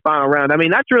approach in the final round. I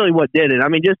mean, that's really what did it. I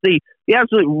mean, just the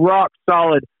absolute rock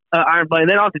solid iron play. And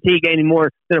then off the tee, gaining more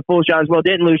than a full shot as well.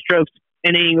 Didn't lose strokes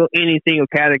in any single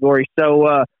category. So,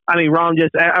 I mean, Rahm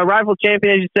just a rifle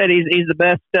champion, as you said. He's the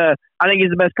best. I think he's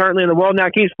the best currently in the world. Now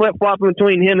he keeps flip flopping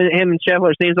between him and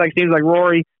Scheffler. Seems like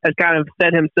Rory has kind of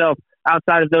set himself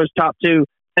outside of those top two,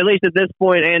 at least at this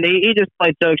point. And he just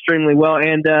played so extremely well.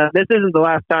 And this isn't the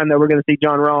last time that we're going to see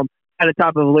Jon Rahm at the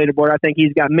top of the leaderboard. I think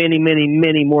he's got many, many,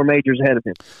 many more majors ahead of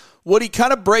him. Would he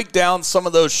kind of break down some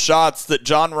of those shots that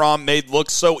Jon Rahm made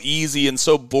look so easy and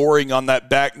so boring on that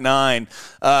back nine?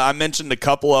 I mentioned a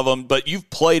couple of them, but you've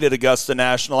played at Augusta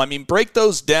National. I mean, break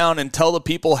those down and tell the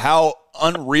people how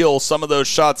unreal some of those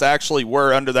shots actually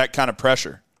were under that kind of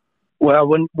pressure. Well,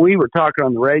 when we were talking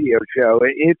on the radio show,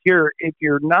 if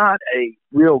you're not a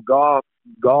real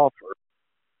golfer,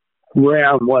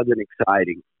 round wasn't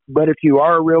exciting. But if you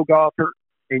are a real golfer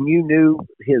and you knew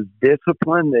his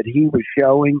discipline that he was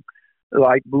showing,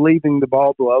 like leaving the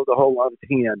ball below the hole on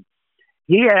 10,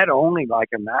 he had only like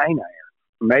a 9-iron,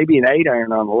 maybe an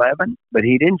 8-iron on 11, but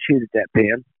he didn't shoot at that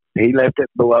pin. He left it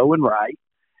below and right.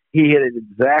 He hit it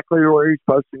exactly where he was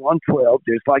supposed to on 12,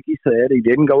 just like he said. He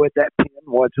didn't go at that pin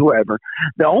whatsoever.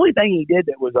 The only thing he did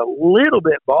that was a little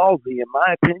bit ballsy, in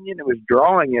my opinion, it was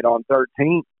drawing it on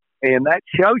 13. And that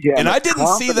shows you. And I didn't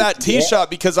see that tee shot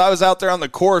because I was out there on the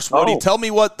course. Woody, tell me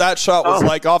what that shot was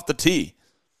like off the tee.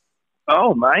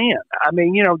 Oh, man. I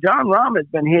mean, Jon Rahm has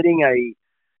been hitting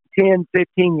a 10,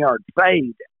 15-yard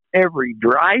fade every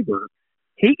driver.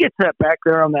 He gets up back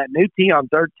there on that new tee on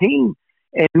 13,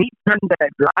 and he turns that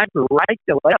driver right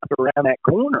to left around that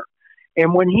corner.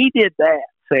 And when he did that,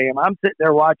 Sam, I'm sitting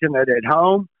there watching it at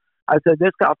home. I said,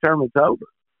 this golf tournament's over.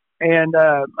 And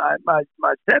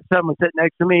my stepson was sitting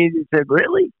next to me. He said,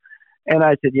 really? And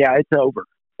I said, yeah, it's over.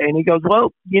 And he goes,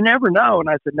 well, you never know. And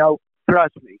I said, no,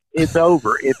 trust me, it's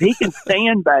over. If he can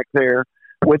stand back there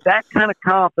with that kind of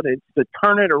confidence to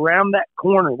turn it around that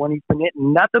corner when he's been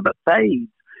hitting nothing but fades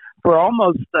for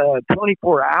almost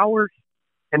 24 hours,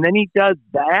 and then he does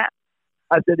that,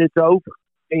 I said, it's over.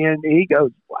 And he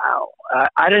goes, wow,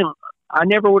 I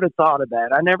never would have thought of that.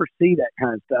 I never see that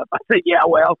kind of stuff. I said, yeah,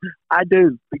 well, I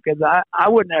do, because I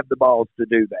wouldn't have the balls to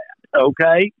do that.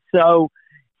 Okay. So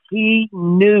he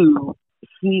knew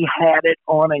he had it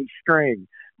on a string.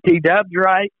 T-Dub's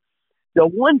right. The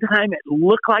one time it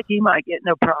looked like he might get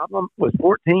no problem was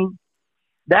 14.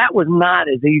 That was not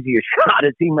as easy a shot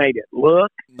as he made it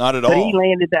look. Not at all. But he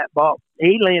landed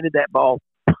that ball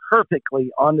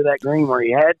perfectly onto that green where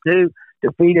he had to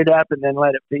feed it up and then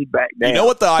let it feed back down. You know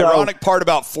what the ironic part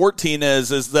about 14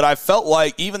 is that I felt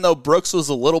like even though Brooks was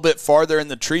a little bit farther in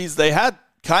the trees, they had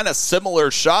kind of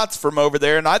similar shots from over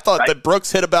there, and I thought that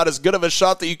Brooks hit about as good of a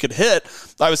shot that you could hit.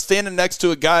 I was standing next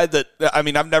to a guy that, I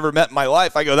mean, I've never met in my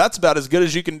life. I go, that's about as good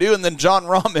as you can do, and then Jon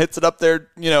Rahm hits it up there,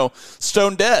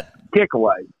 stone dead. Kick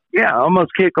away. Yeah,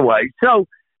 almost kick away. So,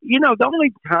 the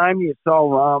only time you saw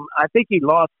Rahm, I think he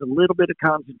lost a little bit of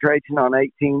concentration on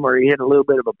 18 where he hit a little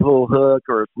bit of a pull hook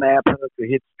or a snap hook that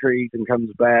hits trees and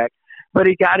comes back. But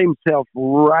he got himself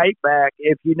right back.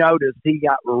 If you notice, he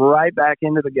got right back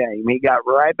into the game. He got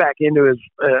right back into his,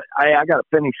 I got to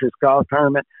finish this golf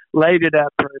tournament, laid it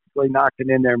up perfectly, knocked it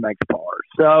in there, makes par.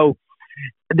 So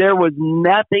there was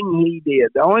nothing he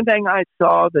did. The only thing I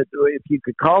saw that, if you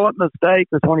could call it mistake,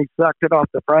 was when he sucked it off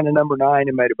the front of number 9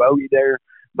 and made a bogey there.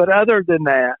 But other than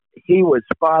that, he was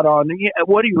spot on.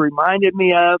 What he reminded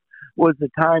me of was the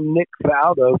time Nick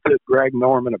Faldo took Greg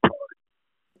Norman apart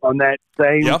on that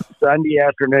same Sunday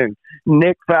afternoon.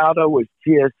 Nick Faldo was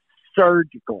just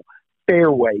surgical,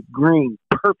 fairway, green,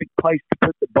 perfect place to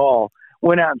put the ball.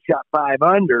 Went out and shot 5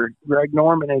 under. Greg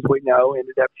Norman, as we know,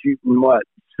 ended up shooting,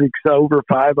 6 over,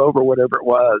 5 over, whatever it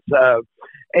was.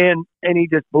 And he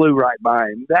just blew right by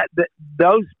him.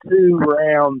 Those 2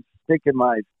 rounds stick in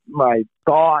my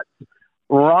thoughts.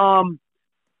 Rahm,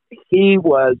 he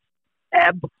was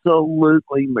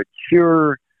absolutely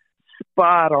mature,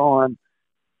 spot on.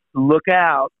 Look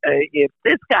out. If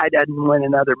this guy doesn't win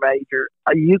another major,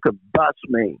 you could bust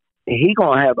me. He's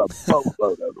going to have a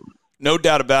boatload of them. No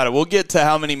doubt about it. We'll get to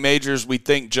how many majors we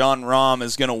think Jon Rahm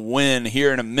is going to win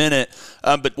here in a minute.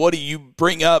 But what do you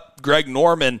bring up Greg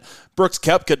Norman? Brooks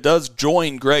Koepka does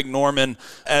join Greg Norman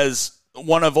as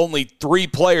one of only 3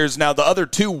 players. Now, the other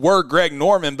 2 were Greg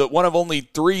Norman, but one of only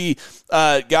 3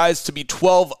 guys to be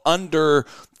 12 under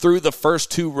through the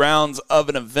first 2 rounds of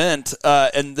an event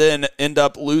and then end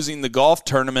up losing the golf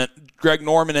tournament. Greg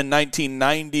Norman in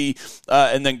 1990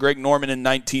 and then Greg Norman in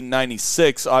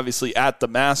 1996, obviously at the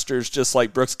Masters, just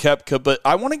like Brooks Koepka. But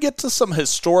I want to get to some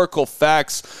historical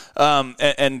facts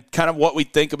and kind of what we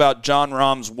think about Jon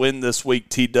Rahm's win this week,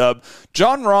 T-Dub.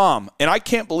 Jon Rahm, and I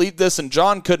can't believe this, and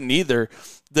John couldn't either,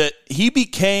 that he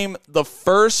became the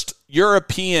first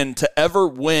European to ever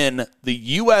win the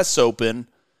U.S. Open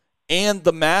and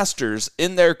the Masters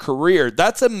in their career.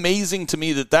 That's amazing to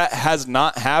me that has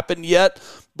not happened yet.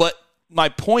 But my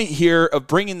point here of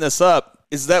bringing this up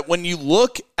is that when you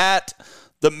look at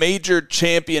the major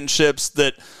championships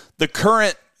that the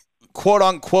current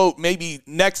quote-unquote maybe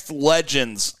next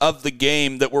legends of the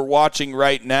game that we're watching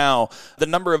right now, the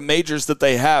number of majors that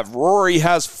they have, Rory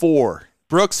has 4.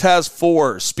 Brooks has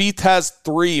 4. Spieth has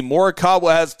 3.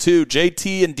 Morikawa has 2.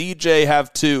 JT and DJ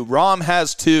have 2. Rahm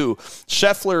has 2.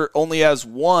 Scheffler only has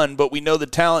 1, but we know the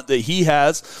talent that he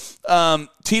has.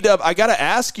 T-Dub, I got to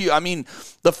ask you, I mean,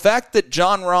 the fact that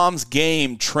Jon Rahm's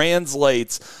game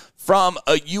translates from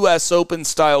a U.S. Open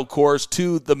style course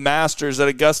to the Masters at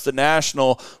Augusta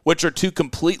National, which are 2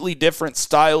 completely different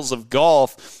styles of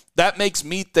golf, that makes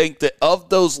me think that of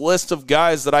those list of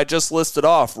guys that I just listed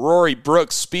off, Rory,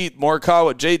 Brooks, Spieth,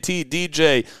 Morikawa, JT,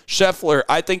 DJ, Scheffler,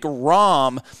 I think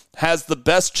Rahm has the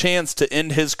best chance to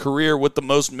end his career with the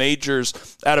most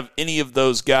majors out of any of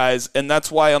those guys. And that's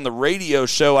why on the radio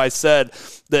show I said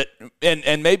that,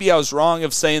 and maybe I was wrong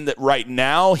of saying that right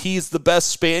now he's the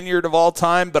best Spaniard of all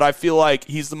time, but I feel like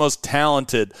he's the most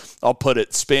talented, I'll put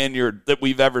it, Spaniard that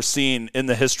we've ever seen in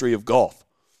the history of golf.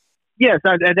 Yes,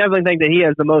 I definitely think that he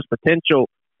has the most potential,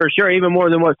 for sure, even more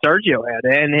than what Sergio had.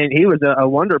 And he was a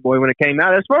wonder boy when it came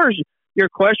out. As far as your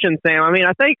question, Sam, I mean,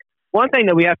 I think one thing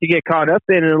that we have to get caught up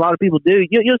in, and a lot of people do,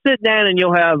 you'll sit down and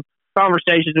you'll have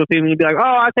conversations with people, and you'll be like,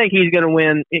 oh, I think he's going to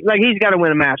win. Like, he's got to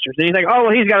win a Masters. And you think, oh,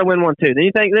 well, he's got to win one too. Then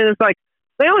it's like,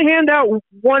 they only hand out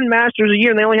 1 Masters a year,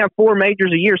 and they only have 4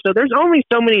 majors a year. So there's only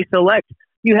so many select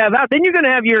you have out. Then you're going to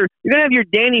have your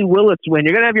Danny Willits win.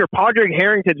 You're going to have your Padraig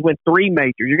Harringtons win 3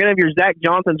 majors. You're going to have your Zach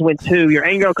Johnsons win 2. Your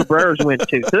Angel Cabrera's win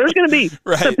 2. So there's going to be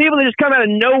some people that just come out of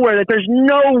nowhere that there's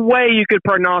no way you could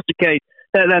prognosticate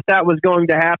that was going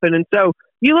to happen. And so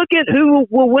you look at who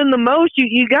will win the most.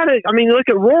 You got to. I mean, look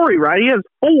at Rory. Right, he has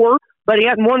 4, but he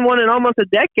hadn't won one in almost a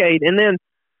decade. And then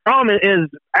Rahm is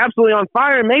absolutely on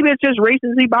fire. And maybe it's just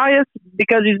recency bias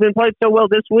because he's been played so well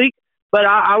this week. But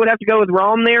I would have to go with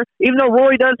Rahm there. Even though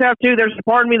Rory does have 2, there's a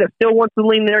part of me that still wants to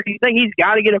lean there because you think he's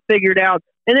got to get it figured out.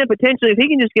 And then potentially, if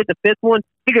he can just get the 5th one,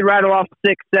 he could rattle off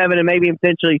 6, 7, and maybe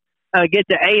potentially get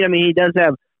to 8. I mean, he does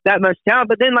have that much talent.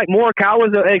 But then, like,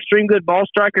 Morikawa's an extreme good ball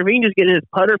striker. If he can just get his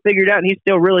putter figured out and he's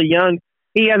still really young,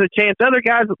 he has a chance. Other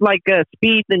guys like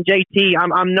Spieth and JT,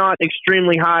 I'm not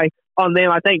extremely high on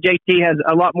them. I think JT has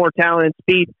a lot more talent than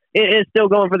Spieth. It is still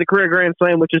going for the career Grand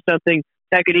Slam, which is something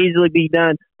that could easily be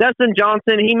done. Dustin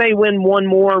Johnson, he may win 1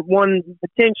 more,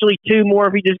 potentially 2 more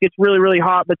if he just gets really, really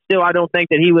hot, but still I don't think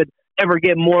that he would ever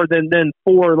get more than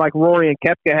 4 like Rory and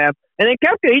Koepka have. And then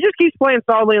Koepka, he just keeps playing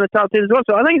solidly in the top 10 as well.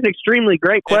 So I think it's an extremely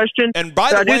great question. And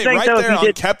by the way, right there on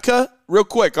Koepka, real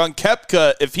quick, on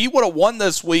Koepka, if he would have won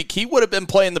this week, he would have been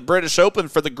playing the British Open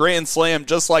for the Grand Slam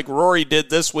just like Rory did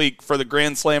this week for the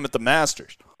Grand Slam at the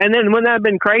Masters. And then wouldn't that have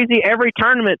been crazy? Every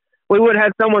tournament, we would have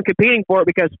had someone competing for it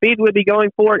because Spieth would be going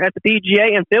for it at the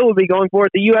PGA and Phil would be going for it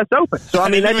at the U.S. Open. So, I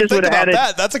mean, that just would have added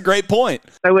that. That's a great point.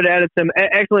 That would have added some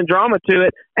excellent drama to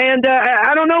it. And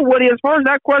I don't know, Woody, as far as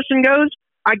that question goes,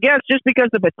 I guess just because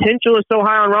the potential is so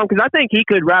high on Rahm, because I think he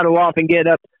could rattle off and get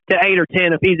up to 8 or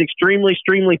 10 if he's extremely,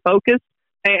 extremely focused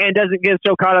and doesn't get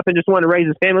so caught up in just wanting to raise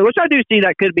his family, which I do see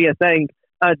that could be a thing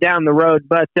down the road.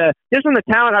 But just on the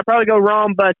talent, I'd probably go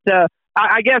Rahm, but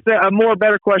I guess a more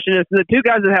better question is the 2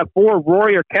 guys that have 4,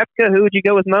 Rory or Koepka, who would you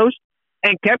go with most?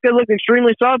 And Koepka looked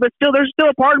extremely solid, but still, there's still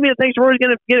a part of me that thinks Rory's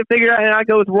going to get it figured out, and I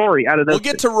go with Rory out of those. We'll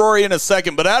get to Rory in a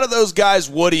second, but out of those guys,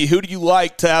 Woody, who do you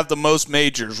like to have the most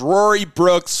majors? Rory,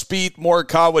 Brooks, Spieth,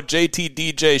 Morikawa, JT,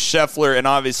 DJ, Scheffler, and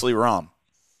obviously Rahm.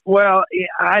 Well,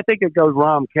 I think it goes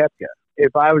Rahm, Koepka,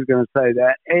 if I was going to say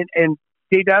that. And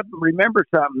T-Dub, remember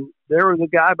something. There was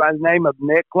a guy by the name of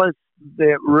Nicklaus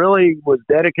that really was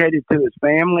dedicated to his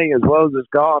family as well as his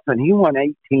golf, and he won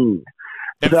 18.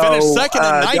 And finished second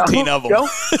in 19 of them.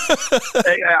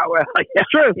 Yeah, well, yeah, it's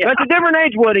true. Yeah. That's a different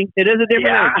age, Woody. It is a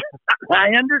different age. I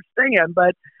understand,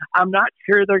 but I'm not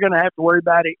sure they're going to have to worry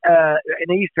about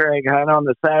an Easter egg hunt on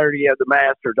the Saturday of the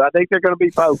Masters. I think they're going to be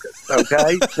focused.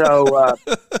 Okay, so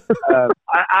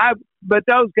but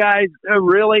those guys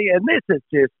really, and this is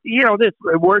just, this.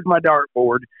 Where's my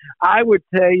dartboard? I would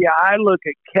tell you, I look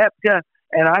at Koepka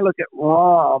and I look at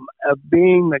Rahm of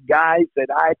being the guys that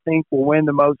I think will win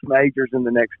the most majors in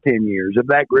the next 10 years of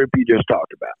that group you just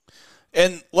talked about.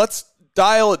 And let's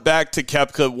dial it back to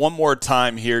Koepka one more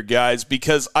time here, guys,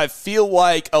 because I feel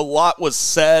like a lot was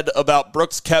said about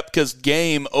Brooks Koepka's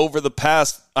game over the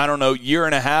past, year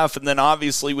and a half, and then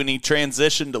obviously when he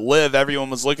transitioned to LIV, everyone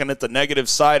was looking at the negative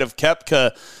side of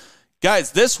Koepka.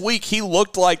 Guys, this week he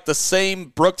looked like the same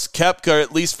Brooks Koepka,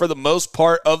 at least for the most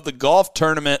part of the golf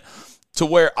tournament, to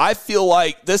where I feel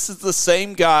like this is the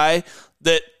same guy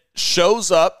that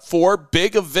shows up for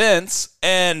big events.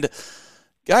 And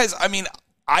guys,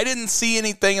 I didn't see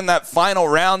anything in that final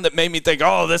round that made me think,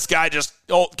 this guy just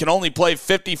can only play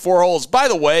 54 holes. By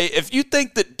the way, if you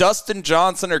think that Dustin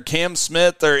Johnson or Cam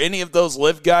Smith or any of those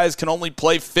LIV guys can only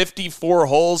play 54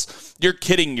 holes, you're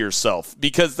kidding yourself,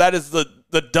 because that is the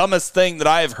dumbest thing that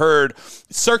I have heard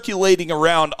circulating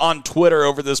around on Twitter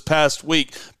over this past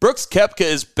week. Brooks Koepka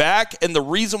is back, and the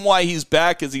reason why he's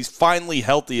back is he's finally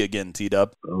healthy again,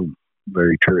 T-Dub. Oh,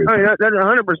 very true. That's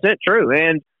 100% true.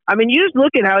 And, you just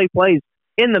look at how he plays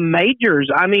in the majors.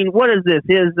 What is this?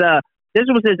 This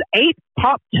was his 8th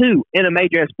top 2 in a major.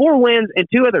 He has 4 wins and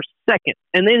 2 other seconds.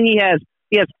 And then he has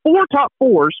 4 top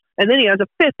 4s, and then he has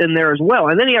a 5th in there as well.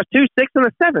 And then he has 2 6th and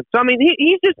a 7th. So,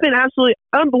 he's just been absolutely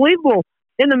unbelievable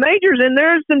in the majors, and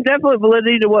there's some definite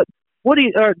validity to what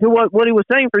he was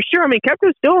saying for sure.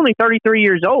 Koepka's still only 33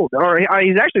 years old, or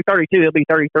he's actually 32. He'll be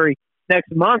 33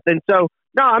 next month. And so,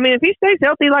 no, if he stays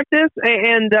healthy like this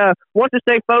and wants to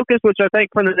stay focused, which I think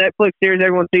from the Netflix series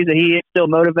everyone sees that he is still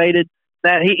motivated,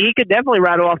 that he could definitely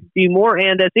rattle off a few more.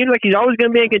 And it seems like he's always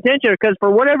going to be in contention because for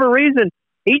whatever reason,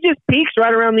 he just peaks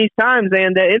right around these times.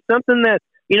 And it's something that,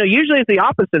 usually it's the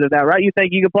opposite of that, right? You think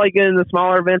you can play good in the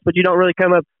smaller events, but you don't really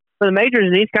come up for the majors,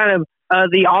 and he's kind of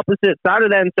the opposite side of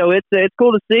that. And so it's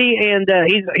cool to see. And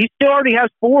he still already has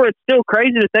 4. It's still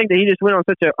crazy to think that he just went on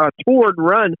such a torrid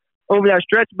run over that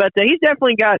stretch, but he's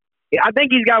definitely got, I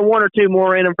think he's got 1 or 2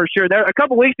 more in him for sure. There, a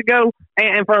couple weeks ago,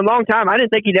 and for a long time, I didn't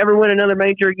think he'd ever win another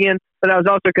major again, but that was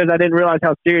also because I didn't realize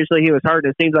how seriously he was hurt,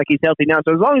 and it seems like he's healthy now.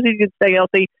 So as long as he can stay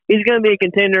healthy, he's going to be a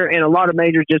contender in a lot of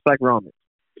majors just like Rahm.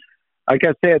 Like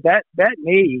I said, that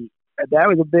knee, that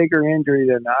was a bigger injury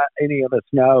than any of us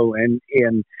know, and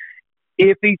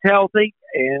if he's healthy,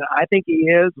 and I think he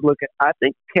is, I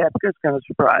think Koepka's going to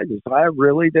surprise us. I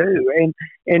really do.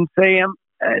 And Sam,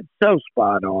 it's so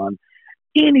spot on.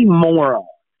 Any moron,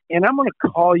 and I'm going to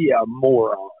call you a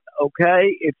moron,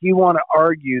 okay, if you want to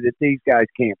argue that these guys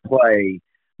can't play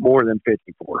more than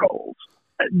 54 holes.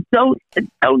 Don't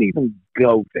even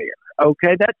go there,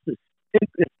 okay? That's the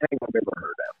stupidest thing I've ever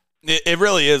heard of. It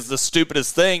really is the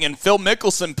stupidest thing, and Phil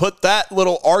Mickelson put that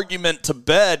little argument to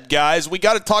bed, guys. We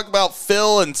got to talk about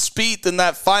Phil and Spieth in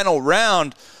that final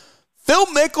round. Phil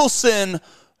Mickelson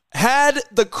had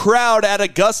the crowd at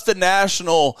Augusta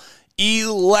National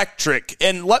electric.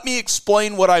 And let me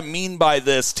explain what I mean by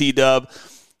this, T-Dub.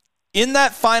 In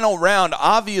that final round,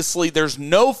 obviously, there's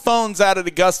no phones out at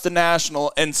Augusta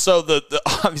National, and so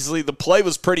obviously the play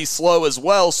was pretty slow as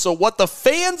well. So what the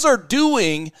fans are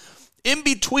doing in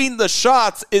between the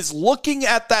shots is looking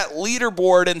at that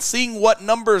leaderboard and seeing what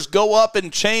numbers go up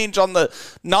and change on the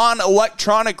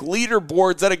non-electronic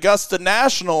leaderboards at Augusta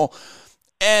National.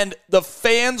 And the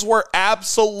fans were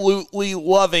absolutely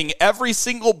loving every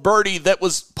single birdie that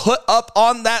was put up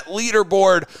on that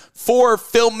leaderboard for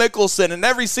Phil Mickelson and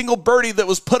every single birdie that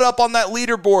was put up on that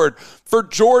leaderboard for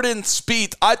Jordan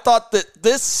Spieth. I thought that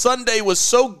this Sunday was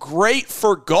so great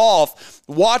for golf,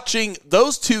 watching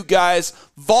those two guys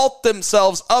vault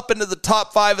themselves up into the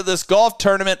top 5 of this golf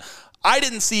tournament. I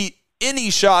didn't see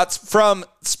any shots from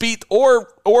Spieth or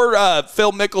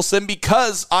Phil Mickelson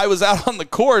because I was out on the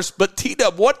course. But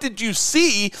T-Dub, what did you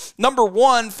see, number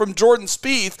one, from Jordan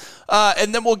Spieth?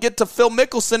 And then we'll get to Phil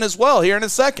Mickelson as well here in a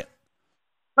second.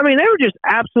 They were just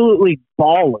absolutely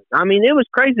balling. It was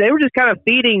crazy. They were just kind of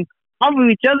feeding off of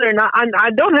each other. And I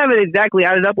don't have it exactly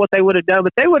added up what they would have done,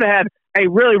 but they would have had a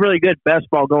really, really good best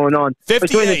ball going on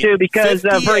between the two because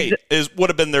 58 would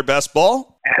have been their best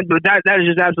ball. But that is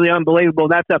just absolutely unbelievable.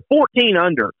 That's a 14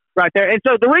 under right there. And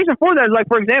so the reason for that is, like,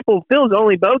 for example, Phil's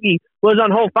only bogey was on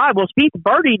hole 5. Well, Spieth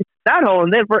birdied that hole,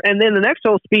 and then the next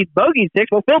hole, Spieth bogeyed 6.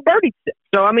 Well, Phil birdied 6.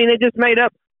 So it just made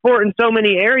up for it in so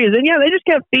many areas. And yeah, they just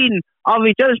kept feeding off of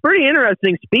each other. It's pretty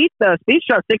interesting. Spieth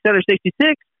shot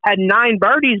 666. had 9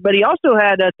 birdies, but he also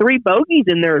had 3 bogeys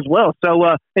in there as well. So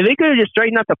if he could have just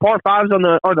straightened out the par 5s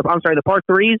the par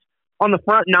 3s on the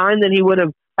front 9, then he would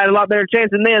have had a lot better chance.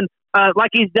 And then,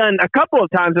 like he's done a couple of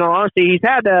times, in all honesty, he's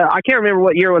had, I can't remember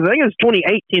what year it was. I think it was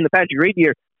 2018, the Patrick Reed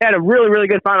year. Had a really, really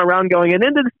good final round going, and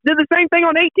then did the same thing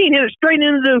on 18, hit it straight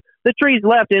into the trees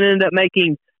left, and ended up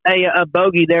making a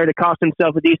bogey there to cost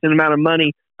himself a decent amount of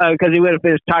money because he would have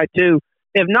finished tied 2.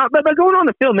 If not, but going on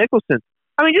to Phil Mickelson,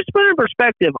 I mean, just to put it in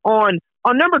perspective, on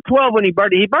number 12 when he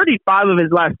birdied 5 of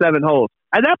his last 7 holes.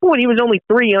 At that point, he was only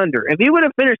 3 under. If he would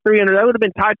have finished 3 under, that would have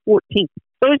been tied 14th.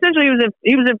 So essentially,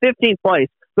 he was in 15th place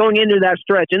going into that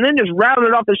stretch, and then just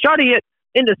rounded off. The shot he hit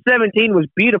into 17 was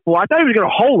beautiful. I thought he was going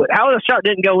to hole it. How the shot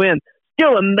didn't go in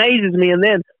still amazes me. And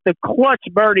then the clutch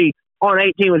birdie on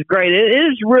 18 was great. It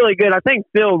is really good. I think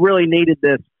Phil really needed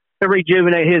this to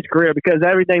rejuvenate his career because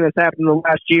everything that's happened in the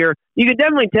last year, you can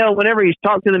definitely tell whenever he's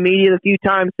talked to the media a few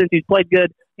times since he's played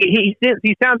good, he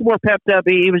sounds more pepped up.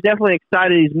 He was definitely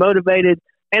excited. He's motivated.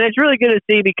 And it's really good to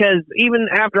see because even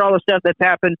after all the stuff that's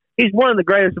happened, he's one of the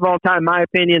greatest of all time, in my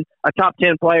opinion, a top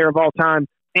 10 player of all time.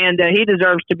 And he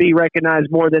deserves to be recognized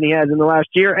more than he has in the last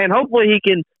year. And hopefully he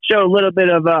can show a little bit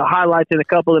of highlights in a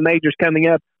couple of the majors coming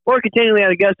up or continually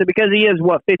at Augusta because he is,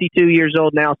 52 years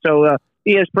old now. So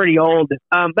he is pretty old.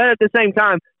 But at the same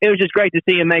time, it was just great to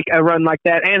see him make a run like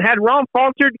that. And had Rahm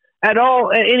faltered at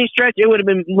all at any stretch, it would have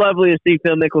been lovely to see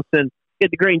Phil Mickelson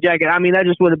get the green jacket. I mean, that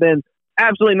just would have been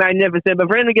absolutely magnificent. But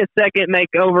for him to get second, make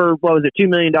over, $2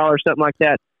 million, something like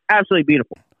that, absolutely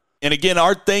beautiful. And again,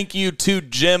 our thank you to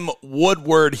Jim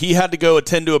Woodward. He had to go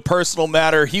attend to a personal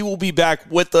matter. He will be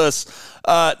back with us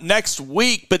next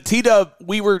week. But T-Dub,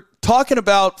 we were talking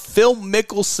about Phil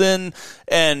Mickelson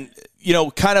and,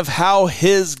 kind of how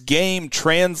his game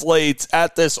translates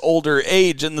at this older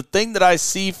age. And the thing that I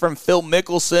see from Phil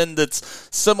Mickelson that's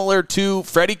similar to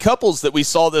Freddie Couples that we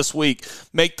saw this week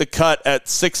make the cut at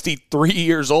 63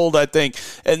 years old, I think.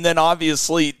 And then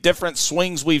obviously different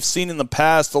swings we've seen in the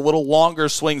past, a little longer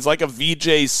swings like a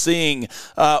Vijay Singh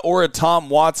or a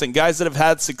Tom Watson, guys that have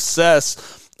had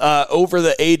success over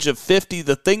the age of 50.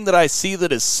 The thing that I see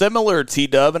that is similar,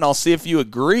 T-Dub, and I'll see if you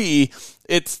agree,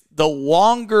 it's the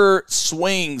longer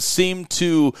swings seem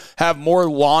to have more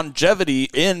longevity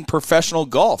in professional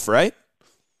golf, right?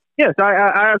 Yes,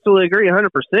 I absolutely agree 100%.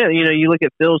 You look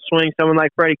at Phil's swing, someone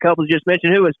like Freddie Couples just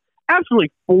mentioned, who was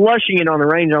absolutely flushing it on the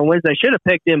range on Wednesday. Should have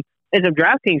picked him in some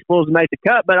DraftKings pools to make the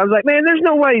cut, but I was like, man, there's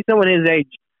no way someone his age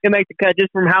can make the cut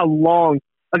just from how long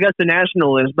Augusta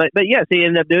National is. But yes, he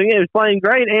ended up doing it. He was playing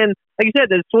great. And like you said,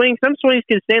 some swings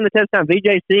can stand the test of time.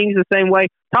 Vijay Singh's the same way.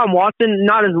 Tom Watson,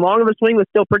 not as long of a swing, but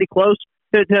still pretty close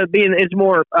to being, it's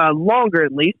more longer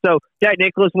at least. So Jack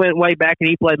Nicklaus went way back and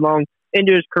he played long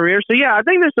into his career. So yeah, I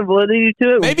think there's some validity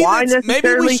to it.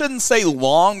 Maybe we shouldn't say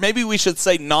long. Maybe we should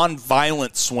say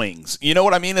non-violent swings. You know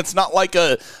what I mean? It's not like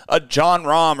a John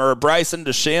Rahm or a Bryson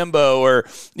DeChambeau or,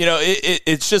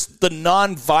 it's just the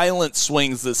non-violent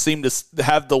swings that seem to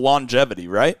have the longevity,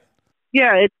 right?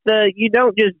 Yeah, it's you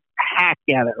don't just hack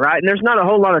at it, right? And there's not a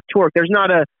whole lot of torque. There's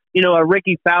not a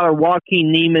Ricky Fowler,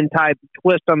 Joaquin Neiman type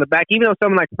twist on the back, even though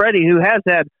someone like Freddie, who has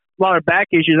had a lot of back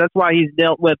issues, that's why he's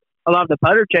dealt with a lot of the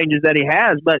putter changes that he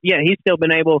has. But yeah, he's still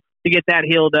been able to get that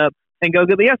healed up and go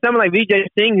good. But yeah, someone like Vijay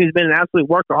Singh, who's been an absolute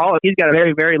workaholic, he's got a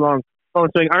very, very long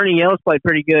swing. Ernie Els played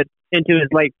pretty good into his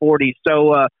late 40s.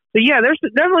 So yeah, there's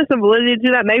definitely some validity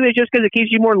to that. Maybe it's just because it keeps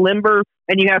you more limber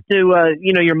and you have to,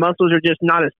 your muscles are just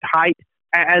not as tight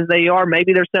as they are.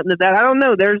 Maybe there's something to that. I don't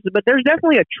know. There's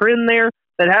definitely a trend there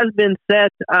that has been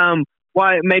set.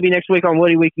 Why maybe next week on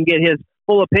Woody we can get his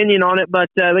full opinion on it. But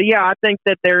yeah, I think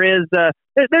that there's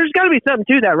got to be something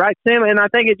to that, right, Sam? And I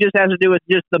think it just has to do with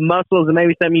just the muscles and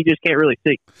maybe something you just can't really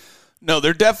see. No,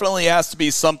 there definitely has to be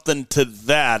something to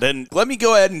that. And let me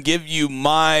go ahead and give you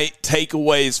my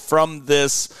takeaways from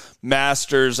this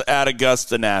Masters at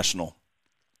Augusta National.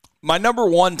 My number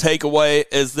one takeaway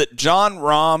is that Jon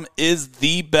Rahm is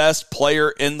the best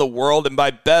player in the world. And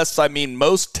by best, I mean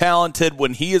most talented.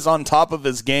 When he is on top of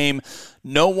his game,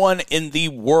 no one in the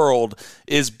world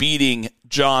is beating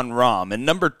Jon Rahm. And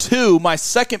number two, my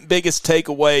second biggest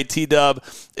takeaway, T-Dub,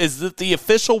 is that the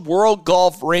official world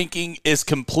golf ranking is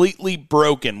completely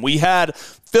broken. We had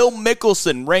Phil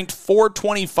Mickelson ranked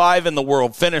 425 in the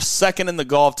world, finished second in the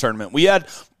golf tournament. We had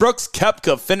Brooks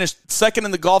Koepka finished second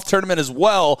in the golf tournament as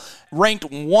well, ranked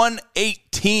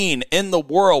 118 in the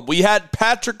world. We had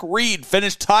Patrick Reed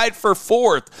finished tied for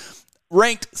fourth.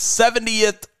 ranked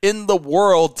 70th in the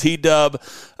world, T-Dub.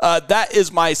 That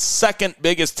is my second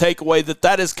biggest takeaway,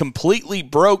 that is completely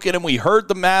broken. And we heard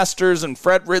the Masters and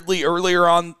Fred Ridley earlier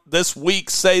on this week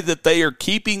say that they are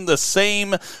keeping the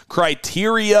same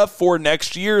criteria for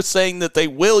next year, saying that they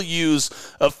will use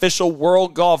official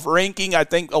world golf ranking. I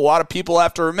think a lot of people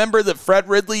have to remember that Fred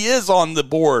Ridley is on the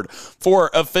board for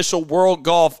official world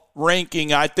golf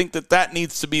ranking. I think that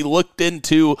needs to be looked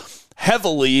into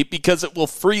heavily, because it will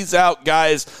freeze out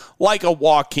guys like a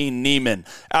Joaquin Niemann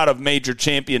out of major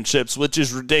championships, which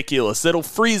is ridiculous. It'll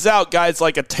freeze out guys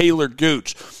like a Taylor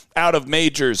Gooch out of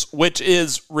majors, which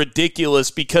is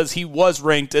ridiculous, because he was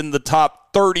ranked in the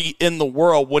top 30 in the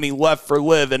world when he left for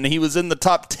LIV, and he was in the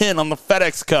top 10 on the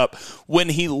FedEx Cup when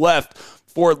he left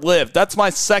for LIV. That's my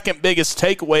second biggest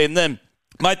takeaway. And then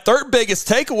my third biggest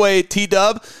takeaway,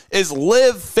 T-Dub, is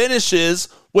LIV finishes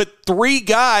with 3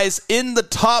 guys in the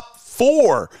top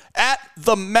 4 at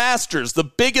the Masters, the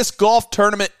biggest golf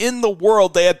tournament in the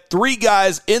world. They had 3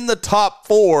 guys in the top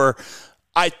 4.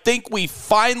 I think we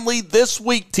finally this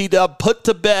week, T-Dub, put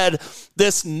to bed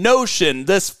this notion,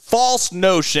 this false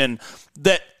notion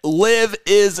that LIV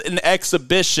is an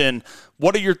exhibition.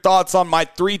 What are your thoughts on my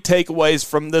 3 takeaways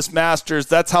from this Masters?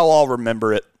 That's how I'll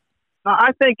remember it.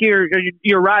 I think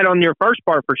you're right on your first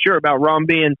part for sure about Rahm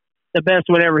being the best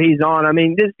whenever he's on. I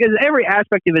mean, because every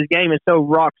aspect of his game is so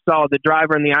rock solid. The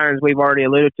driver and the irons we've already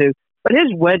alluded to. But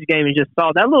his wedge game is just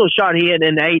solid. That little shot he hit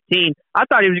in 18, I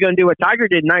thought he was going to do what Tiger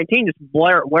did in 19, just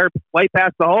blare way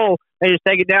past the hole and just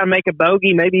take it down, make a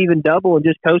bogey, maybe even double, and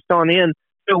just coast on in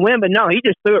to win. But no, he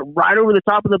just threw it right over the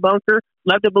top of the bunker,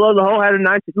 left it below the hole, had a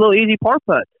nice little easy par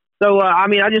putt. So, I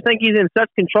mean, I just think he's in such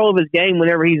control of his game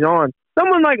whenever he's on.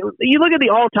 Someone like, you look at the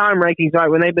all-time rankings, right,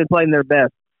 when they've been playing their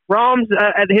best. Rahm's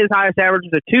at his highest average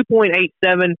was a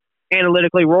 2.87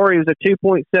 analytically. Rory was a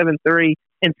 2.73,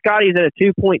 and Scotty's at a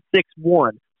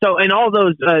 2.61. So, and all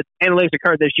those analytics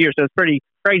occurred this year, so it's pretty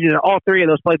crazy that all 3 of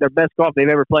those played their best golf they've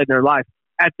ever played in their life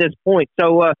at this point.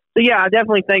 So yeah, I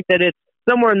definitely think that it's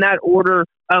somewhere in that order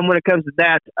when it comes to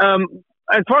that.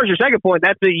 As far as your second point,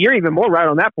 you're even more right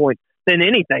on that point than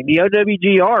anything. The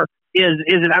OWGR is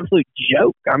an absolute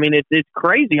joke. I mean, it's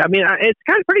crazy. I mean, it's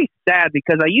kind of pretty sad,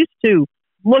 because I used to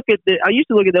look at the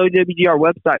OWGR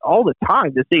website all the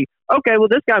time to see, okay, well,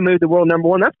 this guy moved to world number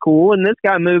 1. That's cool. And this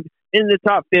guy moved in the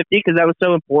top 50 because that was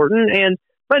so important.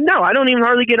 But no, I don't even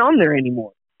hardly get on there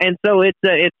anymore. And so it's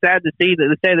sad to see that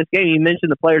the state of this game, you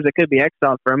mentioned the players that could be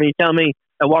exiled for. I mean, you tell me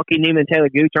that Joaquin Niemann and Taylor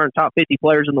Gooch aren't top 50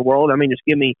 players in the world. I mean, just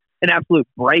give me an absolute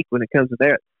break when it comes to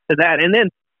that. And then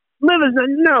LIV is,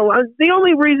 the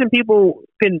only reason people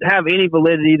can have any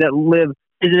validity that LIV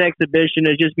is an exhibition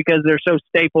is just because they're so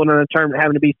stapled on a term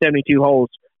having to be 72 holes.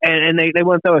 And they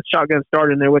want to throw a shotgun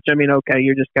start in there, which, I mean, okay,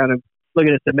 you're just kind of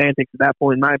looking at semantics at that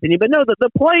point, in my opinion. But no, the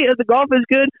play of the golf is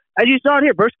good. As you saw it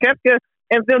here, Brooks Koepka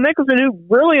and Phil Mickelson, who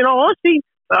really, in all honesty,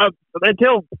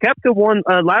 until Koepka won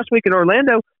last week in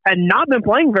Orlando, had not been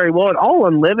playing very well at all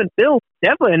on LIV, and Phil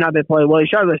definitely had not been playing well. He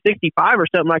shot a 65 or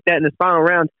something like that in his final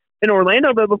round in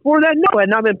Orlando, but before that, no, had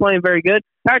not been playing very good.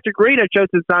 Patrick Reed had showed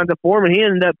some signs of form, and he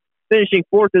ended up finishing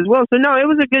 4th as well. So, no, it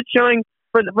was a good showing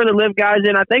for the LIV guys,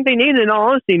 and I think they need it, in all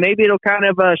honesty. Maybe it'll kind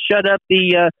of shut up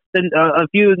a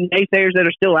few naysayers that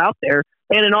are still out there.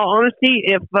 And in all honesty,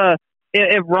 if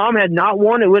Rahm had not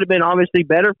won, it would have been obviously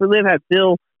better for LIV. Had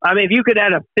Phil, I mean, if you could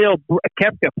add a Phil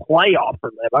Koepka playoff for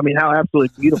LIV, I mean, how absolutely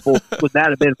beautiful would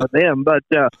that have been for them? But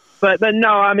no,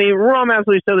 I mean, Rahm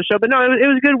absolutely stole the show. But no, it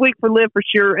was a good week for LIV for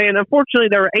sure. And unfortunately,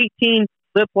 there were 18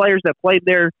 LIV players that played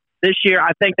there this year.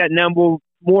 I think that number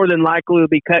more than likely will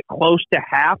be cut close to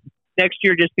half next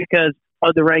year, just because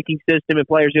of the ranking system and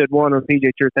players who had won on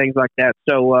PGA Tour, things like that.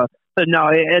 So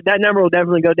no, that number will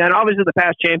definitely go down. Obviously, the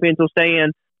past champions will stay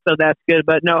in, so that's good.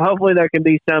 But no, hopefully there can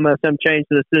be some change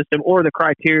to the system or the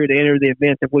criteria to enter the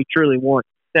event if we truly want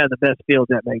to have the best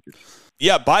fields at majors.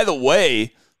 Yeah, by the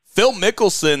way, Phil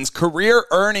Mickelson's career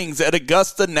earnings at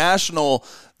Augusta National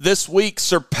this week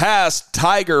surpassed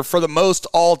Tiger for the most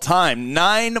all-time,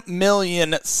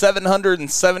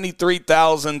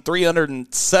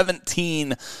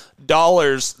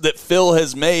 $9,773,317 that Phil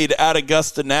has made at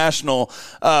Augusta National.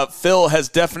 Phil has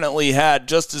definitely had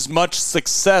just as much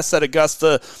success at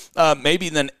Augusta maybe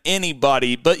than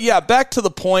anybody. But yeah, back to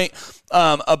the point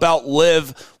about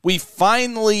LIV. We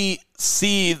finally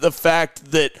see the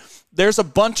fact that there's a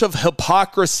bunch of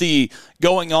hypocrisy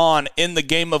going on in the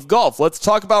game of golf. Let's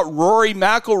talk about Rory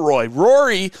McIlroy.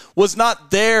 Rory was not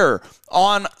there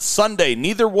on Sunday.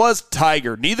 Neither was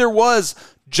Tiger. Neither was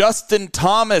Justin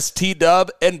Thomas,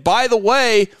 T-Dub. And by the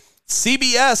way,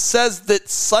 CBS says that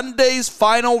Sunday's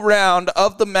final round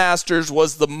of the Masters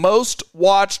was the most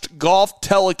watched golf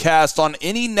telecast on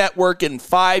any network in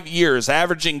 5 years,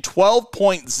 averaging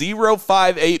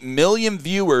 12.058 million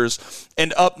viewers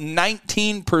and up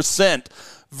 19%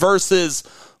 versus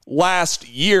last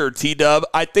year, T-Dub.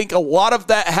 I think a lot of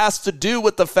that has to do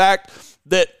with the fact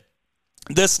that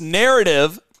this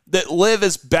narrative that LIV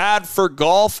is bad for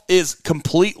golf is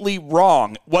completely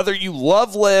wrong. Whether you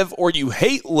love LIV or you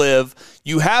hate LIV,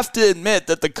 you have to admit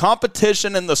that the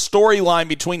competition and the storyline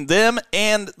between them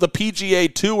and the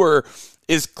PGA Tour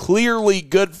is clearly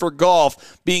good for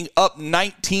golf, being up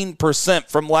 19%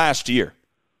 from last year.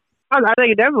 I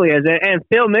think it definitely is. And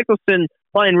Phil Mickelson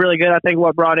playing really good, I think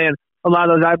what brought in a lot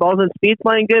of those eyeballs. And Speed's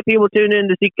playing good. People tune in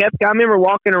to see Koepka. I remember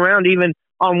walking around even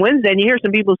on Wednesday, and you hear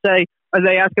some people say, as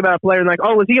they ask about a player, like,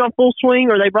 oh, was he on full swing?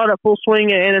 Or they brought up full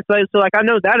swing. And it's like, so like, I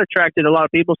know that attracted a lot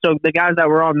of people. So the guys that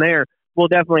were on there will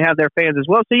definitely have their fans as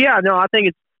well. So, yeah, no, I think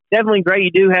it's definitely great.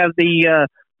 You do have the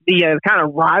kind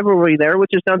of rivalry there,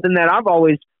 which is something that I've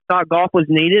always thought golf was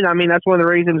needed. I mean, that's one of the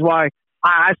reasons why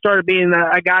I started being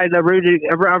a guy that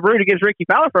rooted against Ricky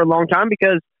Fowler for a long time,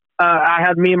 because I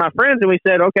had me and my friends, and we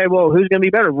said, okay, well, who's going to be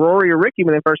better, Rory or Ricky,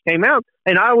 when they first came out?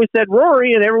 And I always said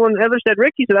Rory, and everyone ever said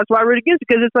Ricky, so that's why I root against,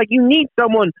 because it's like you need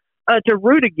someone to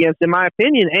root against, in my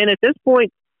opinion. And at this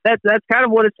point, that's kind of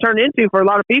what it's turned into for a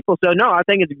lot of people. So, no, I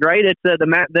think it's great. It's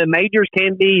the majors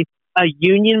can be a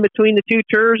union between the two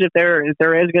tours if there is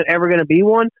ever going to be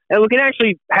one. And we can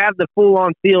actually have the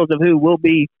full-on fields of who will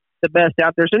be the best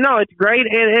out there. So, no, it's great.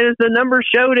 And as the numbers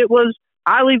showed, it was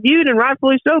highly viewed, and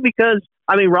rightfully so, because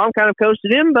I mean, Rahm kind of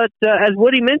coasted him, but as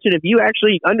Woody mentioned, if you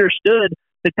actually understood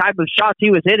the type of shots he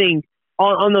was hitting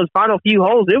on those final few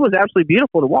holes, it was absolutely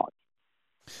beautiful to watch.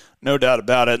 No doubt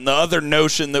about it. And the other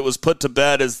notion that was put to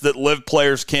bed is that LIV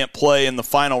players can't play in the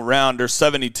final round or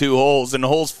 72 holes. In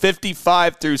holes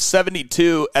 55 through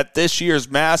 72 at this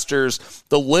year's Masters,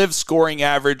 the LIV scoring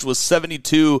average was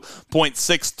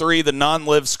 72.63. The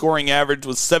non-LIV scoring average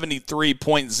was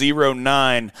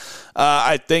 73.09.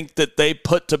 I think that they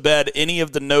put to bed any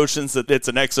of the notions that it's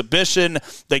an exhibition.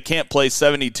 They can't play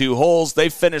 72 holes. They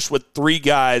finished with 3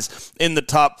 guys in the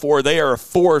top 4. They are a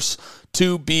force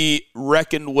to be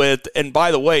reckoned with. And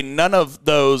by the way, none of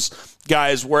those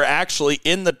guys were actually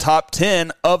in the top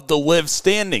 10 of the LIV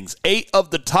standings. 8 of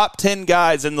the top 10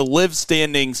 guys in the LIV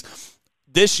standings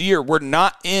this year were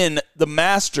not in the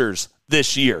Masters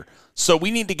this year. So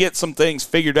we need to get some things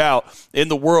figured out in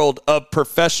the world of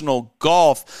professional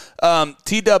golf.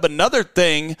 T-Dub, another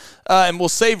thing, and we'll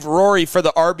save Rory for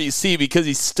the RBC because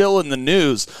he's still in the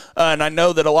news. And I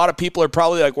know that a lot of people are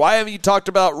probably like, why haven't you talked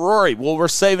about Rory? Well, we're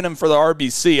saving him for the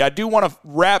RBC. I do want to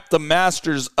wrap the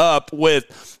Masters up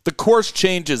with the course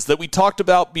changes that we talked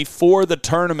about before the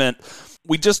tournament.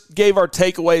 We just gave our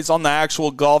takeaways on the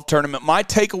actual golf tournament. My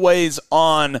takeaways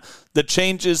on the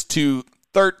changes to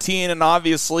 13 and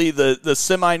obviously the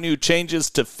semi-new changes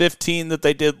to 15 that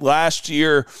they did last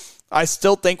year, I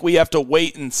still think we have to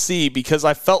wait and see, because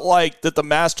I felt like that the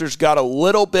Masters got a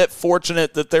little bit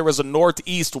fortunate that there was a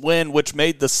northeast wind, which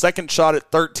made the second shot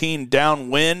at 13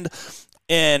 downwind.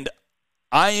 And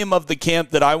I am of the camp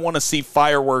that I want to see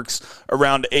fireworks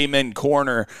around Amen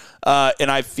Corner.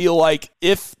 And I feel like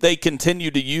if they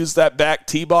continue to use that back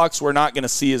tee box, we're not going to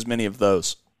see as many of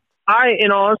those.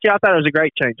 In all honesty, I thought it was a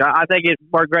great change. I think it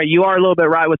worked great. You are a little bit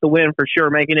right with the wind for sure,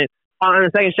 making it on the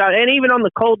second shot. And even on the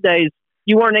cold days,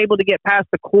 you weren't able to get past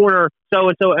the corner,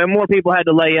 and more people had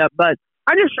to lay up. But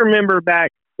I just remember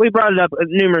back, we brought it up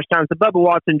numerous times, the Bubba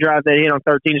Watson drive that he hit on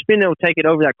 13, just being able to take it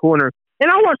over that corner. And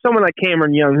I watched someone like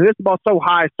Cameron Young, who hits the ball so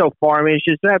high, so far. I mean, it's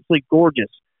just absolutely gorgeous.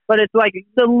 But it's like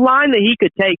the line that he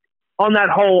could take on that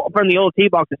hole from the old tee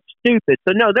box is stupid.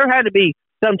 So, no, there had to be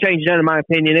some change done, in my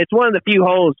opinion. It's one of the few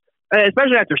holes,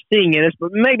 especially after seeing it, it's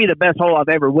maybe the best hole I've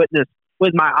ever witnessed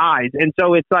with my eyes. And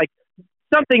so it's like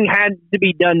something had to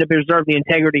be done to preserve the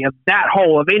integrity of that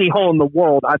hole, of any hole in the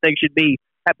world, I think should be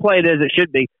played as it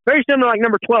should be. Very similar like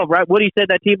number 12, right? Woody said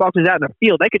that tee box is out in the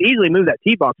field. They could easily move that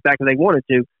tee box back if they wanted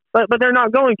to, but they're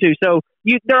not going to. So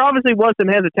there obviously was some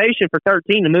hesitation for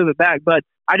 13 to move it back, but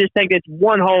I just think it's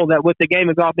one hole that with the game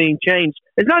of golf being changed,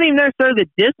 it's not even necessarily the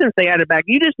distance they added back.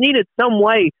 You just needed some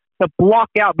way to block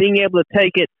out being able to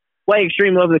take it way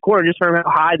extremely over the corner just from how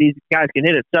high these guys can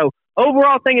hit it. So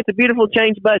overall, I think it's a beautiful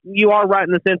change, but you are right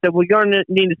in the sense that we're going to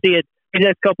need to see it in the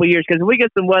next couple of years, because if we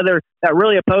get some weather that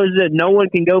really opposes it, no one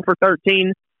can go for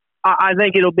 13, I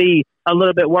think it'll be a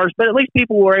little bit worse. But at least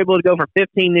people were able to go for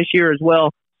 15 this year as well.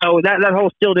 So that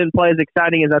hole still didn't play as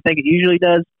exciting as I think it usually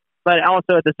does. But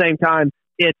also at the same time,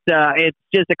 it's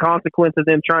just a consequence of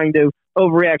them trying to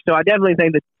overreact. So I definitely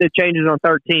think that the changes on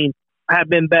 13 have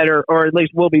been better, or at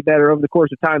least will be better over the course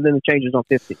of time than the changes on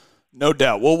 50. No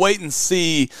doubt. We'll wait and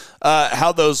see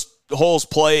how those holes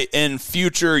play in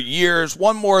future years.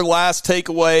 One more last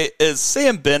takeaway is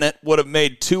Sam Bennett would have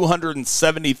made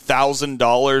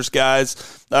 $270,000,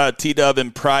 guys, T-Dub,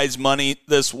 in prize money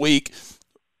this week.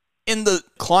 In the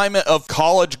climate of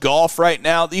college golf right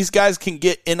now, these guys can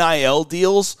get NIL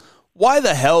deals. Why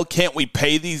the hell can't we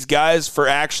pay these guys for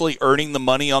actually earning the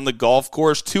money on the golf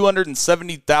course?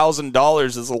 $270,000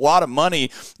 is a lot of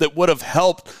money that would have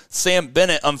helped Sam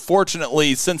Bennett.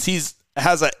 Unfortunately, since he's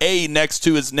has an A next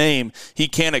to his name, he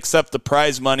can't accept the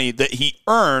prize money that he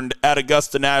earned at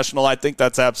Augusta National. I think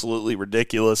that's absolutely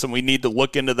ridiculous, and we need to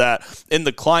look into that in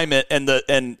the climate and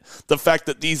the fact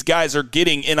that these guys are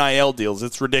getting NIL deals.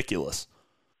 It's ridiculous.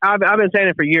 I've been saying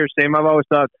it for years, Sam. I've always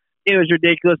thought it was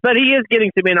ridiculous, but he is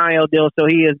getting some NIL deals, so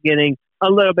he is getting a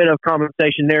little bit of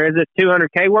compensation there. Is it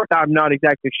 $200K worth? I'm not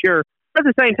exactly sure. But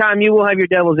at the same time, you will have your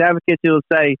devil's advocates who will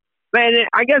say, man,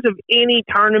 I guess of any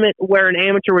tournament where an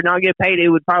amateur would not get paid, it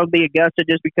would probably be Augusta,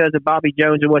 just because of Bobby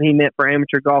Jones and what he meant for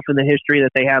amateur golf and the history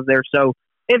that they have there. So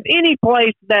if any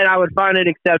place that I would find it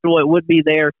acceptable, it would be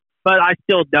there. But I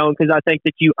still don't, because I think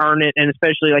that you earn it, and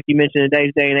especially like you mentioned in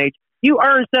today's day and age, you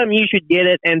earn something, you should get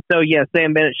it. And so, yeah,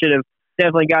 Sam Bennett should have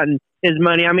definitely gotten his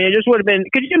money. I mean, it just would have been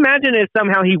 – could you imagine if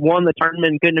somehow he won the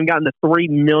tournament and couldn't have gotten the $3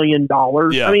 million?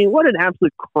 Yeah. I mean, what an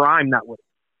absolute crime that would have.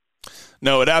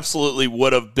 No, it absolutely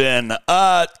would have been.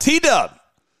 T-Dub,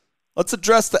 let's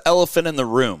address the elephant in the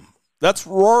room. That's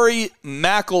Rory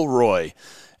McIlroy.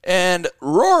 And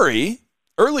Rory,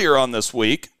 earlier on this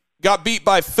week, got beat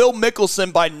by Phil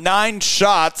Mickelson by 9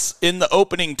 shots in the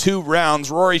opening 2 rounds.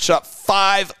 Rory shot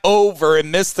 5 over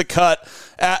and missed the cut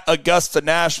at Augusta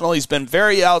National. He's been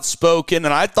very outspoken,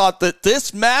 and I thought that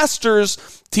this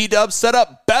Masters, T-Dub, set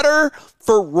up better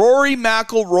for Rory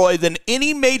McIlroy than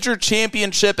any major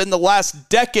championship in the last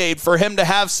decade for him to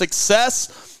have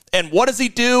success. And what does he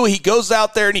do? He goes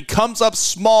out there and he comes up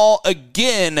small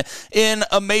again in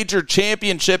a major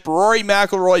championship. Rory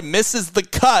McIlroy misses the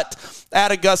cut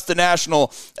at Augusta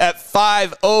National at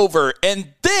 5 over.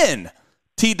 And then,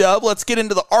 T-Dub, let's get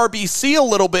into the RBC a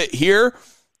little bit here.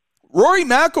 Rory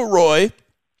McIlroy,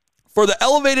 for the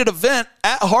elevated event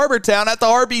at Harbortown at the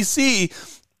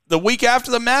RBC, the week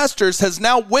after the Masters, has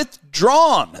now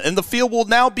withdrawn, and the field will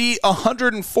now be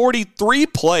 143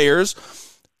 players.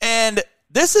 And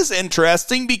this is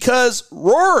interesting because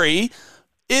Rory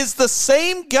is the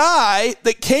same guy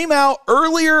that came out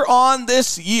earlier on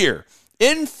this year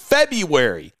in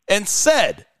February and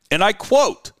said, and I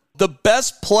quote, "The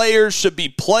best players should be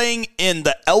playing in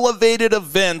the elevated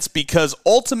events because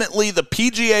ultimately the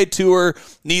PGA Tour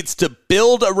needs to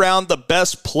build around the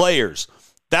best players.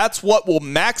 That's what will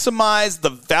maximize the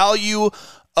value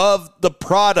of the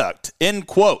product," end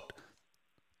quote.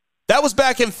 That was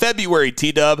back in February,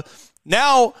 T-Dub.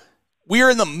 Now we are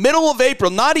in the middle of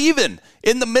April, not even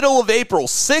in the middle of April,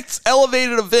 6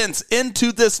 elevated events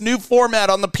into this new format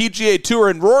on the PGA Tour,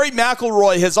 and Rory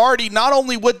McIlroy has already not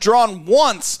only withdrawn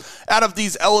once out of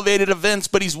these elevated events,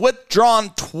 but he's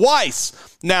withdrawn twice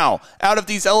now out of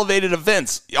these elevated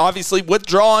events. Obviously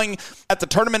withdrawing at the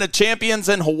Tournament of Champions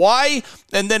in Hawaii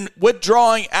and then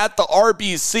withdrawing at the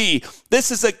RBC.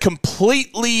 This is a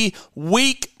completely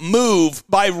weak move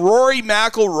by Rory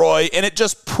McIlroy, and it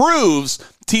just proves,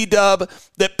 T-Dub,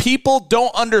 that people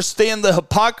don't understand the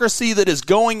hypocrisy that is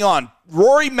going on.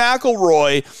 Rory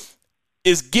McIlroy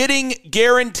is getting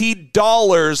guaranteed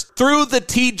dollars through the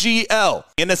TGL.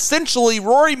 And essentially,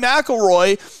 Rory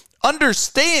McIlroy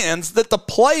understands that the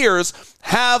players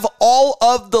have all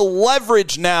of the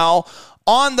leverage now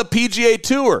on the PGA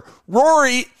Tour.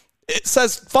 Rory, it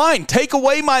says, fine, take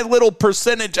away my little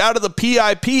percentage out of the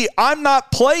PIP. I'm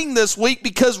not playing this week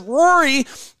because Rory,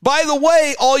 by the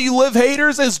way, all you LIV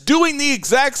haters, is doing the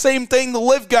exact same thing the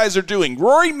LIV guys are doing.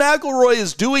 Rory McIlroy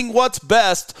is doing what's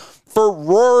best for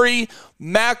Rory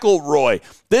McIlroy.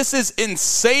 This is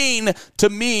insane to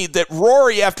me that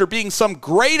Rory, after being some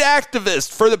great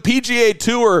activist for the PGA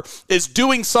Tour, is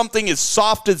doing something as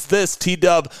soft as this,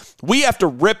 T-Dub. We have to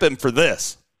rip him for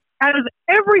this. Out of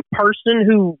every person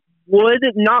who would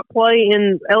not play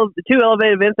in 2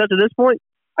 elevated events up to this point,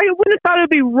 I wouldn't have thought it would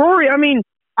be Rory. I mean,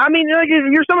 like,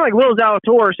 if you're someone like Will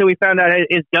Zalatoris, who we found out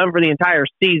is done for the entire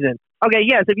season. Okay,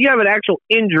 yes, if you have an actual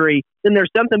injury, then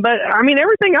there's something. But, I mean,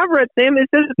 everything I've read, Sam, it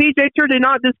says the PGA Tour did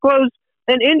not disclose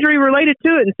an injury related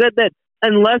to it and said that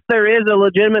unless there is a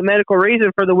legitimate medical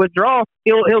reason for the withdrawal,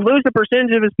 he'll lose a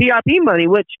percentage of his PIP money,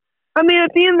 which, I mean,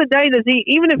 at the end of the day, does he,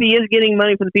 even if he is getting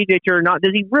money from the PGA Tour or not,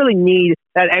 does he really need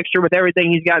that extra with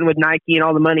everything he's gotten with Nike and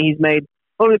all the money he's made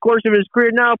over the course of his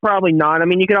career? No, probably not. I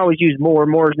mean, you could always use more.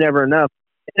 More is never enough.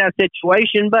 in that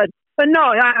situation. But no,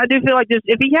 I do feel like just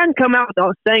if he hadn't come out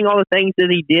saying all the things that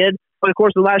he did over the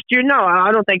course of last year, no,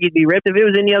 I don't think he'd be ripped. If it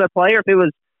was any other player, if it was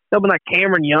someone like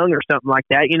Cameron Young or something like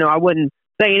that, I wouldn't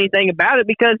say anything about it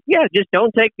because, just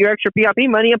don't take your extra PIP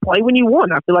money and play when you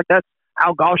want. I feel like that's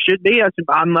how golf should be.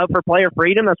 I'm up for player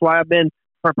freedom. That's why I've been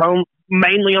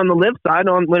mainly on the live side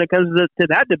when it comes to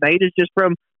that debate, is just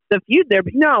from the feud there.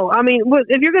 But no, I mean,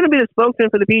 if you're going to be the spokesman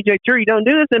for the PGA Tour, you don't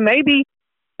do this, then maybe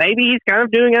he's kind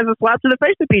of doing as a slap to the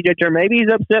face of the PGA Tour. Maybe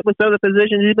he's upset with some of the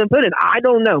positions he's been put in. I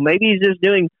don't know. Maybe he's just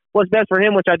doing what's best for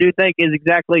him, which I do think is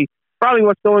exactly probably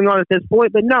what's going on at this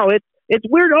point. But no, it's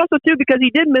weird also, too, because he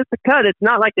did miss the cut. It's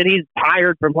not like that he's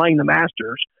tired from playing the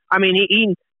Masters. I mean,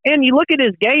 and you look at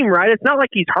his game, right? It's not like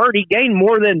he's hurt. He gained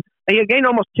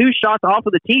almost 2 shots off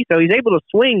of the tee, so he's able to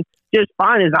swing just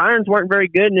fine. His irons weren't very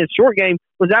good, and his short game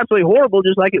was absolutely horrible,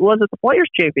 just like it was at the Players'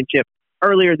 Championship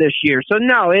earlier this year. So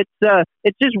no,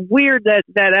 it's just weird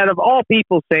that out of all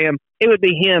people, Sam, it would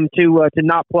be him to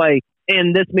not play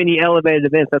in this many elevated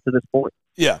events up to this point.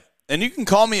 Yeah. And you can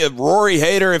call me a Rory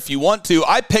hater if you want to.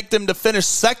 I picked him to finish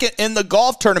second in the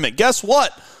golf tournament. Guess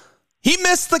what? He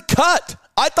missed the cut.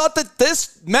 I thought that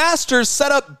this Masters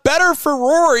set up better for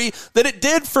Rory than it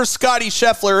did for Scottie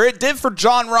Scheffler, or it did for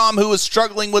Jon Rahm, who was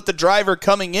struggling with the driver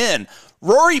coming in.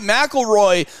 Rory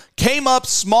McIlroy came up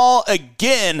small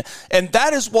again, and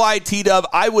that is why, T-Dub,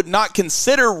 I would not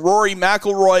consider Rory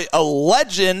McIlroy a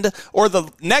legend or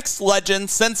the next legend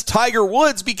since Tiger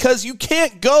Woods, because you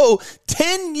can't go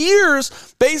 10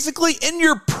 years basically in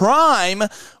your prime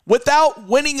without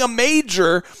winning a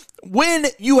major when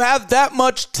you have that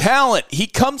much talent. He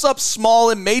comes up small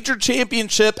in major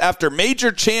championship after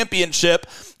major championship,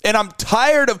 and I'm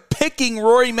tired of picking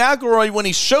Rory McIlroy when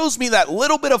he shows me that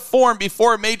little bit of form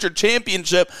before a major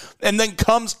championship and then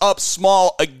comes up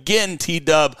small again,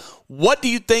 T-Dub. What do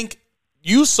you think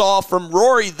you saw from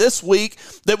Rory this week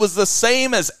that was the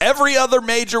same as every other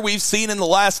major we've seen in the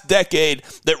last decade,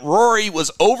 that Rory was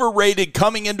overrated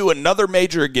coming into another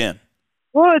major again?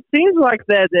 Well, it seems like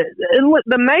that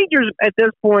the majors at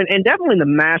this point, and definitely the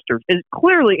Masters, is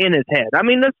clearly in his head. I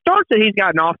mean, the starts that he's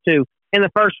gotten off to in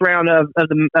the first round of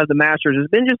the Masters has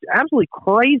been just absolutely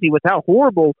crazy with how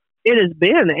horrible it has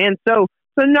been. And so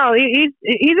no, he's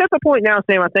at the point now,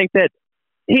 Sam, I think that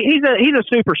he's a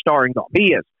superstar in golf.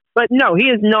 He is. But no, he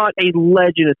is not a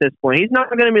legend at this point. He's not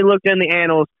going to be looked in the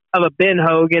annals of a Ben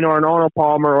Hogan or an Arnold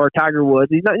Palmer or a Tiger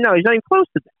Woods. He's not even close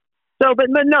to that. So, but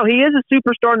no, he is a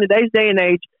superstar in today's day and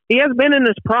age. He has been in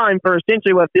his prime for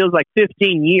essentially what feels like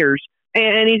 15 years,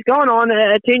 and he's gone on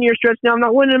a 10-year stretch now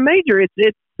not winning a major.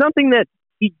 It's something that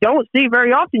you don't see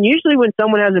very often. Usually when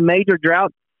someone has a major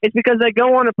drought, it's because they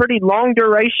go on a pretty long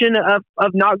duration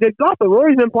of not good golf. But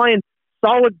Rory's been playing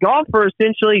solid golf for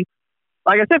essentially,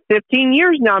 like I said, 15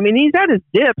 years now. I mean, he's had his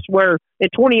dips where in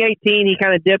 2018 he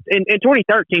kind of dipped. In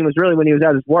 2013 was really when he was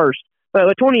at his worst. But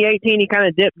in 2018 he kind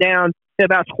of dipped down to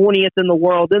about 20th in the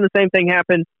world. Then the same thing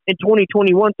happened in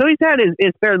 2021. So he's had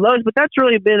his fair lows, but that's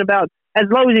really been about as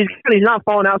low as he's not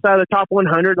fallen outside of the top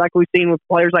 100 like we've seen with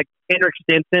players like Henrik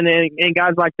Stenson and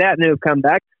guys like that who have come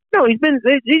back. No, he's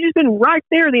just been right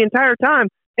there the entire time,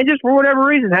 and just for whatever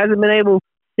reason hasn't been able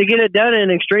to get it done in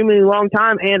an extremely long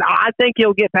time. And I think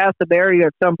he'll get past the barrier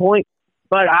at some point,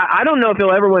 but I don't know if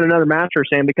he'll ever win another Masters,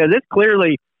 Sam, because it's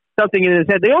clearly something in his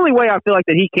head. The only way I feel like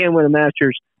that he can win a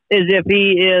Masters is if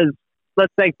he is,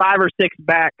 let's say, 5 or 6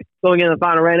 back going into the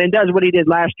final round and does what he did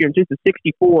last year in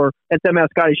 64 and somehow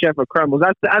Scottie Scheffler crumbles.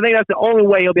 I think that's the only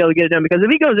way he'll be able to get it done, because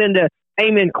if he goes into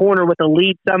Amen Corner with a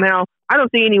lead somehow, I don't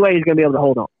see any way he's going to be able to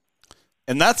hold on.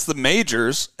 And that's the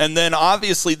majors. And then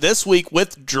obviously this week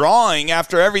withdrawing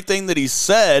after everything that he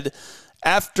said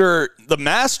after the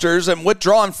Masters and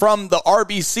withdrawing from the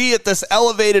RBC at this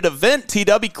elevated event,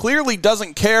 TW clearly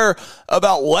doesn't care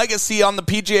about legacy on the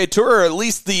PGA Tour, or at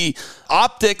least the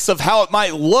optics of how it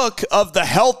might look of the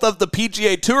health of the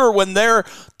PGA Tour when their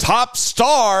top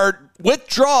star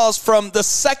withdraws from the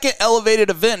second elevated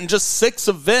event in just 6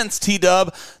 events,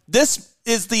 T-Dub. This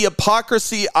is the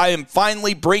hypocrisy I am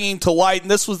finally bringing to light,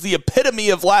 and this was the epitome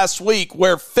of last week,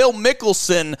 where Phil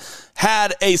Mickelson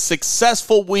had a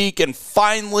successful week and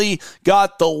finally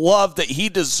got the love that he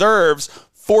deserves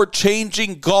for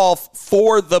changing golf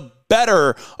for the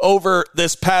better over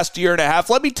this past year and a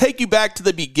half. Let me take you back to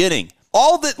the beginning.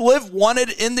 All that Liv wanted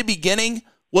in the beginning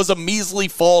was a measly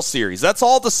fall series. That's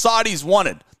all the Saudis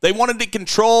wanted. They wanted to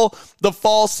control the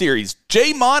fall series.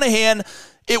 Jay Monahan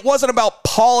it wasn't about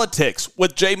politics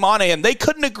with Jay Monahan. They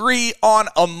couldn't agree on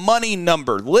a money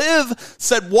number. Liv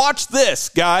said, watch this,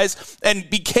 guys, and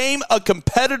became a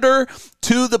competitor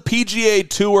to the PGA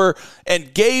Tour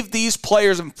and gave these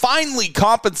players and finally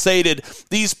compensated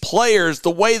these players the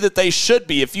way that they should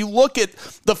be. If you look at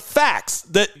the facts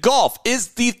that golf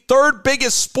is the third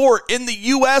biggest sport in the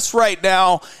U.S. right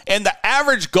now, and the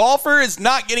average golfer is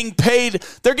not getting paid.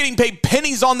 They're getting paid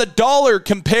pennies on the dollar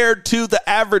compared to the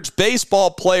average baseball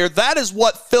player. That is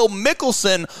what Phil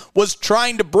Mickelson was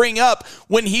trying to bring up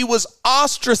when he was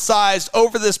ostracized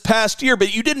over this past year.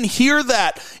 But you didn't hear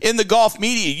that in the golf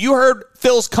media. You heard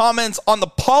Phil's comments on the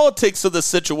politics of the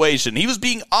situation. He was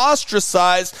being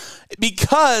ostracized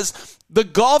because the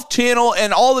Golf Channel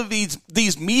and all of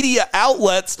these media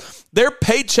outlets, their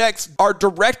paychecks are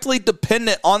directly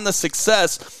dependent on the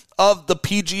success of the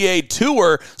PGA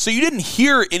Tour. So you didn't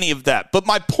hear any of that. But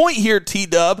my point here,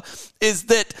 T-Dub, is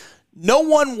that no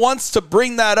one wants to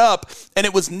bring that up, and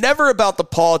it was never about the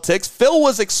politics. Phil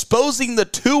was exposing the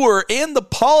tour, and the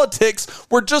politics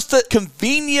were just a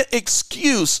convenient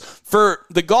excuse for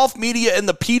the golf media and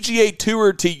the PGA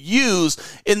Tour to use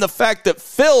in the fact that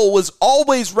Phil was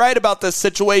always right about this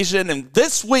situation. And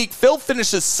this week, Phil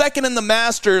finishes second in the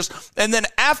Masters, and then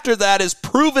after that is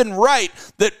proven right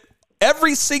that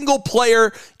every single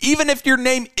player, even if your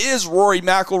name is Rory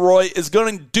McIlroy, is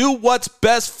going to do what's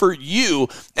best for you.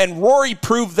 And Rory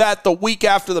proved that the week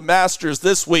after the Masters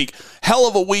this week. Hell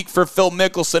of a week for Phil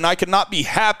Mickelson. I could not be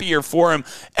happier for him.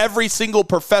 Every single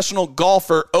professional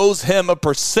golfer owes him a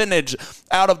percentage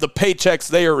out of the paychecks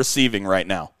they are receiving right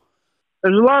now.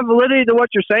 There's a lot of validity to what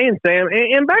you're saying, Sam.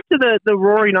 And back to the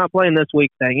Rory not playing this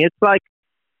week thing. It's like,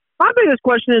 my biggest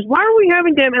question is, why are we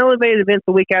having damn elevated events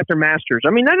the week after Masters?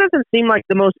 I mean, that doesn't seem like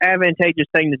the most advantageous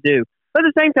thing to do. But at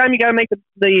the same time, you got to make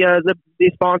the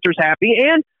sponsors happy.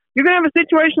 And you're going to have a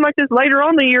situation like this later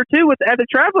on in the year, too, at the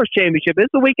Travelers Championship.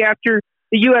 It's the week after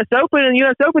the U.S. Open, and the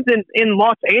U.S. Open's in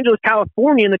Los Angeles,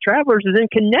 California, and the Travelers is in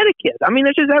Connecticut. I mean,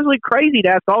 it's just absolutely crazy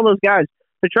to ask all those guys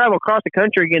to travel across the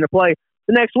country again to play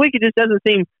the next week. It just doesn't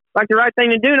seem like the right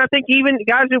thing to do. And I think even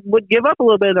guys would give up a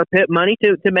little bit of their pit money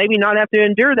to maybe not have to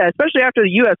endure that, especially after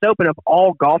the U.S. Open of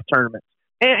all golf tournaments.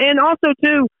 And also,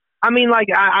 too, I mean,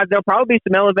 like, there'll probably be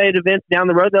some elevated events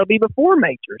down the road that'll be before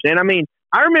majors. And, I mean,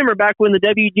 I remember back when the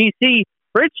WGC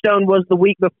Bridgestone was the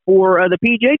week before the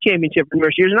PGA Championship for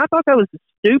numerous years, and I thought that was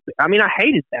stupid. I mean, I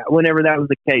hated that whenever that was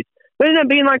the case. But it ended up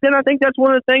being like that. I think that's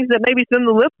one of the things that maybe some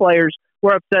of the LIV players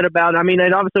were upset about. I mean,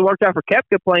 it obviously worked out for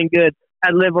Koepka playing good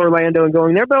at LIV Orlando and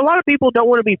going there, but a lot of people don't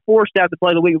want to be forced to have to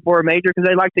play the week before a major because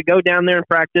they like to go down there and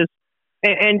practice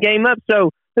and game up.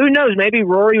 So who knows? Maybe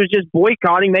Rory was just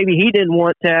boycotting. Maybe he didn't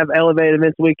want to have elevated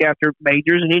events the week after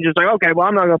majors, and he just like, okay, well,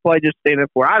 I'm not going to play just stand up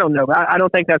for. I don't know. I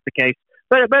don't think that's the case.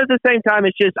 But at the same time,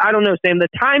 it's just, I don't know, Sam. The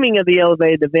timing of the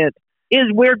elevated event is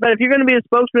weird, but if you're going to be a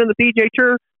spokesman of the PGA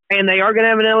Tour and they are going to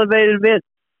have an elevated event,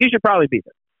 you should probably be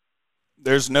there.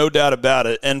 There's no doubt about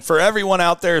it. And for everyone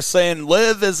out there saying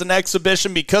LIV is an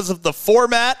exhibition because of the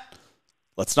format,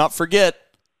 let's not forget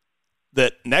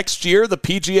that next year the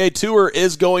PGA Tour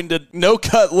is going to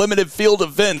no-cut limited field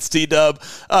events, T-Dub.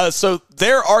 So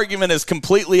their argument is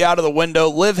completely out of the window.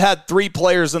 LIV had 3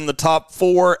 players in the top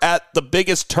 4 at the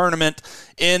biggest tournament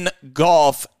in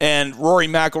golf, and Rory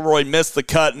McIlroy missed the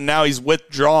cut, and now he's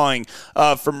withdrawing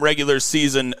from regular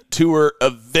season tour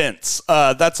events.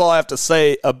 That's all I have to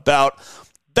say about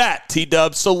that,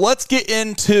 T-Dub. So let's get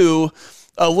into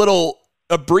a little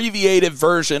abbreviated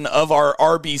version of our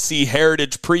RBC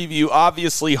Heritage preview.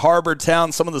 Obviously, Harbour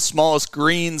Town, some of the smallest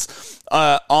greens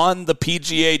on the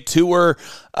PGA Tour.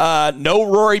 No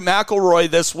Rory McIlroy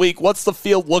this week. What's the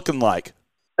field looking like?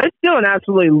 It's still an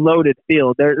absolutely loaded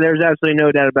field. There's absolutely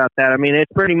no doubt about that. I mean,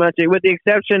 it's pretty much it, with the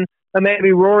exception of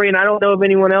maybe Rory, and I don't know of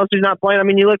anyone else who's not playing. I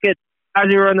mean, you look at,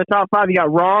 as you were in the top 5, you got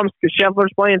Rahms,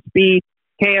 Scheffler's playing Speed,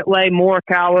 Cantlay,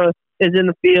 Morikawa is in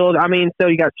the field. I mean, so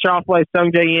you got Schauffele,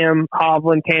 Sungjae Im,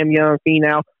 Hovland, Cam Young,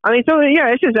 Finau. I mean, so yeah,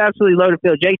 it's just absolutely loaded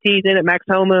field. JT's in it. Max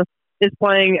Homa is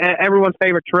playing. Everyone's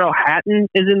favorite Tyrrell Hatton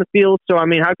is in the field. So, I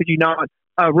mean, how could you not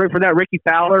root for that? Ricky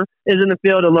Fowler is in the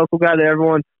field, a local guy that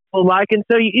everyone will like. And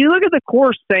so you look at the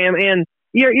course, Sam, and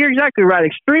you're exactly right.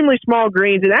 Extremely small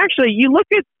greens. And actually, you look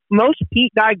at most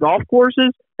Pete Dye golf courses,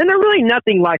 and they're really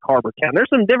nothing like Harbour Town. There's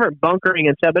some different bunkering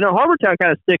and stuff, but no, Harbour Town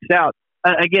kind of sticks out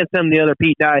against some of the other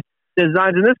Pete Dye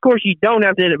designs. In this course, you don't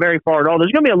have to hit it very far at all.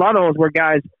 There's going to be a lot of holes where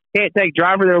guys can't take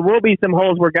driver. There will be some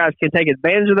holes where guys can take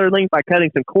advantage of their length by cutting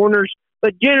some corners,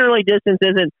 but generally distance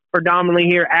isn't predominantly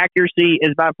here. Accuracy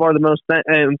is by far the most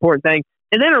important thing.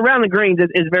 And then around the greens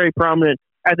is very prominent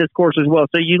at this course as well.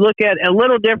 So you look at a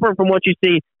little different from what you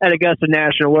see at Augusta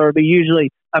National, where it'd be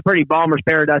usually a pretty bomber's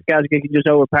paradise. Guys can just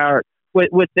overpower it.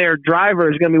 With their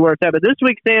driver is going to be where it's at. But this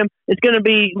week, Sam, it's going to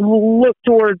be look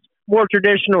towards more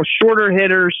traditional, shorter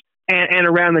hitters and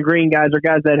around the green guys, or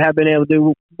guys that have been able to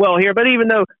do well here. But even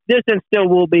though distance still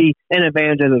will be an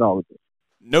advantage as it always is.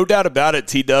 No doubt about it,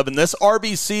 T-Dub. And this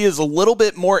RBC is a little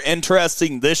bit more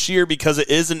interesting this year because it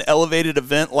is an elevated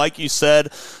event. Like you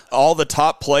said, all the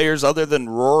top players other than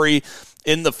Rory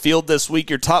in the field this week.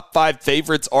 Your top 5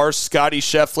 favorites are Scotty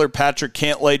Scheffler, Patrick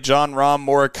Cantlay, Jon Rahm,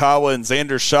 Morikawa, and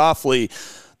Xander Schauffele.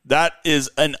 That is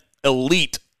an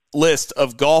elite list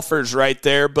of golfers right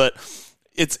there. But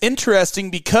it's interesting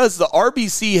because the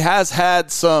RBC has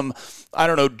had some,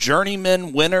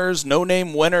 journeyman winners,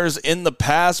 no-name winners in the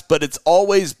past, but it's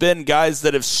always been guys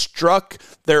that have struck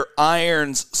their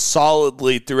irons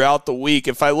solidly throughout the week.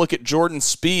 If I look at Jordan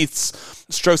Spieth's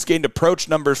strokes gained approach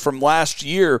numbers from last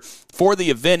year for the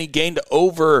event, he gained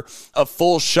over a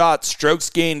full shot strokes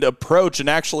gained approach and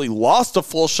actually lost a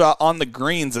full shot on the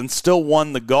greens and still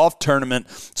won the golf tournament.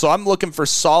 So I'm looking for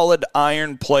solid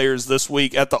iron players this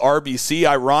week at the RBC.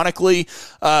 Ironically,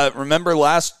 remember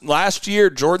last year,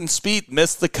 Jordan Spieth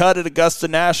missed the cut at Augusta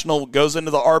National, goes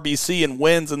into the RBC and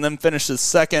wins, and then finishes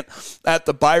second at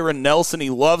the Byron Nelson.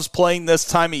 He loves playing this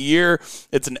time of year.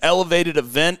 It's an elevated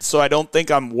event, so I don't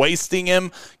think I'm wasting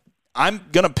him. I'm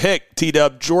going to pick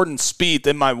T-Dub Jordan Spieth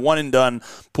in my one-and-done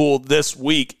pool this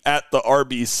week at the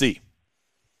RBC.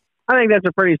 I think that's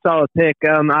a pretty solid pick.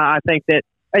 I think that,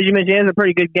 as you mentioned, he has a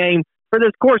pretty good game for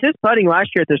this course. His putting last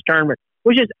year at this tournament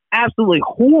was just absolutely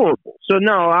horrible. So,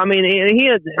 no, I think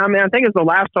it's the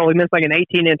last hole. He missed like an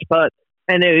 18-inch putt,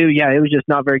 and it was just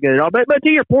not very good at all. But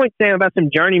to your point, Sam, about some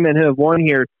journeymen who have won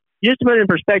here, just to put it in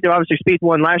perspective, obviously Spieth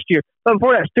won last year. But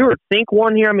before that, Stuart Sink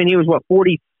won here. He was,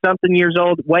 40-something years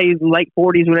old, way late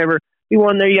 40s, whatever. He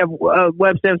won there. You have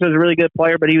Webb Simpson was a really good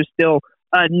player, but he was still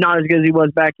not as good as he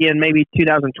was back in maybe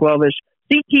 2012-ish.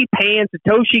 C.T. Pan,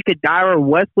 Satoshi Kodaira,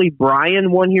 Wesley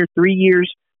Bryan won here 3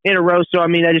 years in a row. So,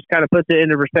 that just kind of puts it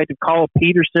into perspective. Carl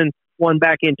Peterson won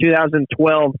back in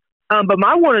 2012. But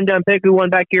my one-and-done pick who won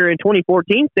back here in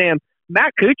 2014, Sam,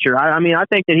 Matt Kuchar. I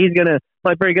think that he's going to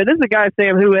play pretty good. This is a guy,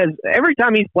 Sam, who has, every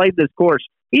time he's played this course,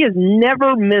 he has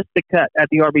never missed a cut at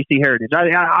the RBC Heritage.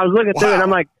 I was looking through it, and I'm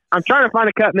like, I'm trying to find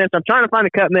a cut miss.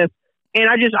 And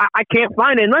I can't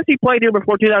find it unless he played here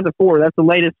before 2004. That's the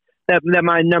latest that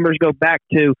my numbers go back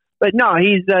to. But no,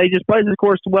 he just plays this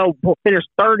course well. Finished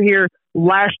third here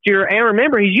last year, and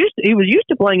remember, he was used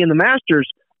to playing in the Masters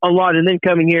a lot, and then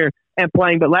coming here and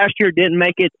playing. But last year didn't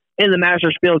make it in the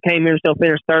Masters field. Came here and still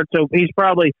finished third. So he's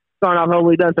probably gone off,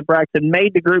 hopefully done some practice,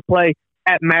 made the group play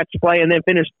at match play, and then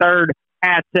finished third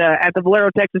at the Valero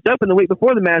Texas Open the week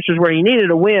before the Masters, where he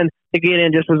needed a win to get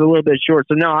in, just was a little bit short.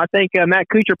 So no, I think Matt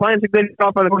Kuchar playing some good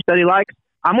golf on the course that he likes.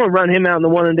 I'm going to run him out in the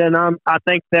one and done. I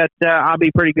think that I'll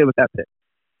be pretty good with that pick.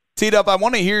 T-Dub, I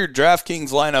want to hear your DraftKings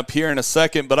lineup here in a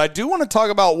second, but I do want to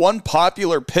talk about one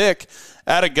popular pick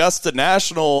at Augusta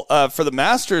National for the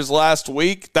Masters last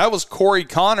week. That was Corey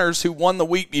Connors, who won the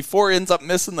week before, ends up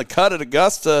missing the cut at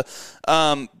Augusta,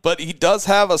 but he does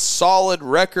have a solid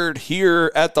record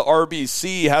here at the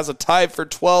RBC. Has a tie for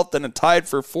 12th and a tie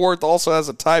for 4th, also has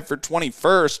a tie for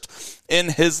 21st in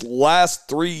his last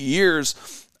 3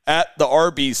 years at the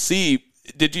RBC.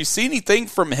 Did you see anything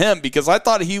from him? Because I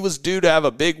thought he was due to have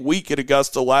a big week at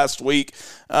Augusta last week,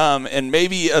 and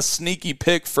maybe a sneaky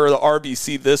pick for the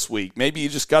RBC this week. Maybe he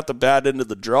just got the bad end of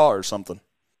the draw or something.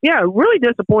 Yeah, really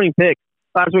disappointing pick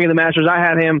last week in the Masters. I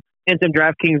had him in some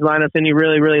DraftKings lineups, and he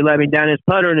really, really let me down. His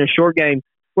putter and his short game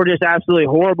were just absolutely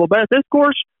horrible. But at this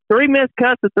course, 3 missed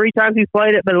cuts the 3 times he's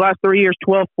played it, but the last 3 years,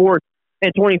 12th, 4th,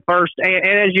 and 21st.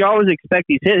 And as you always expect,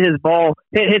 he's hit his ball,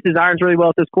 hits his irons really well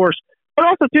at this course. But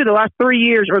also, too, the last 2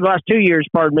 years,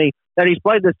 that he's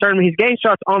played this tournament, he's gained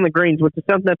shots on the greens, which is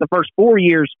something that the first 4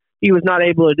 years he was not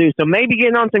able to do. So maybe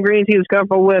getting on some greens he was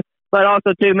comfortable with, but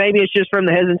also, too, maybe it's just from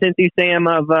the hesitancy, Sam,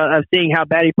 of seeing how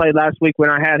bad he played last week when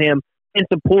I had him in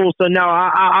some pools. So, no,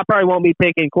 I probably won't be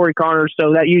picking Corey Connors,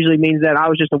 so that usually means that I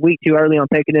was just a week too early on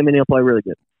picking him, and he'll play really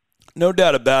good. No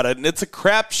doubt about it. And it's a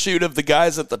crapshoot of the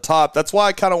guys at the top. That's why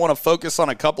I kind of want to focus on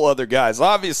a couple other guys.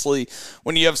 Obviously,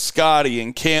 when you have Scotty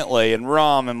and Cantlay and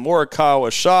Rahm and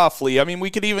Morikawa, Schauffele, we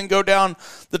could even go down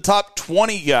the top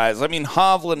 20 guys.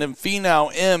 Hovland and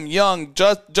Finau, Young,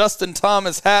 Justin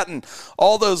Thomas, Hatton,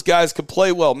 all those guys could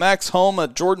play well. Max Homa,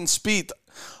 Jordan Spieth,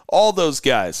 all those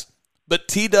guys. But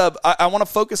T-Dub, I want to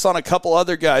focus on a couple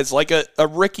other guys, like a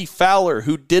Ricky Fowler,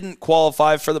 who didn't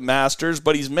qualify for the Masters,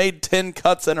 but he's made 10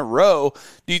 cuts in a row.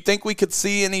 Do you think we could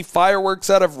see any fireworks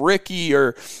out of Ricky,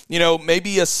 or,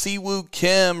 maybe a Siwoo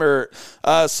Kim, or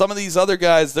some of these other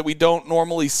guys that we don't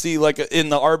normally see, like in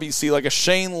the RBC, like a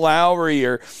Shane Lowry,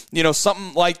 or,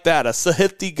 something like that, a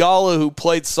Sahith Theegala, who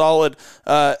played solid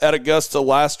at Augusta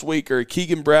last week, or a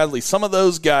Keegan Bradley, some of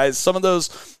those guys, some of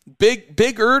those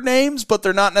bigger names, but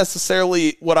they're not necessarily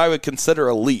what I would consider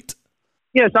elite.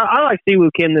 Yes, I like Siwoo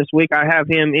Kim this week. I have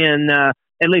him in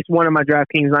at least one of my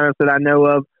DraftKings lineups that I know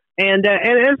of. And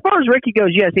as far as Ricky goes,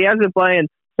 yes, he has been playing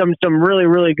some really,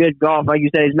 really good golf. Like you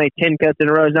said, he's made 10 cuts in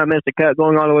a row. He's not missed a cut,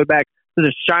 going all the way back to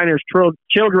the Shiners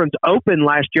Children's Open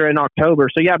last year in October.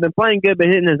 So, yeah, I've been playing good, but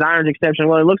hitting his irons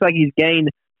exceptionally well. It looks like he's gained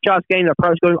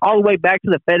approach, going all the way back to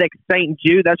the FedEx St.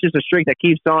 Jude. That's just a streak that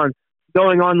keeps on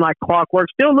going on like clockwork.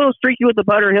 Still a little streaky with the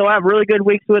putter. He'll have really good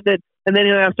weeks with it, and then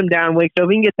he'll have some down weeks. So if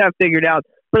he can get that figured out.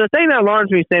 But the thing that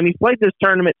alarms me, Sam, he's played this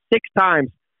tournament 6 times.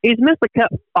 He's missed the cut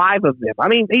 5 of them. I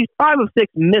mean, he's 5 of 6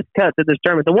 missed cuts at this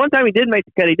tournament. The one time he did make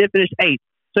the cut, he did finish 8th.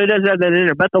 So he does have that in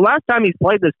there. But the last time he's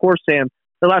played this course, Sam,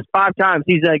 the last 5 times,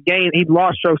 he's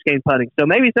lost strokes gained putting. So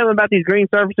maybe something about these green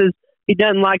surfaces, he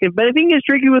doesn't like it. But if he can get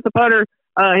streaky with the putter,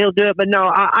 he'll do it. But no,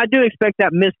 I do expect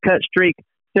that missed cut streak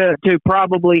to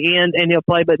probably end, and he'll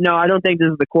play. But no, I don't think this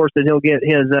is the course that he'll get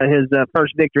his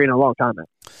first victory in a long time.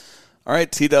 All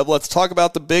right, T-Dub, let's talk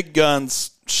about the big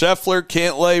guns. Scheffler,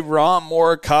 Cantlay, Rahm,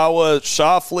 Morikawa,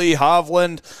 Schauffele,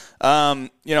 Hovland.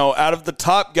 Out of the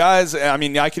top guys, I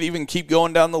mean, I could even keep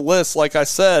going down the list. Like I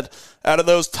said, out of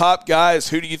those top guys,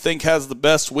 who do you think has the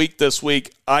best week this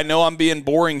week? I know I'm being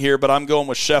boring here, but I'm going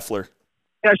with Scheffler.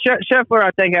 Yeah, Scheffler,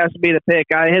 I think, has to be the pick.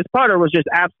 His putter was just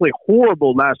absolutely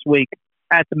horrible last week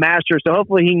at the Masters, so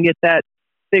hopefully he can get that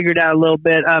figured out a little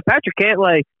bit. Patrick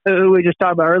Cantlay, who we just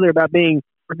talked about earlier about being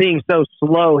so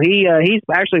slow, he's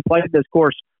actually played this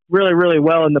course really, really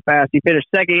well in the past. He finished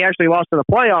second. He actually lost in the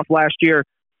playoff last year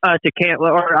to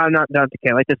Cantlay, or not to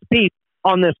Cantlay, to Spieth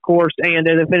on this course, and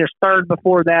then finished third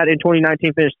before that in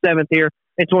 2019, finished 7th here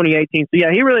in 2018. So,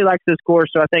 yeah, he really likes this course,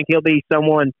 so I think he'll be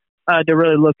someone to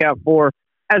really look out for.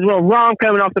 As well, Rahm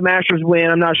coming off the Masters win,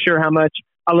 I'm not sure how much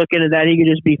I look into that. He could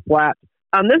just be flat.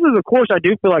 This is a course I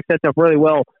do feel like sets up really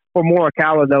well for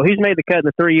Morikawa, though. He's made the cut in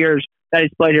the 3 years that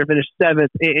he's played here, finished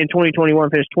 7th in 2021,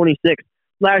 finished 26th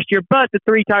last year. But the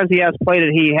 3 times he has played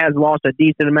it, he has lost a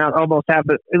decent amount,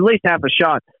 at least half a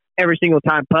shot every single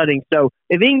time putting. So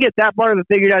if he can get that part of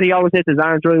it figured out, he always hits his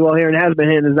irons really well here and has been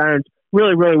hitting his irons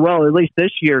really, really well, at least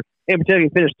this year. In particular, he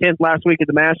finished 10th last week at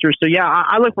the Masters. So, yeah,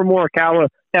 I look for Morikawa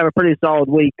to have a pretty solid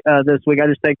week this week. I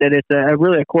just think that it's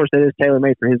really a course that is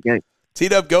tailor-made for his game.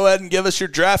 T-Dub, go ahead and give us your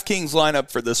DraftKings lineup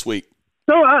for this week.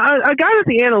 So a guy that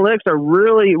the analytics are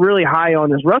really, really high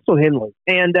on is Russell Henley.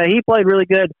 And he played really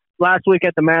good last week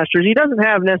at the Masters. He doesn't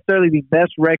have necessarily the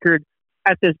best record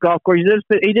at this golf course.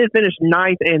 He did finish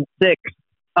 9th and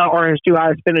 6th, or his 2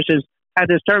 highest finishes at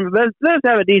this tournament. But does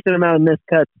have a decent amount of missed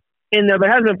cuts in there, but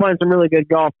has been playing some really good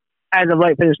golf. As of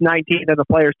late, finished 19th at the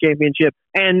Players' Championship.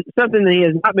 And something that he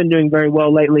has not been doing very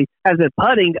well lately has been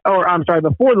putting,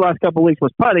 before the last couple of weeks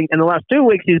was putting. And the last 2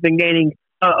 weeks, he's been gaining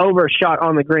over a shot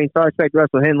on the green. So I expect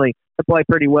Russell Henley to play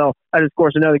pretty well. That is, of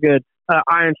course, another good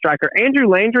iron striker. Andrew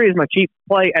Landry is my cheap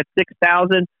play at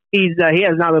 6,000. He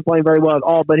has not been playing very well at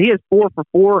all, but he is 4 for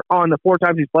 4 on the 4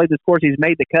 times he's played this course. He's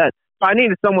made the cut. So I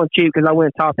needed someone cheap because I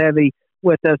went top heavy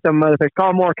with some other picks.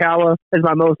 Colin Morikawa is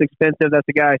my most expensive. That's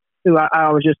the guy who I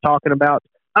was just talking about.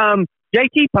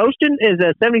 JT Poston is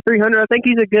a 7,300. I think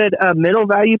he's a good middle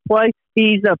value play.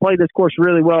 He's played this course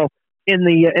really well in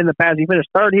the past. He finished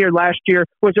 3rd here last year,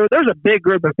 which there's a big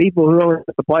group of people who only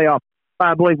hit the playoff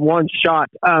by, I believe, 1 shot.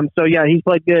 So, yeah, he's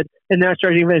played good in that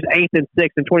stretch. He finished 8th and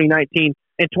 6th in 2019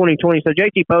 and 2020. So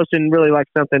JT Poston really likes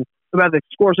something about the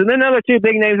course. And then another 2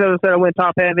 big names, as I said, I went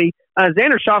top heavy.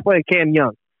 Xander Schauffele and Cam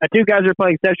Young. 2 guys are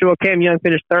playing exceptional. Cam Young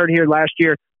finished 3rd here last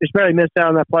year. Just barely missed out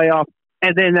on that playoff.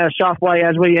 And then Schauffele,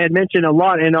 as we had mentioned a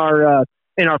lot in our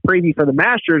preview for the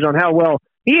Masters on how well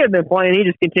he had been playing, he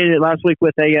just continued it last week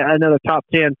with another top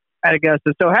 10 at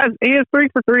Augusta. So he has 3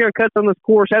 for 3 on cuts on this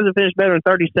course. Hasn't finished better than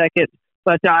 32nd,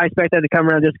 but I expect that to come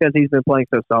around just because he's been playing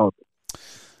so solid.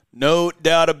 No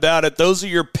doubt about it. Those are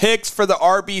your picks for the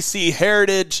RBC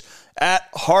Heritage at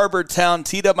Harbour Town.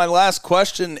 T-Dub, my last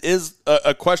question is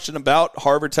a question about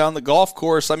Harbour Town, the golf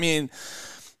course. I mean,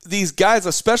 these guys,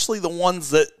 especially the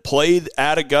ones that played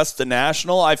at Augusta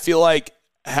National, I feel like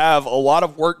have a lot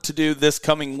of work to do this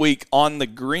coming week on the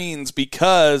greens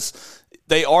because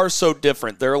they are so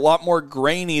different. They're a lot more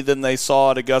grainy than they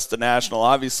saw at Augusta National.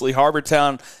 Obviously,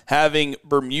 Harbortown having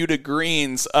Bermuda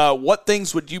greens. What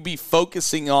things would you be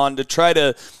focusing on to try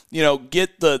to,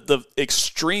 get the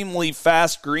extremely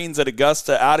fast greens at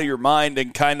Augusta out of your mind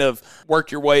and kind of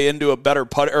work your way into a better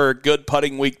putt or a good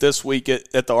putting week this week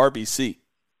at the RBC?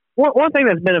 One thing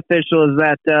that's beneficial is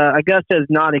that Augusta is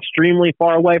not extremely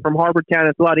far away from Harbortown.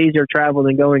 It's a lot easier to travel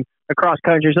than going across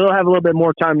country, so they'll have a little bit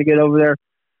more time to get over there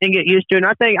and get used to it. And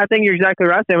I think you're exactly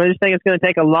right, Sam. I just think it's going to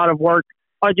take a lot of work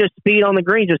on just speed on the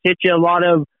green, just hit you a lot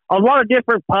of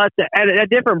different putts at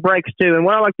different breaks too. And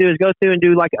what I like to do is go through and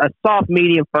do like a soft,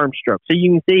 medium, firm stroke, so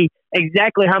you can see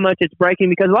exactly how much it's breaking.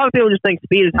 Because a lot of people just think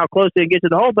speed is how close they get to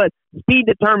the hole, but speed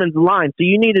determines the line. So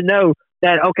you need to know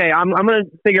that, okay, I'm going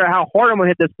to figure out how hard I'm going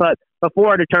to hit this putt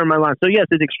before I determine my line. So yes,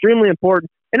 it's extremely important,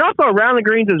 and also around the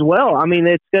greens as well. I mean,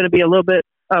 it's going to be a little bit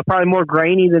probably more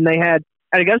grainy than they had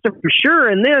at Augusta for sure.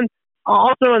 And then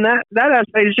also in that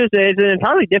aspect, it's an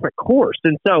entirely different course.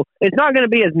 And so it's not going to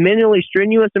be as mentally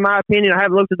strenuous, in my opinion. I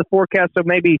haven't looked at the forecast, so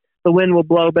maybe the wind will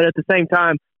blow. But at the same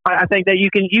time, I think that you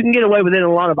can get away with it in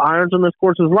a lot of irons on this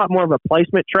course. It's a lot more of a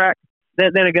placement track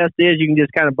than Augusta is. You can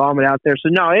just kind of bomb it out there. So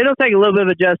no, it'll take a little bit of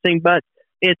adjusting, but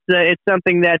it's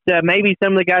something that maybe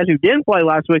some of the guys who didn't play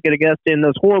last week at Augusta in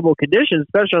those horrible conditions,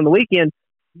 especially on the weekend,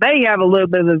 they have a little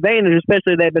bit of advantage,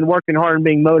 especially they've been working hard and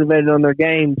being motivated on their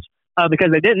games because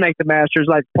they didn't make the Masters,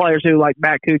 like players who like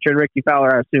Matt Kuchar and Ricky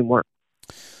Fowler, I assume, weren't.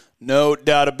 No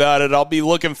doubt about it. I'll be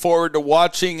looking forward to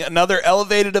watching another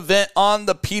elevated event on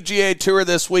the PGA Tour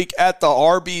this week at the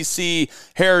RBC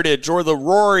Heritage, or the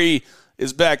Rory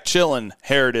is back chillin'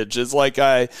 Heritage, is like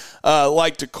I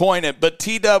like to coin it. But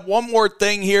T-Dub, one more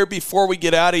thing here before we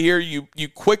get out of here. You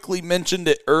quickly mentioned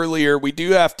it earlier. We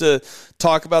do have to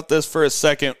talk about this for a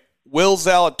second. Will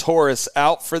Zalatoris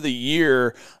out for the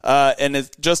year and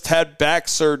has just had back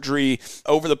surgery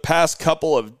over the past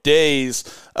couple of days.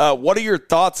 What are your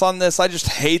thoughts on this? I just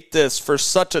hate this for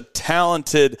such a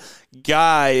talented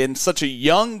guy and such a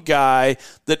young guy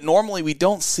that normally we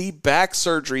don't see back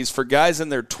surgeries for guys in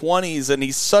their 20s, and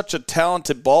he's such a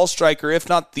talented ball striker, if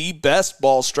not the best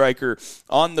ball striker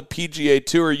on the PGA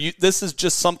Tour. This is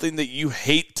just something that you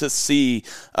hate to see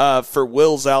for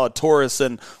Will Zalatoris,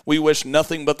 and we wish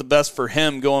nothing but the best for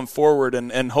him going forward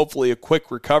and hopefully a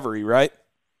quick recovery, right?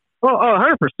 Oh,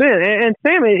 100%. And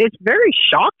Sam, it's very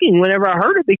shocking whenever I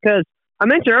heard it, because I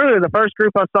mentioned earlier the first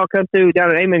group I saw come through down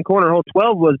at Amen Corner, hole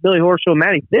 12, was Billy Horschel and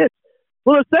Matty Fitz.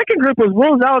 Well, the second group was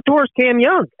Will Zalatoris, Cam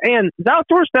Young. And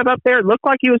Zalatoris stepped up there. It looked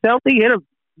like he was healthy. Hit a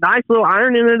nice little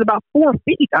iron in it about 4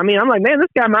 feet. I mean, I'm like, man,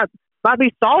 this guy might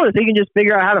be solid if he can just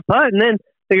figure out how to putt, and then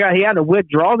figure out he had to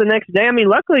withdraw the next day. I mean,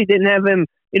 luckily he didn't have him,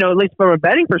 at least from a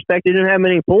betting perspective, didn't have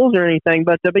many pulls or anything.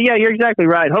 But yeah, you're exactly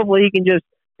right. Hopefully he can just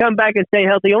come back and stay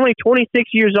healthy. Only 26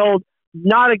 years old,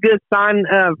 not a good sign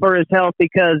for his health,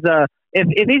 because if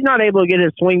he's not able to get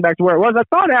his swing back to where it was, I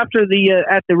thought after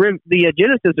the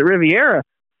Genesis at Riviera,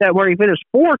 that where he finished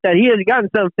fourth, that he had gotten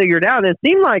something figured out. And it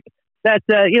seemed like that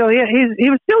he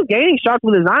was still gaining shots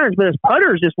with his irons, but his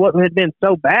putters just what had been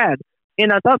so bad.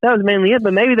 And I thought that was mainly it,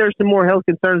 but maybe there's some more health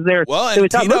concerns there. Well, and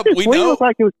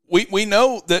we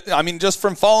know that, I mean, just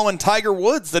from following Tiger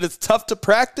Woods, that it's tough to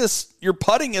practice your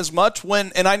putting as much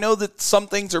and I know that some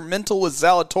things are mental with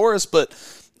Zalatoris, but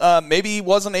maybe he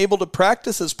wasn't able to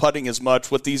practice his putting as much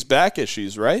with these back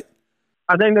issues, right?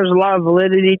 I think there's a lot of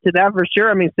validity to that for sure.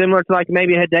 I mean, similar to like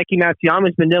maybe Hideki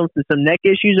Matsuyama's been dealing with some neck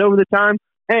issues over the time.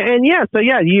 And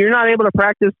you're not able to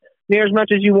practice near as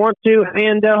much as you want to.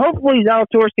 And hopefully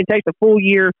Zalatoris can take the full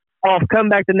year off, come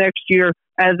back the next year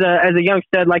as a young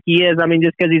stud like he is. I mean,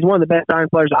 just because he's one of the best iron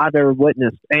players I've ever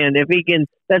witnessed. And if he can,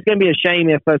 that's going to be a shame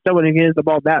if someone who hits the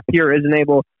ball that pure isn't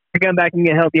able to come back and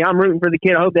get healthy. I'm rooting for the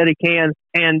kid. I hope that he can.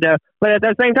 And but at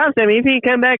the same time, Sammy, if he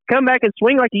can come back and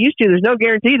swing like he used to, there's no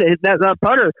guarantee that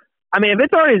putter. I mean, if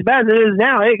it's already as bad as it is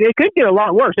now, it could get a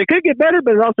lot worse. It could get better,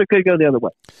 but it also could go the other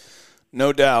way.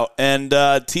 No doubt. And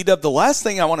T-Dub, the last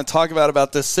thing I want to talk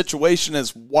about this situation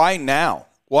is why now?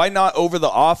 Why not over the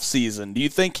off season? Do you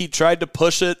think he tried to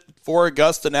push it for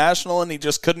Augusta National and he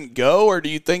just couldn't go, or do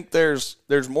you think there's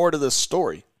more to this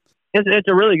story? It's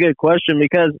a really good question,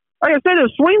 because, like I said, the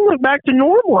swing looked back to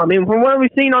normal. I mean, from what we've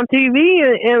seen on TV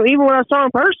and even when I saw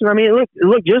in person, I mean, it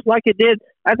looked just like it did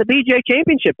at the PGA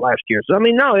Championship last year. So, I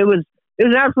mean, no, it was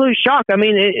an absolute shock. I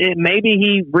mean, maybe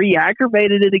he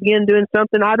re-aggravated it again doing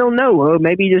something. I don't know. Or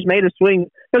maybe he just made a swing.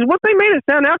 Because what they made it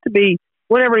sound out to be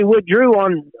whenever he withdrew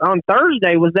on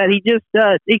Thursday was that he just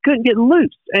he couldn't get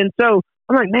loose. And so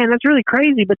I'm like, man, that's really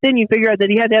crazy. But then you figure out that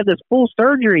he had to have this full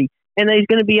surgery and that he's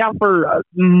going to be out for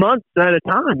months at a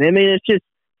time. I mean, it's just,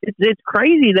 it's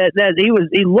crazy that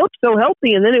he looked so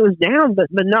healthy and then it was down, but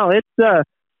no, it's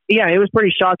it was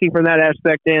pretty shocking from that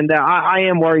aspect, and I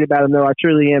am worried about him though. I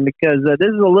truly am, because this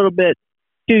is a little bit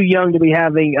too young to be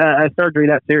having a surgery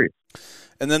that serious.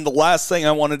 And then the last thing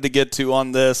I wanted to get to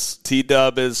on this,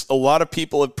 T-Dub, is a lot of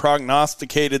people have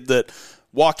prognosticated that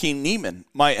Joaquin Niemann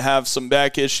might have some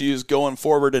back issues going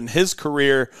forward in his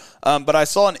career. But I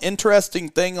saw an interesting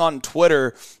thing on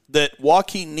Twitter that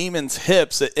Joaquin Niemann's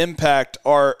hips at Impact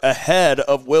are ahead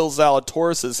of Will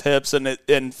Zalatoris' hips.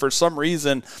 And for some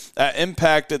reason, at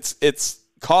Impact, it's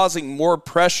causing more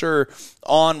pressure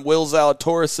on Will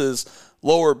Zalatoris'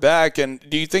 lower back. And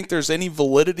do you think there's any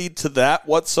validity to that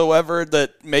whatsoever,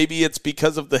 that maybe it's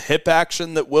because of the hip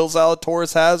action that Will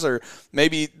Zalatoris has, or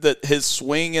maybe that his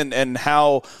swing and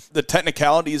how the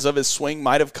technicalities of his swing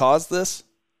might have caused this?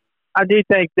 I do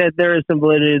think that there is some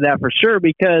validity to that for sure,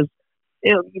 because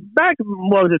back,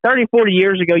 30, 40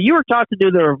 years ago, you were taught to do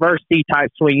the reverse C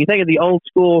type swing. You think of the old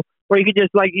school where you could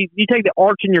just you take the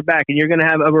arch in your back and you're going to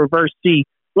have a reverse C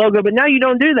logo, but now you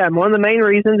don't do that. One of the main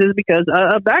reasons is because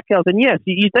of back health. And yes,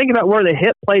 you think about where the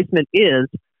hip placement is,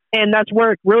 and that's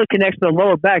where it really connects to the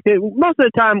lower back. Most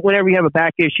of the time, whenever you have a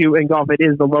back issue in golf, it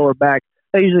is the lower back.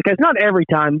 That usually the case. Not every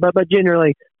time, but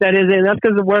generally that is, and that's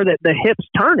because of where the hips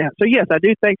turn at. So yes, I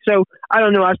do think so. I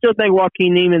don't know. I still think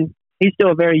Joaquin Niemann, he's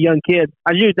still a very young kid.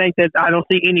 I do think that I don't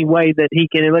see any way that he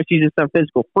can, unless he's just some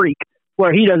physical freak,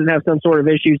 where he doesn't have some sort of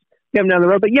issues coming down the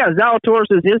road. But yeah, Zalatoris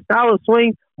is his style of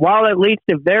swing. While it leads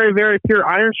to very, very pure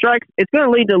iron strikes, it's going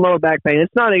to lead to lower back pain.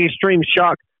 It's not an extreme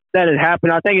shock that it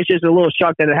happened. I think it's just a little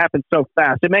shock that it happened so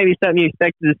fast. It may be something you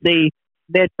expected to see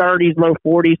mid-30s, low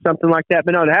 40s, something like that.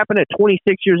 But no, to happen at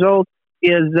 26 years old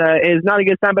is not a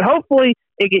good sign. But hopefully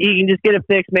he can just get it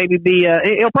fixed. Maybe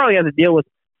he'll probably have to deal with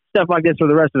stuff like this for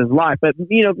the rest of his life. But,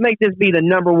 make this be the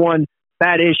number one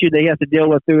bad issue that he has to deal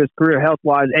with through his career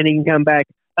health-wise, and he can come back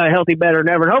healthy better than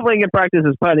ever. And hopefully he can practice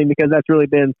his putting, because that's really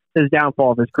been his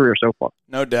downfall of his career so far.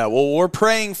 No doubt. Well, we're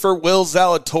praying for Will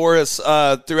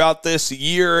Zalatoris throughout this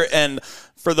year, and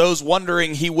for those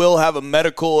wondering, he will have a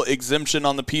medical exemption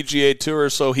on the PGA Tour,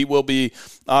 so he will be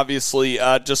obviously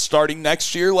just starting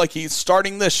next year like he's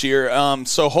starting this year.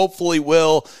 So hopefully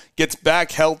Will gets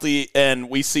back healthy and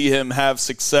we see him have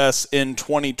success in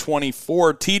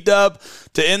 2024. T-Dub,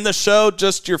 to end the show,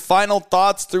 just your final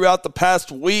thoughts throughout the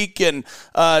past week, and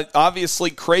obviously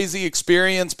crazy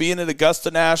experience being at Augusta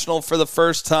National for the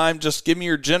first time. Just give me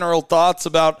your general thoughts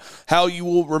about how you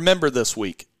will remember this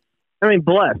week.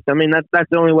 Blessed. That's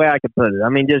the only way I could put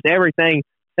it. Just everything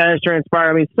that has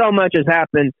transpired. So much has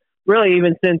happened, really,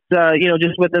 even since,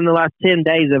 just within the last 10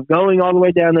 days of going all the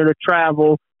way down there to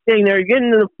travel, getting there, getting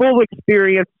the full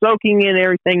experience, soaking in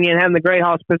everything, and having the great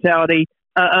hospitality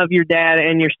of your dad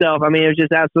and yourself. It was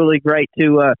just absolutely great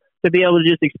to be able to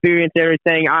just experience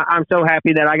everything. I'm so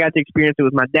happy that I got to experience it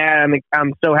with my dad.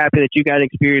 I'm so happy that you got to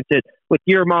experience it with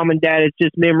your mom and dad. It's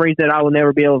just memories that I will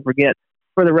never be able to forget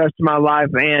for the rest of my life.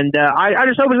 And I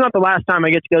just hope it's not the last time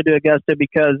I get to go to Augusta,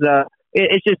 because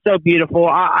it's just so beautiful.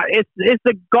 It's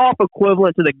the golf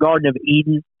equivalent to the Garden of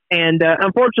Eden. And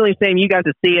unfortunately, Sam, you got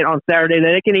to see it on Saturday,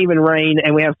 that it can even rain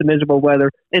and we have some miserable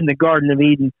weather in the Garden of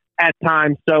Eden at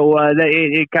times. So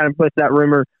it kind of puts that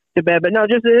rumor to bed. But no,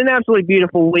 just an absolutely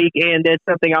beautiful week, and it's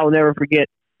something I will never forget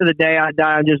to the day I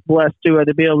die. I'm just blessed to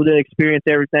be able to experience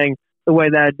everything the way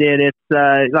that I did. It's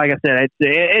like I said,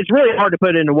 it's really hard to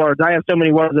put into words. I have so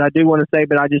many words that I do want to say,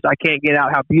 but I can't get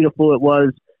out how beautiful it was,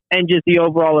 and just the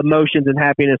overall emotions and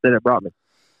happiness that it brought me.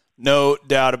 No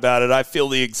doubt about it. I feel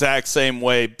the exact same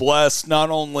way. Blessed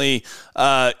not only,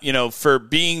 for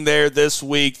being there this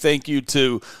week. Thank you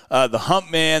to the Hump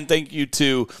Man. Thank you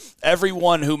to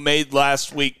everyone who made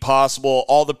last week possible.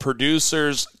 All the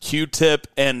producers, Q-Tip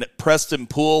and Preston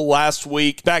Poole last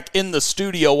week back in the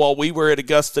studio while we were at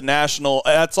Augusta National.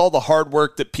 That's all the hard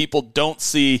work that people don't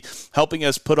see, helping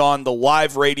us put on the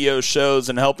live radio shows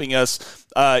and helping us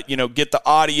get the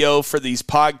audio for these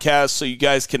podcasts so you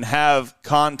guys can have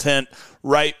content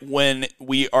right when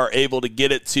we are able to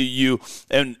get it to you.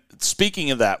 And speaking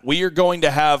of that, we are going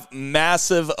to have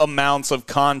massive amounts of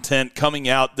content coming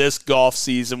out this golf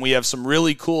season. We have some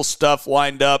really cool stuff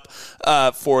lined up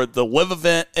for the Live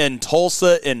event in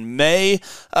Tulsa in May.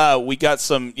 We got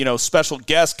some, special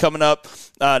guests coming up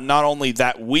not only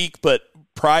that week, but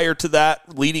prior to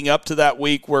that, leading up to that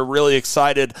week. We're really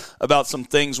excited about some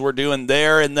things we're doing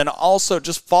there. And then also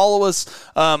just follow us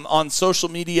on social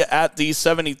media at the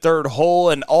 73rd Hole,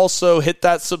 and also hit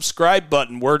that subscribe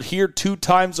button. We're here 2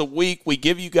 times a week. We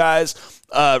give you guys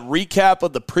recap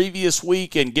of the previous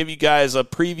week and give you guys a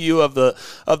preview of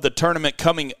the tournament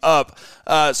coming up.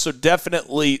 So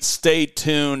definitely stay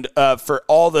tuned for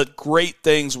all the great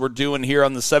things we're doing here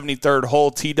on the 73rd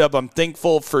hole. T-Dub, I'm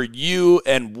thankful for you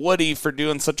and Woody for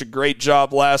doing such a great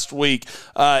job last week.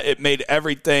 It made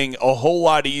everything a whole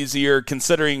lot easier,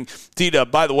 considering,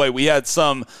 T-Dub, by the way, we had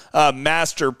some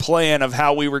master plan of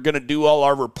how we were going to do all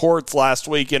our reports last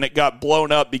week, and it got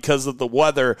blown up because of the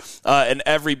weather, and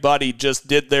everybody just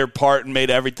did their part and made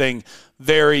everything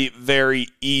very, very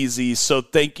easy. So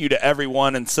thank you to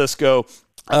everyone in Cisco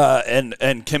and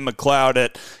Kim McLeod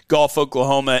at Golf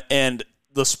Oklahoma and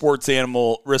the Sports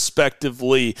Animal,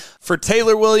 respectively. For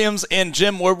Taylor Williams and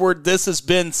Jim Woodward, this has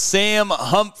been Sam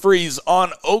Humphreys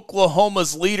on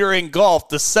Oklahoma's Leader in Golf,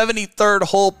 the 73rd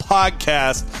Hole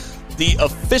Podcast, the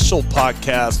official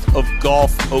podcast of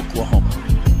Golf Oklahoma.